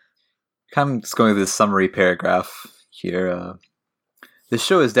 Kind of just going with this summary paragraph here. This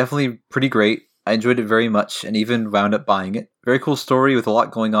show is definitely pretty great. I enjoyed it very much and even wound up buying it. Very cool story with a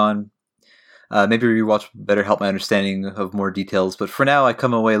lot going on. Maybe rewatch better help my understanding of more details, but for now I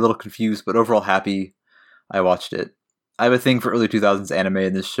come away a little confused, but overall happy I watched it. I have a thing for early 2000s anime,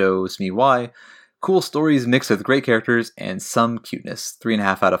 and this shows me why. Cool stories mixed with great characters and some cuteness.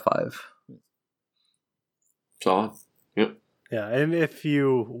 3.5 out of 5. Solid. Yep. Yeah, and if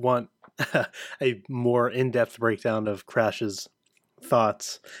you want a more in-depth breakdown of Crash's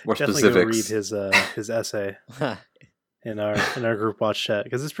thoughts, More definitely go read specifics. his essay in our group watch chat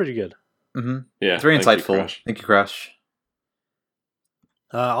because it's pretty good. Mm-hmm. Yeah. It's very thank you, insightful. Crash. Thank you, Crash.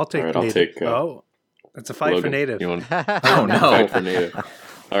 I'll take All right, I'll native. take, oh, it's a fight for Logan, native. You want Oh, no. fight for native? All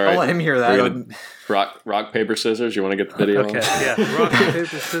I'll right. let him hear We're that. gonna rock, paper, scissors. You want to get the video? Okay, on? yeah. Rock, paper,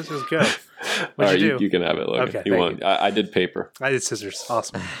 scissors, go. All What'd right, you do? you can have it, Logan. Okay, You thank want? I did paper. I did scissors.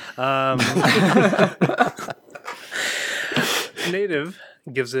 Awesome. Native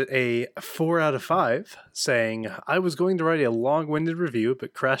gives it a 4 out of 5, saying, I was going to write a long-winded review,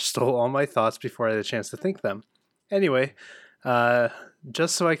 but Crash stole all my thoughts before I had a chance to think them. Anyway,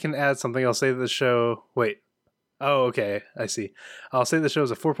 just so I can add something, I'll say that the show... Wait. Oh, okay. I see. I'll say the show is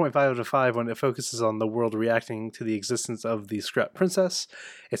a 4.5 out of 5 when it focuses on the world reacting to the existence of the Scrap Princess.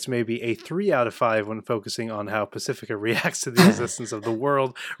 It's maybe a 3 out of 5 when focusing on how Pacifica reacts to the existence of the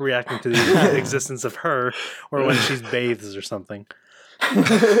world reacting to the existence of her, or when she bathes or something.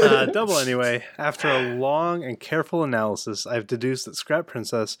 Double anyway. After a long and careful analysis, I've deduced that Scrap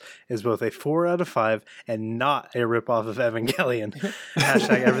Princess is both a 4 out of 5 and not a ripoff of Evangelion.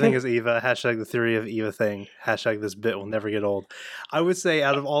 Hashtag everything is Eva. Hashtag the theory of Eva thing. Hashtag this bit will never get old. I would say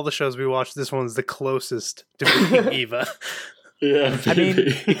out of all the shows we watched, this one's the closest to being Eva. Yeah. I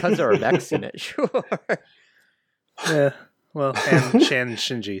mean, because there are mechs in it, sure. Yeah. Well, and Shan and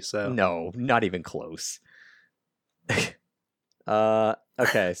Shinji, so. No, not even close.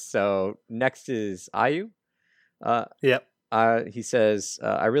 Okay, so next is Ayu. Yep. He says,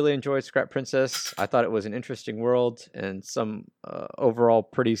 I really enjoyed Scrap Princess. I thought it was an interesting world and some overall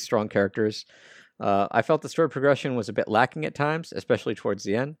pretty strong characters. I felt the story progression was a bit lacking at times, especially towards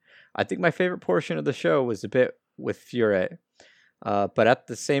the end. I think my favorite portion of the show was a bit with Fure. But at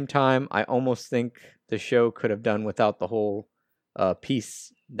the same time, I almost think the show could have done without the whole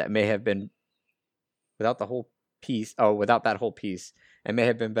piece that may have been... without that whole piece, and may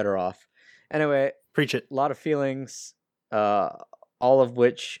have been better off. Anyway, Preach it. a lot of feelings, all of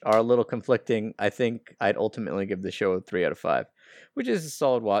which are a little conflicting. I think I'd ultimately give the show a 3 out of 5, which is a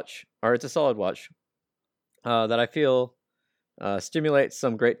solid watch, that I feel stimulates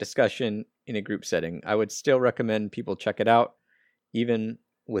some great discussion in a group setting. I would still recommend people check it out, even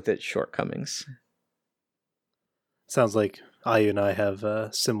with its shortcomings. Sounds like Ayu and I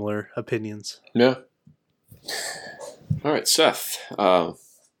have similar opinions. Yeah. All right, Seth.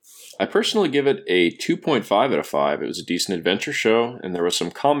 I personally give it a 2.5 out of 5. It was a decent adventure show, and there was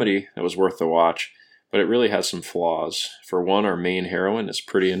some comedy that was worth the watch, but it really has some flaws. For one, our main heroine is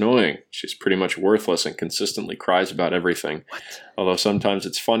pretty annoying. She's pretty much worthless and consistently cries about everything. What? Although sometimes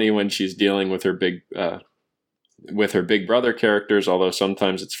it's funny when she's dealing with her big brother characters, although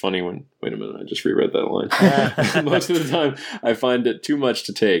sometimes it's funny when... Wait a minute, I just reread that line. Most of the time, I find it too much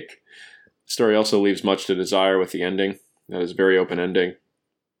to take. The story also leaves much to desire with the ending. That is a very open ending.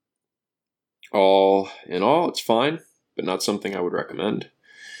 All in all, it's fine, but not something I would recommend.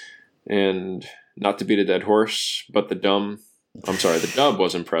 And not to beat a dead horse, but the dub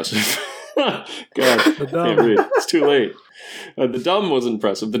was impressive. God, The dub. can't read. It's too late. The dub was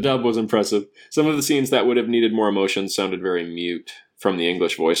impressive. Some of the scenes that would have needed more emotion sounded very mute from the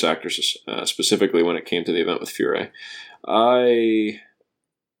English voice actors, specifically when it came to the event with Fure. I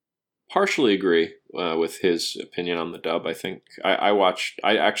partially agree with his opinion on the dub. I think I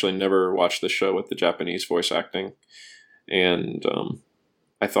actually never watched the show with the Japanese voice acting, and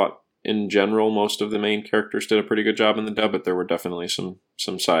I thought in general most of the main characters did a pretty good job in the dub, but there were definitely some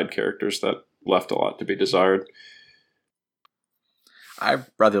side characters that left a lot to be desired. I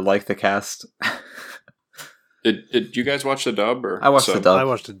rather like the cast. Did you guys watch the dub? Or I watched the dub. I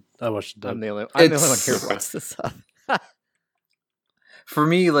watched the dub. I'm the only one It's- here who watched this up. For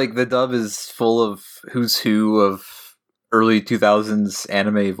me, like, the dub is full of who's who of early 2000s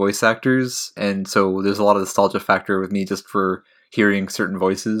anime voice actors, and so there's a lot of nostalgia factor with me just for hearing certain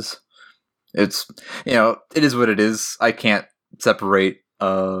voices. It's, it is what it is. I can't separate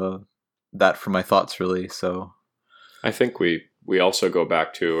that from my thoughts, really, so... I think we also go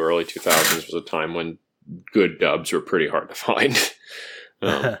back to early 2000s was a time when good dubs were pretty hard to find.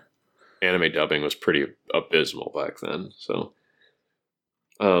 Anime dubbing was pretty abysmal back then, so...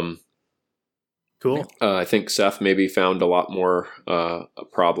 Cool. I think Seth maybe found a lot more a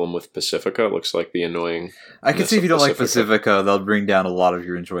problem with Pacifica. It looks like the annoying. I can see if you don't like Pacifica, they'll bring down a lot of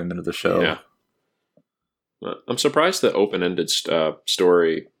your enjoyment of the show. Yeah. I'm surprised the open-ended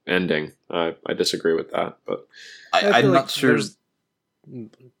story ending. I disagree with that, but I'm feel not like sure.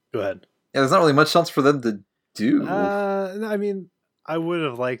 Go ahead. Yeah, there's not really much else for them to do. I mean, I would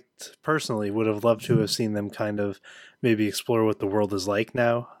have loved to have seen them kind of maybe explore what the world is like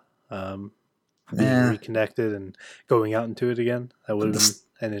now, being reconnected and going out into it again. That would have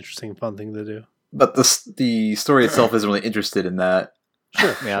been an interesting, fun thing to do. But the story itself isn't really interested in that.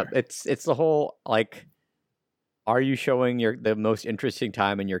 Sure. Yeah, it's the whole like, are you showing the most interesting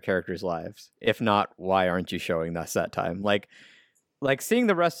time in your characters' lives? If not, why aren't you showing us that time? Like seeing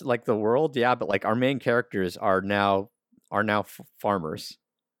the rest, like the world, yeah, but like our main characters are now farmers.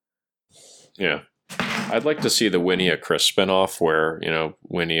 yeah. I'd like to see the Winnie Chris spinoff where,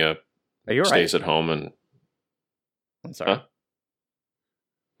 Winnie Are you all right? stays at home and... I'm sorry. Huh?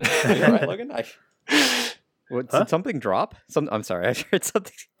 Are you all right, Logan? Did something drop? I'm sorry, I heard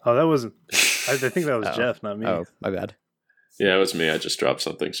something. Oh, that wasn't. I think that was Jeff, not me. Oh, my bad. Yeah, it was me. I just dropped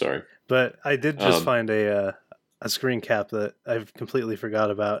something. Sorry. But I did just find a screen cap that I've completely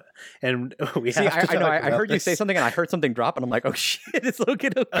forgot about, and we See, have to I know. talk I about heard you this. say something, and I heard something drop, and I'm like, "Oh shit, is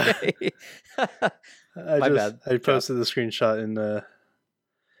Logan okay?" My bad. I posted the screenshot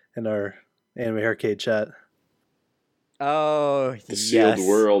in our Anime Arcade chat. Oh, The sealed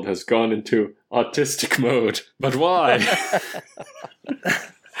world has gone into autistic mode. But why?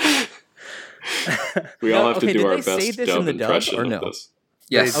 We all have to do our did they say best this dub in the dub impression or of no? this.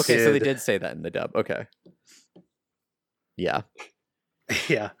 Yes. Okay, so they did. did say that in the dub. Okay. Yeah.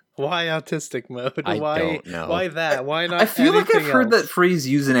 Yeah. Why autistic mode? I Why don't know. Why that? Why not? I feel like I've anything heard else? that phrase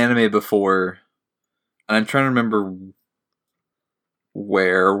used in anime before, and I'm trying to remember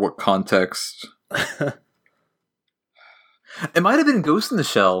where, what context. It might have been Ghost in the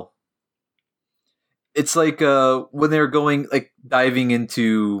Shell. It's like when they're going, like, diving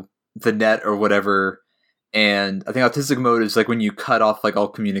into the net or whatever, and I think autistic mode is like when you cut off like all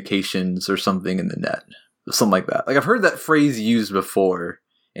communications or something in the net, something like that. Like I've heard that phrase used before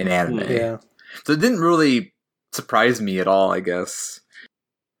in anime, Yeah. so it didn't really surprise me at all, I guess.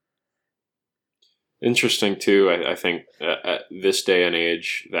 Interesting, too. I think at this day and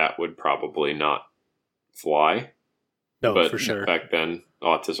age, that would probably not fly. No, but for sure. back then,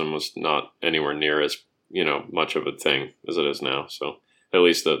 autism was not anywhere near as, much of a thing as it is now. So at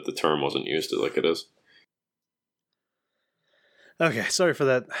least the term wasn't used like it is. Okay, sorry for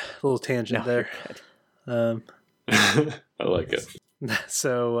that little tangent No, there. I like it.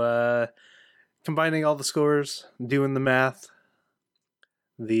 So, combining all the scores, doing the math,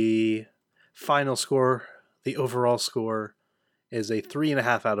 the final score, the overall score, is a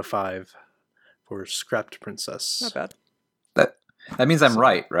 3.5 out of 5 for Scrapped Princess. Not bad. That means I'm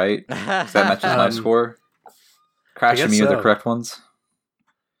right? So that matches my score. Crash I and guess me are the so. correct ones.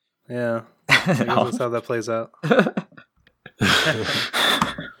 Yeah, I guess that's how that plays out.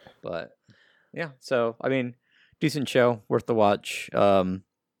 But yeah, so I mean, decent show, worth the watch. Go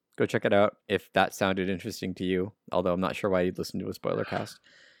check it out if that sounded interesting to you. Although I'm not sure why you'd listen to a spoiler cast.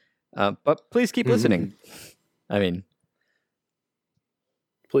 But please keep listening. I mean,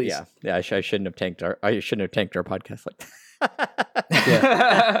 Please. yeah. I shouldn't have tanked our podcast like that.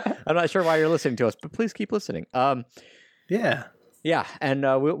 Yeah. I'm not sure why you're listening to us, but please keep listening. Yeah. Yeah, and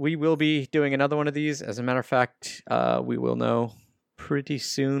we will be doing another one of these. As a matter of fact, we will know pretty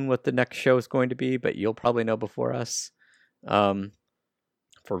soon what the next show is going to be, but you'll probably know before us, for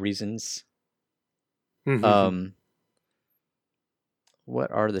reasons. Mhm.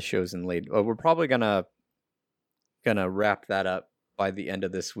 What are the shows in late? We're probably gonna wrap that up by the end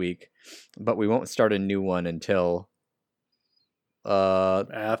of this week, but we won't start a new one until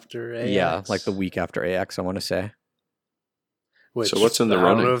After AX. yeah, like the week after AX, I want to say. Which, So what's in the I don't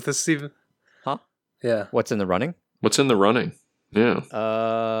running? know if this is even... Huh? Yeah. What's in the running? What's in the running?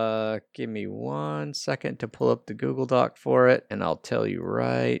 Yeah. Give me 1 second to pull up the Google Doc for it, and I'll tell you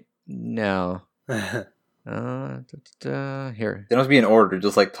right now. Here. They must be in order,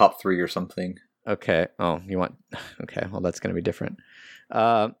 just like top 3 or something. Okay. Oh, you want? Okay. Well, that's going to be different.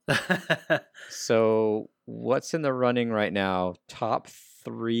 So what's in the running right now? Top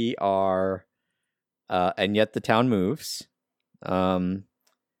 3 are, And Yet the Town Moves.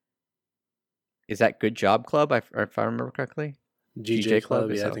 Is that Good Job Club? If I remember correctly. GJ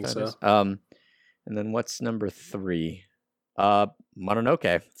Club, is yeah, that I think what so. that is? And then what's number 3? Mononoke.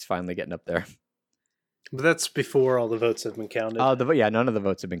 It's finally getting up there. But that's before all the votes have been counted. None of the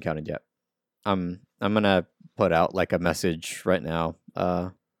votes have been counted yet. I'm gonna put out like a message right now,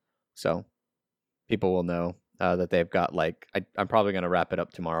 so people will know that they've got like I'm probably gonna wrap it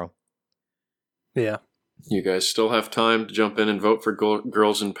up tomorrow. Yeah. You guys still have time to jump in and vote for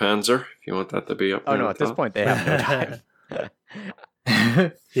Girls in Panzer if you want that to be up. Oh there no! at At this top. point, they have no time.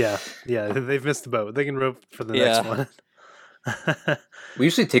 Yeah, they've missed the boat. They can rope for the Yeah. next one. We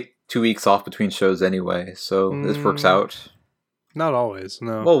usually take 2 weeks off between shows anyway, so this works out. Not always,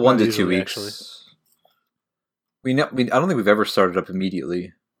 no. Well, 1 Not to 2 usually, weeks. actually. I don't think we've ever started up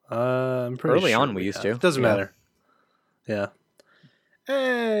immediately. I'm pretty Early sure on, we used have. to. Doesn't Yeah. matter. Yeah.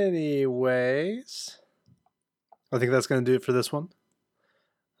 Anyways, I think that's going to do it for this one.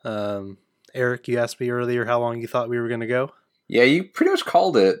 Eric, you asked me earlier how long you thought we were going to go. Yeah, you pretty much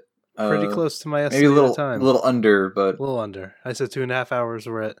called it. Pretty close to my Maybe estimated time. a little under, but A little under. I said 2.5 hours.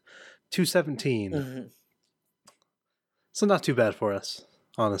 We're at 2:17. So not too bad for us,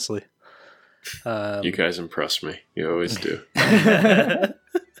 honestly. You guys impress me. You always do.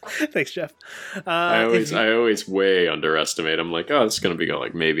 Thanks, Jeff. I if you- always way underestimate. I'm like, oh, it's going to be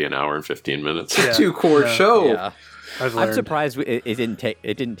like maybe an hour and 15 minutes. Yeah. 2-core Yeah. show. Yeah, I've I'm learned. surprised it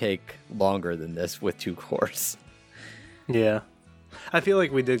didn't take longer than this with 2 cores. Yeah. I feel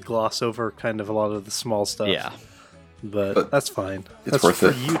like we did gloss over kind of a lot of the small stuff. Yeah, But that's fine. it's That's worth for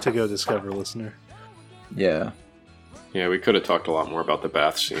it. you to go discover, listener. Yeah. Yeah, we could have talked a lot more about the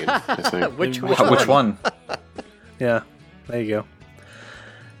bath scene, I think. which Which one? Which one? Yeah, there you go.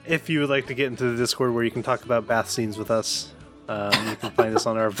 If you would like to get into the Discord where you can talk about bath scenes with us, you can find us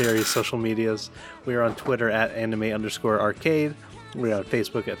on our various social medias. We are on Twitter at anime_arcade. We are on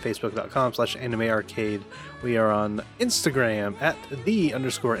Facebook at facebook.com/animearcade. We are on Instagram at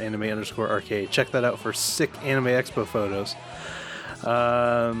 _anime_arcade. Check that out for sick Anime Expo photos.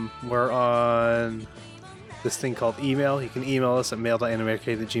 We're on this thing called email. You can email us at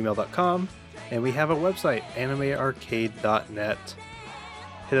mail.animearcade@gmail.com. And we have a website, animearcade.net.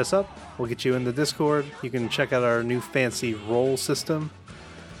 Hit us up. We'll get you in the Discord. You can check out our new fancy roll system.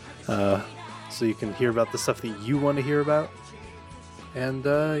 So you can hear about the stuff that you want to hear about. And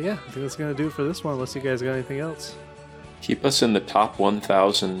yeah, I think that's going to do it for this one, unless you guys got anything else. Keep us in the top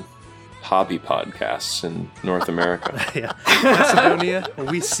 1,000 hobby podcasts in North America. Yeah. Macedonia,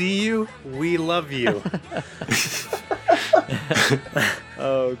 we see you. We love you.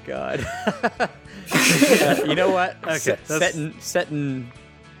 Oh God. You know what? Okay, that's-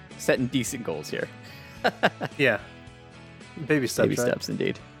 Setting decent goals here. Yeah. Baby steps, Baby right? steps,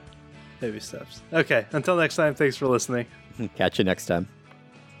 indeed. Baby steps. Okay, until next time, thanks for listening. Catch you next time.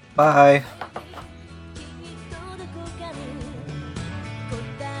 Bye.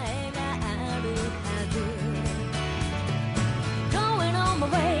 Going on my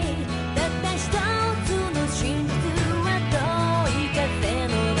way たった一つの真実は遠い風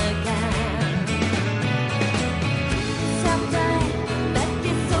の中 Sometime 泣け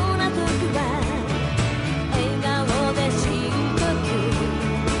そうな時は笑顔で深呼吸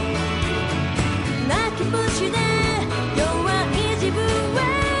泣き虫で弱い自分は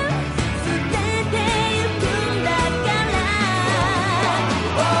捨ててゆくんだから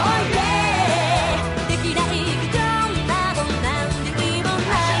Oh yeah できないことなど何にもない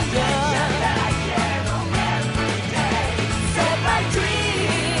よ Set my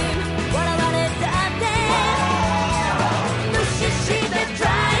dream 笑われたって無視して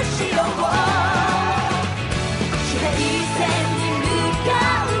try しよう地平線に向か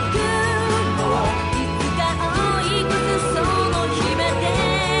う雲いつか追い越すその日まで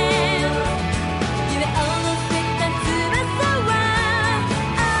夢を乗せた翼は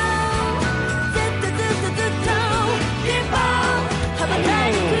Oh ずっとKeep on 羽ばた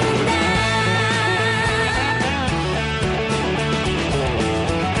いてくんだ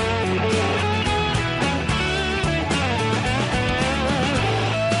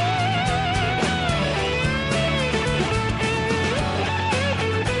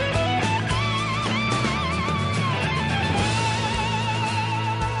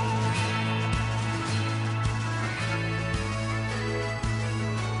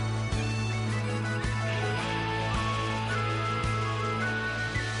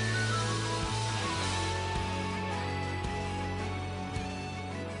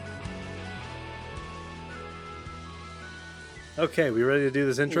Okay, we ready to do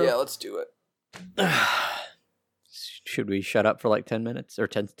this intro? let's do it. Should we shut up for like 10 minutes or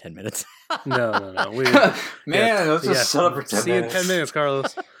 10 minutes? No. We, Man, let's just shut up for 10 See you in minutes. 10 minutes,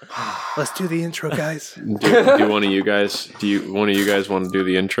 Carlos. Let's do the intro, guys. Do one of you guys want to do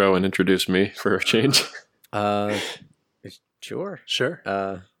the intro and introduce me for a change? Sure. Sure.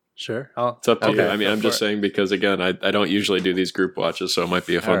 Sure. I'll, It's up to you. Okay, I mean, go I'm for just it. saying because again, I don't usually do these group watches, so it might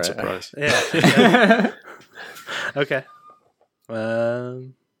be a fun All right. surprise. yeah. Okay.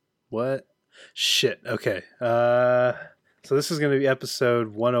 What? Shit. Okay. So this is going to be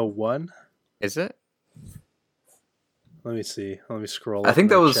episode 101. Is it? Let me see. Let me scroll. I up think in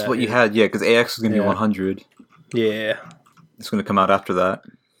that the was chat what you here. had, yeah, because AX was going to be Yeah. 100. Yeah. It's going to come out after that.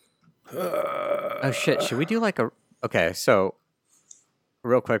 Oh shit! Should we do like a? Okay, so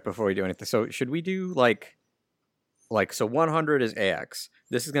real quick before we do anything, so should we do so 100 is AX.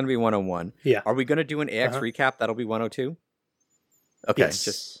 This is going to be 101. Yeah. Are we going to do an AX Uh-huh. recap? That'll be 102. Okay, Yes.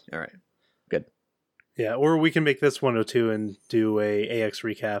 just all right. Good. Yeah, or we can make this 102 and do a AX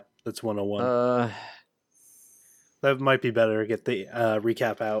recap that's 101. That might be better. Get the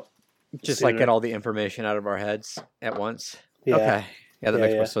recap out. Just like sooner. get all the information out of our heads at once. Yeah. Okay. Yeah, that Yeah,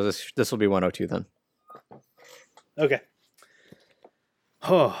 makes yeah. sense. So this will be 102 then. Okay.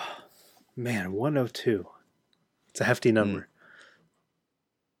 Oh, man, 102. It's a hefty number.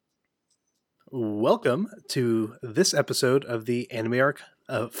 Welcome to this episode of the Anime Arc.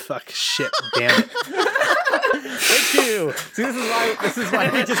 Oh, fuck, shit, damn it. Thank you. See, this is why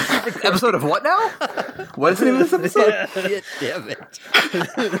we just keep it. Episode of what now? What is the name of this episode? Shit, damn it.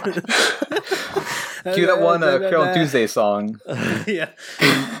 Cue that one Carol and Tuesday song. Yeah.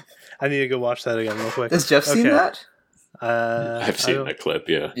 I need to go watch that again real quick. Has Jeff seen Okay. that? I've seen that clip,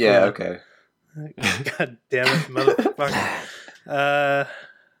 yeah. Yeah, Yeah. okay. God damn it, motherfucker.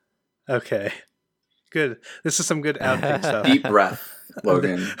 Okay. Good. This is some good outtake stuff. Deep breath,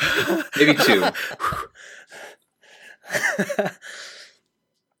 Logan. Maybe 2.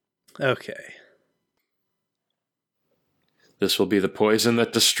 Okay. This will be the poison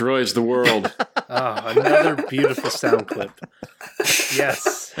that destroys the world. Oh, another beautiful sound clip.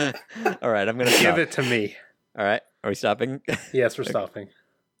 Yes. All right, I'm gonna Give stop. it to me. All right, are we stopping? Yes, we're stopping.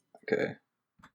 Okay.